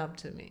adds up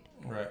to me.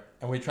 Right.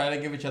 And we try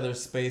to give each other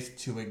space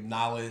to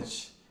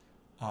acknowledge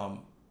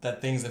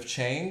that things have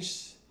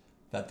changed,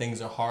 that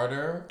things are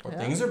harder or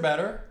things are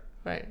better.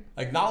 Right.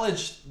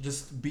 Acknowledge,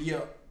 just be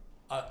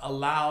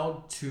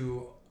allowed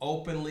to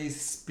openly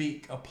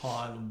speak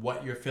upon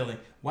what you're feeling.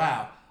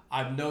 Wow,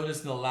 I've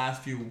noticed in the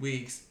last few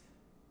weeks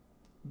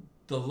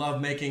the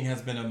lovemaking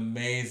has been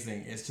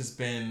amazing. It's just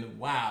been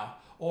wow.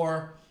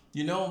 Or,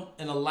 you know,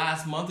 in the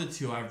last month or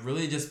two, I've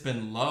really just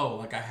been low.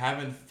 Like, I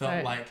haven't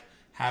felt like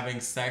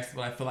having sex,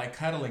 but I feel like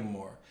cuddling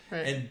more.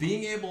 Right. And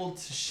being able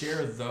to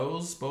share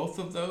both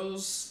of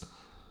those,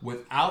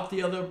 without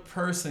the other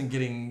person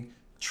getting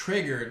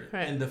triggered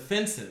and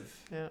defensive.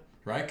 Yeah.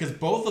 Right? Because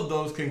both of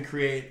those can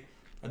create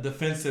a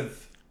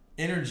defensive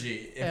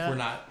energy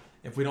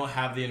if we don't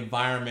have the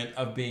environment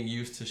of being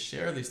used to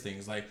share these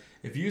things. Like,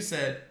 if you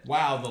said,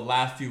 wow, the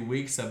last few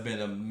weeks have been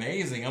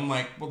amazing, I'm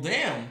like, well,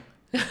 damn.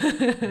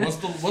 What's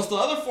the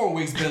other 4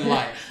 weeks been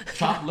like?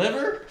 Chopped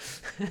liver?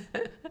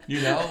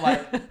 You know,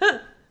 like,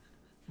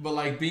 but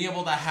like being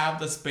able to have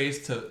the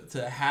space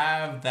to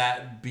have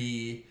that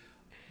be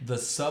the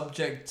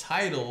subject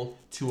title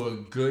to a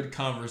good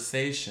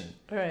conversation.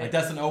 Right. Like,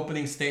 that's an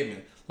opening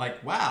statement.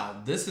 Like,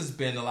 wow, this has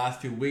been, the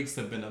last few weeks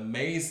have been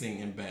amazing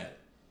in bed.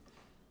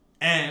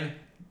 And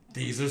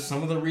these are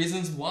some of the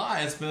reasons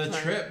why it's been a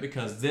trip,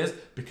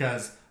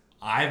 because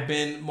I've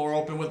been more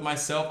open with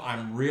myself.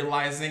 I'm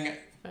realizing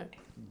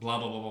blah,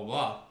 blah, blah, blah,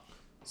 blah.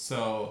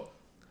 So,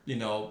 you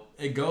know,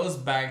 it goes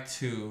back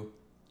to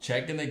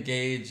checking the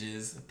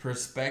gauges,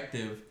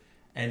 perspective,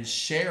 and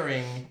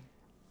sharing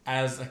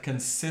as a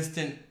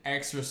consistent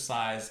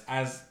exercise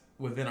as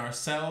within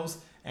ourselves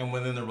and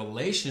within the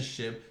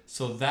relationship.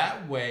 So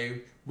that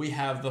way we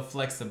have the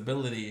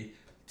flexibility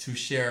to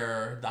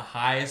share the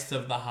highest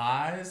of the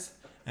highs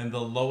and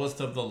the lowest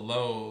of the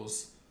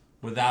lows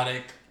without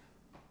it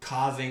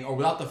causing, or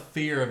without the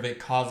fear of it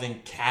causing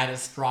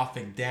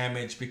catastrophic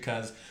damage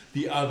because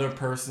the other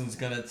person's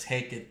gonna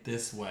take it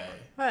this way.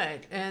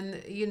 Right.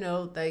 And, you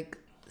know, like,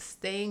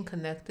 staying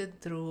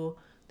connected through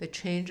the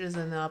changes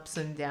and ups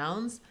and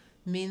downs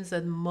means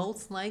that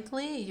most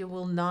likely you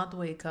will not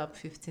wake up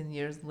 15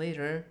 years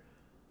later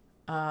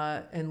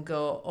and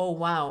go, oh,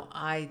 wow,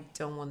 I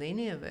don't want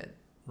any of it.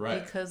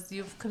 Right. Because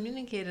you've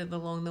communicated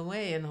along the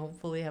way and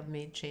hopefully have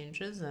made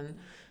changes and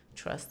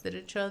trusted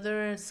each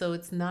other. So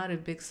it's not a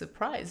big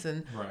surprise.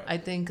 And I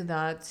think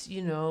that,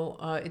 you know,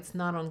 it's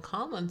not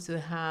uncommon to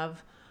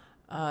have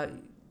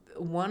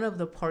one of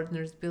the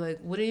partners be like,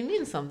 what do you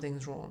mean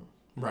something's wrong?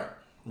 Right.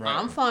 Right.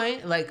 I'm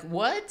fine. Like,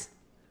 what?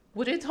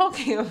 What are you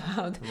talking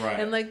about? Right.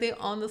 And like, they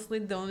honestly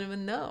don't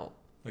even know.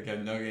 Like a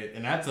nugget.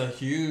 And that's a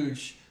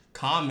huge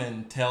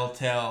common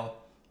telltale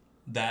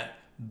that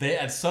they,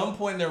 at some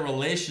point in their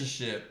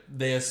relationship,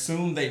 they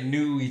assumed they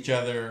knew each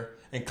other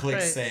and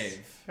clicked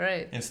save.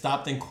 Right. And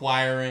stopped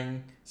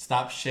inquiring,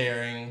 stopped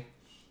sharing,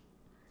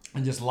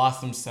 and just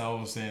lost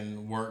themselves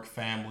in work,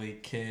 family,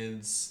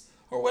 kids,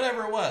 or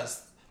whatever it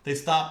was. They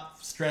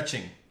stopped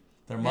stretching.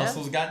 Their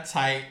muscles got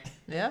tight.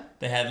 Yeah.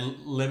 They had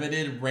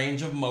limited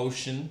range of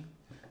motion,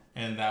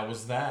 and that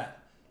was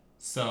that.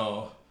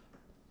 So,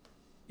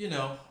 you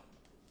know,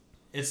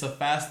 it's a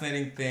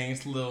fascinating thing.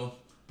 It's a little,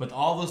 but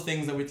all those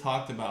things that we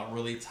talked about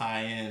really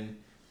tie in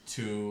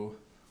to,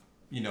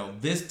 you know,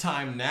 this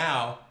time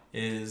now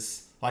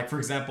is, like, for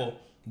example,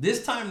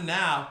 this time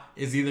now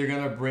is either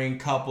going to bring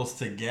couples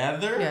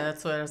together. Yeah,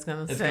 that's what I was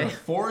going to It's say. going to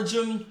forge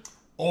them,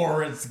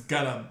 or it's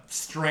going to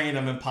strain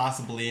them and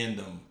possibly end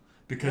them.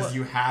 Because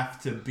you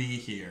have to be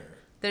here.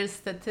 There's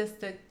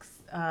statistics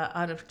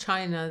out of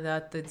China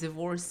that the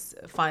divorce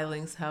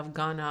filings have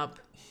gone up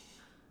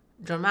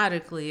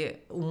dramatically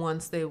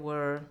once they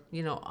were,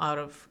 you know, out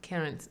of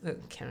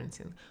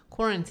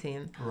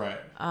quarantine. Right.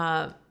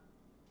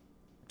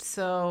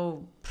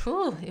 So,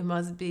 it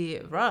must be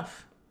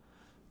rough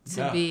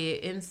to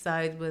be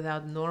inside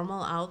without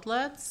normal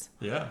outlets.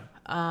 Yeah.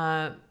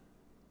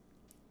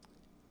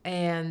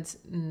 And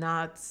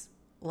not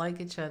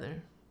like each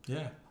other.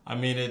 Yeah. I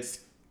mean,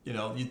 it's, you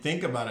know, you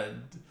think about it.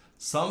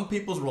 Some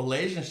people's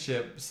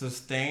relationship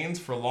sustains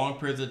for long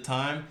periods of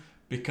time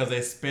because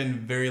they spend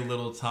very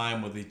little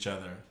time with each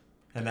other.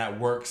 And that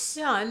works.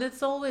 Yeah, and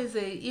it's always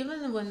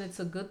even when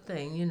it's a good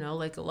thing, you know,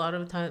 like a lot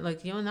of time,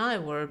 like you and I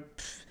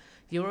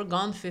you were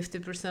gone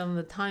 50% of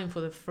the time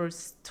for the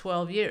first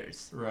 12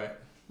 years. Right.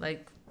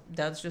 Like,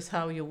 that's just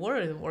how you were.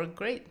 It worked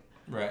great.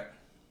 Right.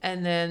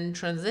 And then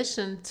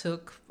transition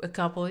took a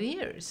couple of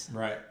years.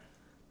 Right.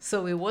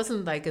 So it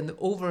wasn't like an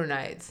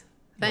overnight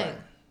thing.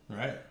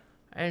 Right.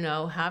 I don't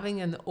know,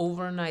 having an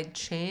overnight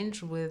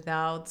change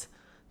without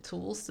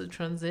tools to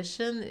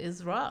transition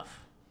is rough.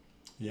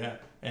 Yeah.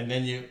 And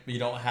then you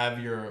don't have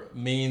your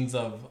means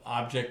of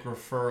object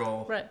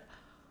referral. Right.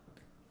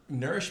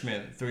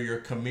 Nourishment through your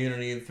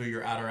community, through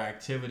your outer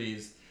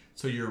activities.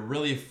 So you're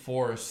really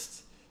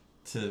forced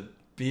to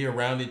be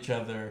around each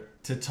other,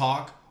 to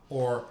talk,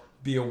 or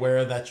be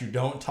aware that you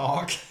don't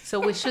talk. So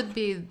we should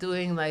be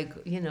doing, like,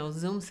 you know,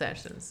 Zoom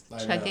sessions,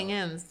 checking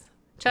ins,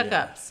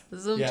 checkups,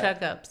 Zoom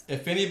checkups.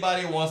 If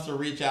anybody wants to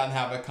reach out and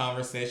have a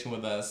conversation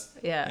with us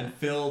and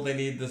feel they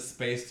need the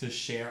space to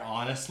share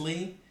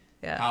honestly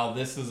how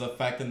this is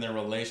affecting their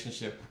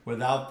relationship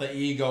without the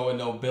ego and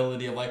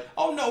nobility of like,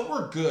 oh no,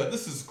 we're good,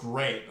 this is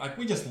great, like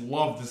we just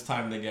love this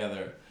time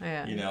together.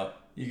 You know,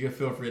 you can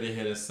feel free to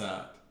hit us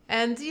up.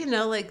 And you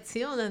know, like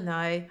Tion and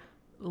I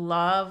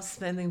love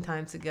spending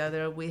time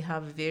together. We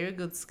have very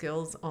good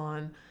skills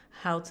on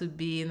how to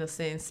be in the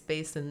same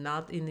space and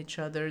not in each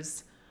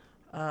other's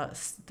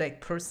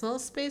like personal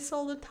space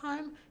all the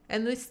time.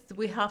 And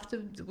we have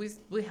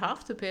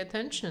to pay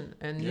attention,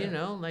 and you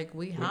know, like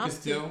we can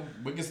still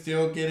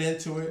get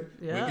into it.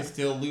 We can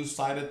still lose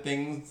sight of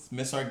things,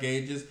 miss our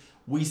gauges.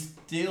 We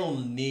still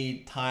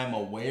need time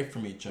away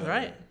from each other.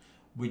 Right.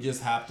 We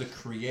just have to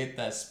create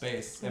that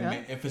space.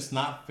 And if it's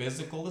not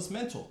physical, it's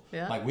mental.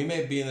 Yeah. Like we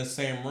may be in the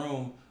same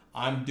room.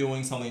 I'm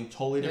doing something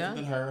totally different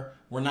than her.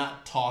 We're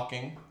not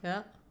talking.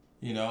 Yeah.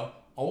 You know,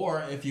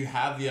 or if you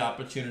have the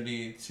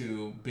opportunity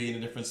to be in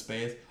a different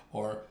space,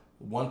 or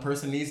one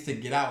person needs to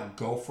get out,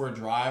 go for a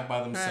drive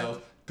by themselves,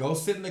 go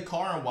sit in the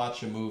car and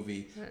watch a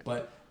movie. Right.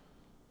 But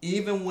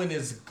even when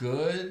it's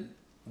good,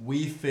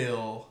 we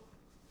feel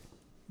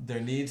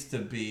there needs to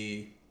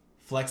be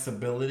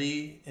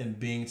flexibility in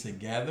being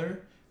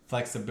together,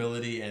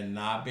 flexibility in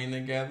not being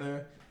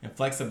together, and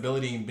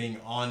flexibility in being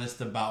honest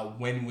about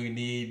when we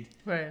need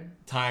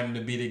time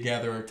to be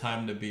together or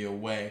time to be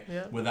away,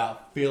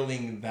 without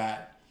feeling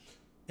that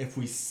if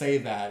we say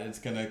that, it's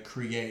going to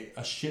create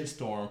a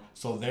shitstorm.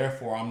 So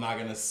therefore, I'm not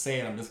going to say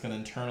it. I'm just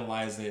going to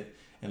internalize it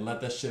and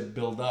let that shit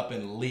build up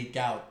and leak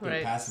out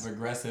through passive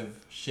aggressive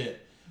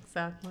shit.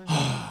 Exactly.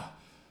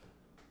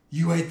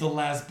 You ate the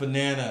last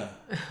banana.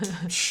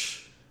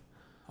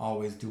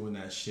 Always doing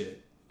that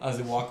shit. As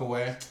they walk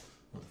away,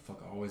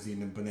 motherfucker always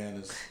eating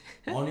bananas.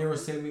 Only ever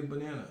saved me a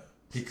banana.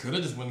 He could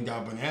have just went and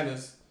got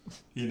bananas,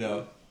 you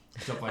know,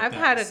 stuff like I've that.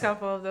 had a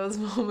couple of those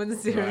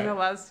moments during the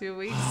last few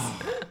weeks.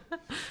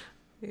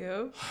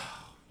 Yep.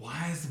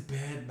 Why is the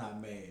bed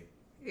not made?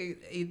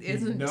 It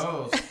isn't. He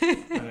knows.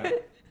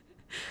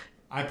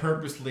 I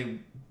purposely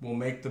will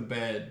make the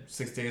bed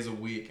 6 days a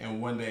week and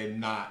one day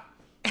not.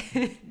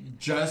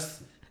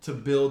 Just to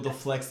build the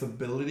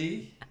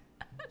flexibility,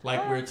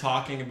 like we were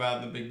talking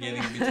about in the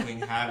beginning, between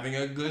having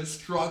a good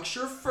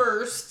structure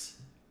first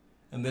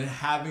and then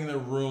having the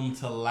room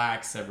to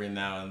lax every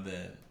now and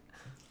then.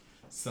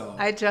 So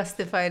I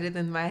justified it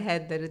in my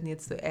head that it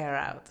needs to air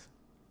out.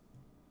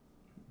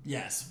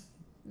 Yes.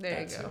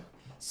 There you go.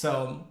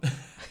 So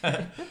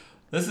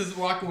this is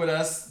Walking With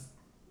Us,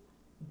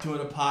 doing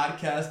a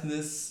podcast in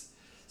this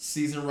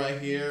season right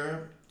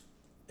here.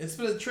 It's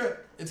been a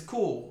trip. It's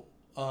cool.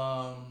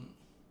 Sometimes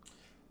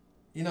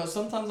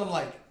I'm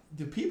like,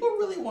 do people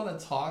really want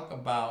to talk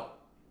about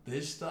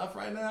this stuff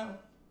right now?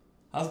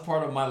 That's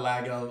part of my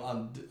lag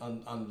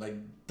on like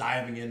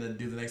diving in to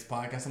do the next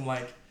podcast. I'm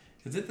like,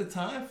 is it the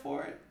time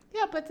for it?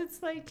 Yeah, but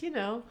it's like,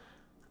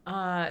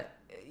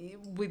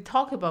 we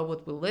talk about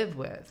what we live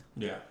with.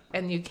 Yeah.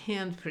 And you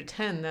can't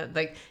pretend that,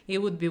 like, it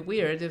would be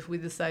weird if we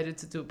decided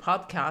to do a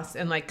podcast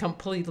and, like,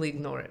 completely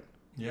ignore it.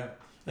 Yeah.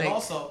 Like, and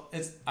also,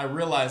 I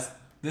realize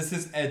this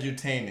is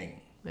edutaining.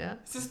 Yeah.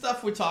 It's the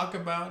stuff we talk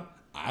about.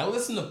 I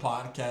listen to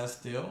podcasts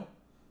still.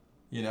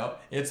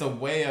 It's a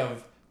way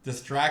of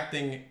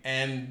distracting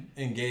and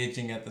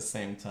engaging at the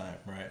same time,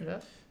 right? Yeah.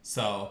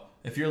 So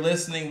if you're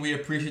listening, we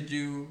appreciate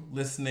you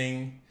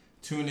listening.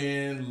 Tune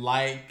in,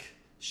 like,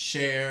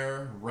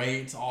 share,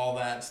 rate, all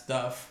that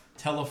stuff.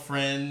 Tell a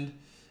friend.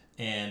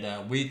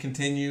 And we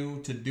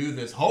continue to do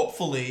this.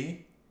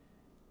 Hopefully,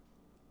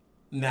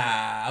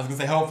 I was going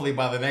to say hopefully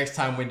by the next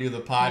time we do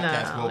the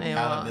podcast, we'll be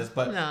out of this.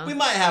 But we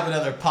might have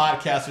another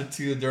podcast or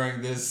two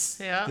during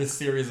this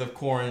series of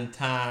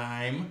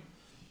quarantine.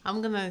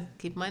 I'm going to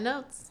keep my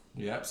notes.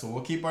 Yep, so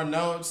we'll keep our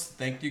notes.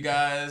 Thank you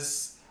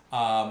guys.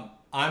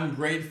 I'm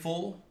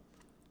grateful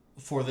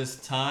for this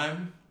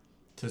time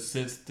to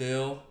sit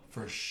still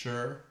for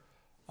sure.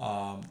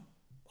 I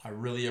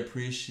really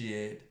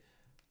appreciate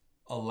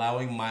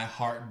allowing my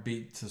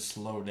heartbeat to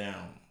slow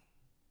down,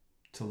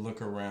 to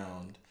look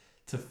around,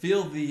 to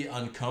feel the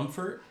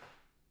uncomfort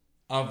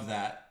of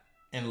that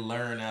and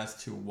learn as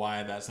to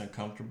why that's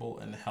uncomfortable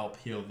and help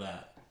heal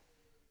that.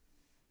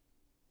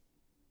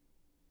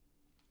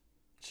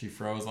 She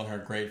froze on her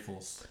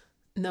gratefuls.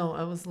 No,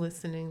 I was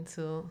listening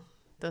to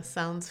the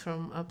sounds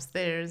from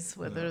upstairs,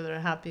 whether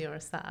they're happy or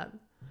sad.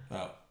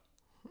 Oh.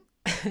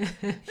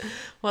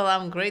 Well,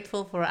 I'm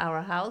grateful for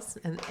our house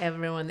and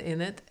everyone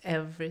in it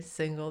every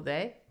single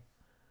day.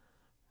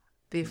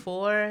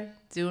 Before,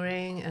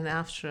 during, and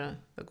after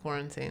the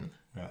quarantine.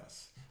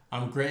 Yes.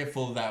 I'm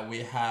grateful that we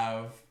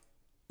have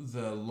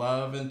the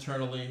love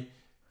internally,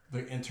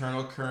 the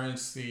internal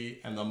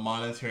currency, and the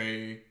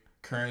monetary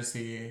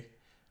currency,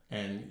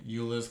 and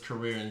Eula's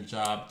career and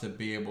job to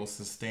be able to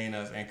sustain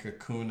us and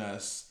cocoon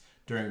us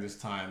during this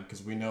time.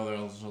 Because we know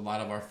there's a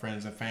lot of our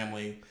friends and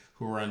family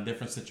who are in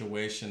different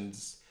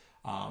situations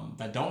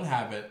that don't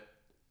have it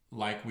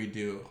like we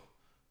do.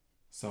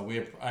 So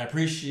I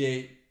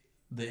appreciate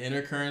the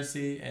inner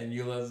currency and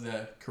Eula's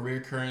the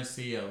career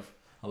currency of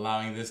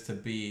allowing this to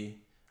be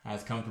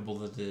as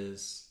comfortable as it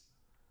is.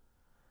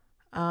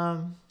 I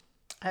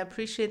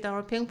appreciate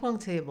our ping pong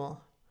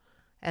table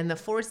and the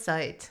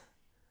foresight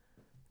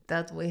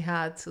that we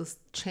had to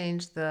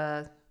change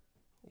the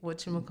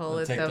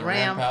the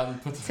ramp,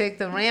 take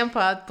the ramp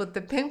out, put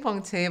the ping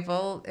pong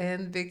table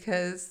in,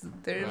 because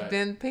there have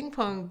been ping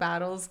pong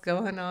battles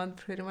going on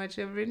pretty much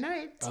every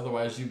night.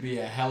 Otherwise, you'd be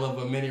a hell of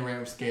a mini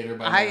ramp skater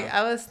by now.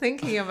 I was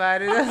thinking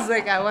about it. I was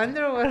like, I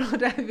wonder what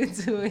would I be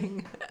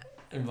doing.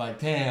 And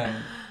like,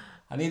 damn,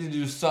 I need to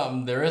do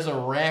something. There is a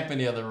ramp in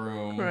the other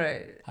room.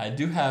 Right. I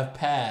do have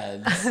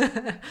pads.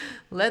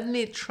 Let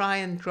me try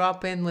and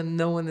drop in when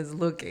no one is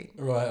looking.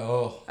 Right.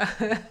 Oh,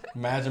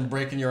 imagine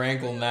breaking your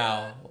ankle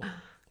now.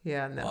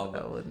 Yeah, no,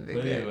 that wouldn't be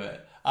good. Anyway,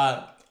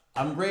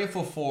 I'm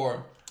grateful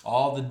for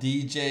all the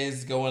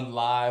DJs going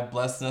live,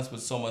 blessing us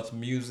with so much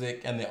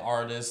music, and the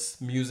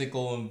artists,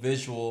 musical and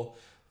visual,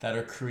 that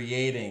are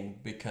creating,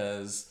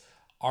 because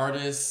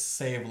artists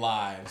save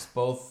lives,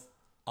 both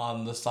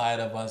on the side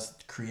of us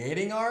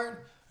creating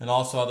art and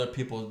also other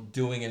people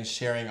doing and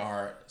sharing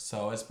art.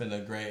 So it's been a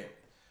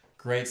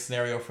great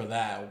scenario for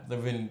that.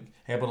 They've been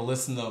able to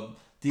listen to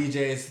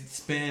DJs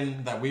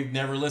spin that we've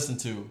never listened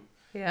to.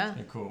 Yeah.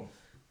 They're cool.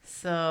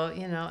 So,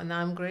 and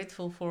I'm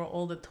grateful for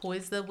all the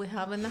toys that we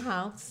have in the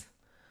house,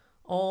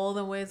 all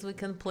the ways we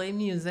can play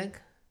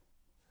music,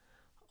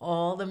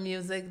 all the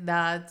music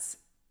that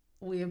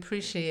we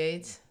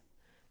appreciate,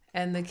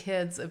 and the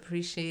kids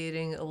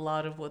appreciating a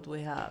lot of what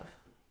we have.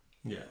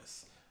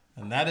 Yes.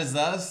 And that is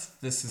us.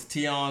 This is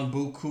Tion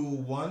Buku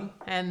 1.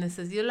 And this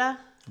is Yula.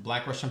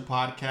 Black Russian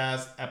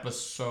Podcast,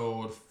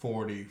 episode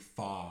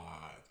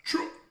 45.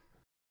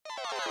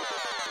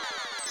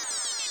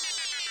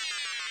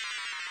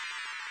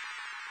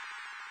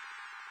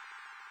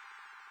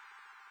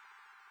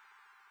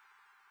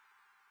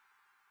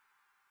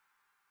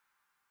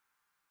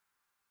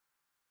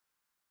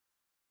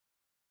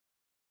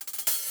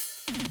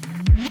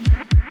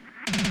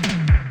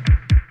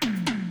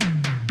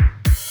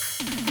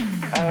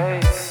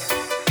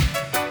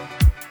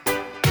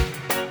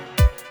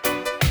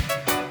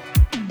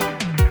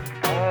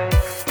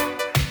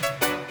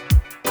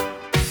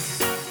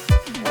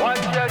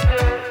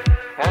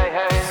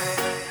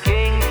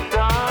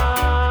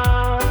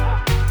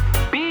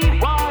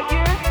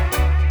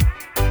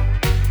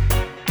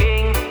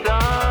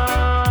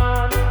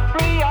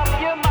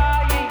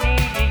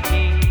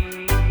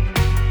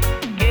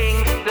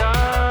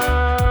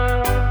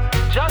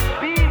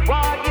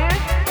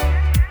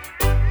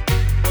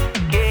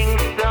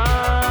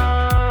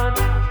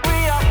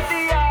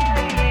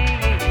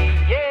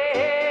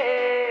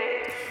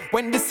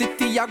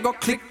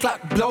 click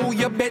clack blow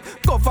your bet.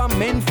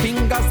 Government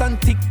fingers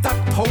and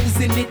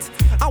tic-tac-toes in it.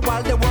 And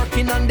while they're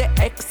working on the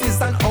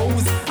X's and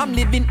O's, I'm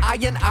living eye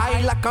and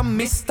eye like I'm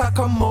Mr.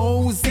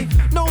 Kamosi.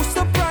 No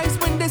surprise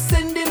when they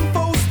sending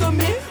foes to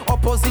me.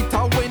 Opposite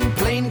are when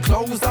plain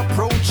clothes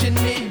approaching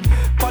me.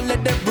 Follow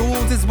the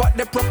rules is what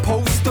they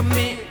propose to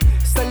me.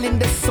 Selling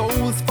their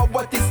souls for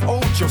what is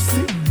owed, you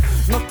see.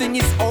 Nothing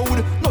is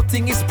owed,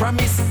 nothing is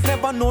promised.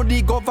 Never know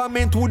the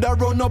government would have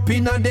run up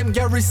in a them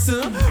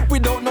garrison.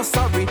 Without no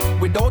sorry,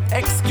 without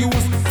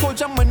excuse.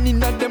 Soldier money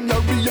in a them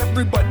lorry,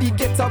 everybody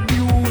gets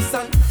abused.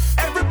 And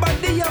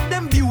everybody have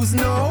them views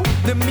now.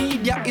 The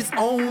media is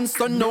owned,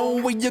 so know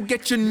where you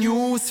get your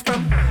news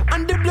from.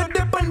 And the blood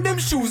up on them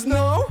shoes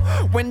now.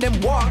 When them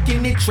walk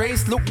in the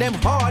trace, look them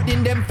hard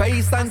in them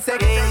face and say,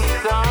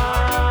 Kingston,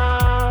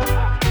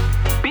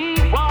 be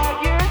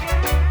warriors.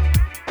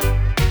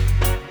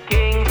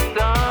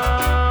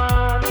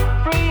 Kingston,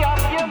 free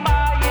up your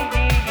mind.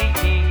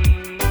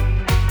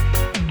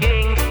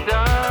 Kingston,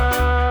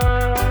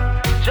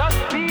 just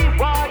be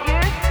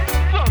warriors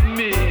for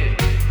me.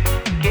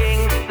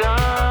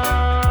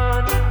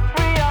 Kingston,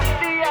 free up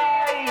the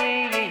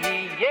eye.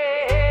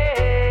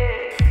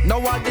 Yeah. Now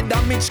all the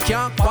damage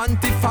can't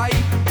quantify.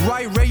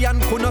 Ray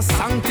and couldn't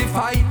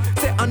sanctify.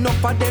 Say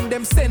enough of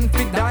them sent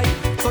to die.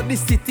 So the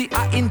city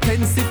I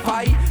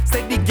intensify.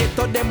 Say the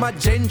ghetto them a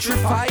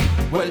gentrify.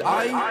 Well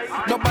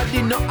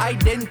nobody no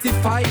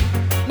identify.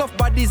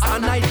 Nobody's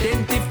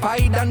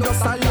unidentified and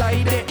just a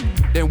lie there.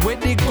 Then where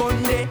the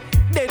gun there?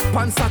 Dead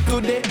pan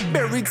Saturday,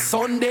 buried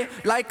Sunday.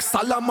 Like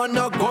Solomon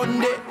a gun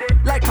there.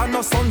 Like I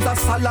know sons of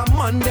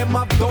Solomon them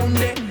have done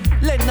there.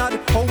 Leonard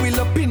how will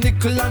a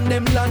pinnacle and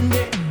them land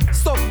there.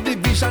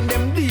 Subdivision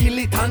them deal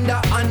it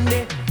under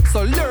there.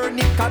 So learn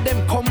it cause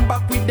them come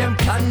back with them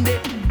plan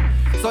it.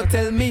 So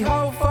tell me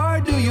how far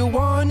do you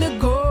wanna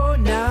go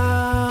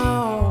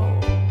now?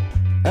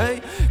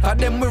 Hey, cause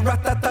them we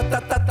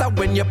rat-ta-ta-ta-ta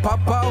when you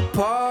pop out,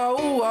 pow,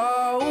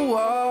 wow,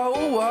 wow,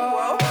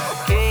 wow.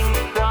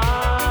 Kingston,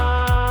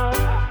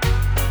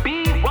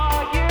 be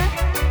warriors.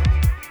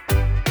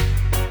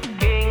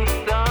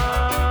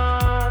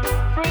 Kingston,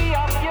 free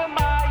up your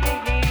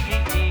mind.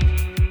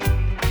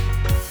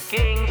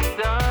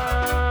 Kingston,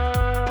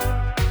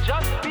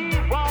 just be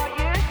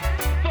warriors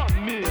for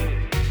me.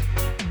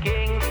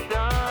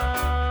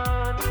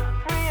 Kingston,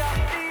 free up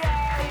the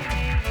eye.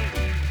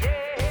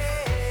 Yeah.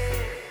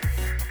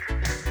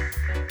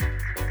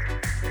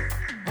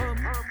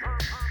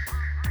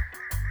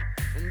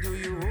 And do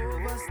you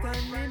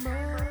overstand me,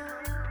 man?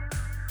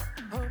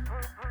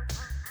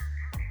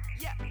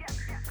 Yeah.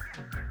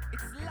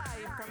 It's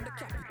live from the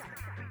capital.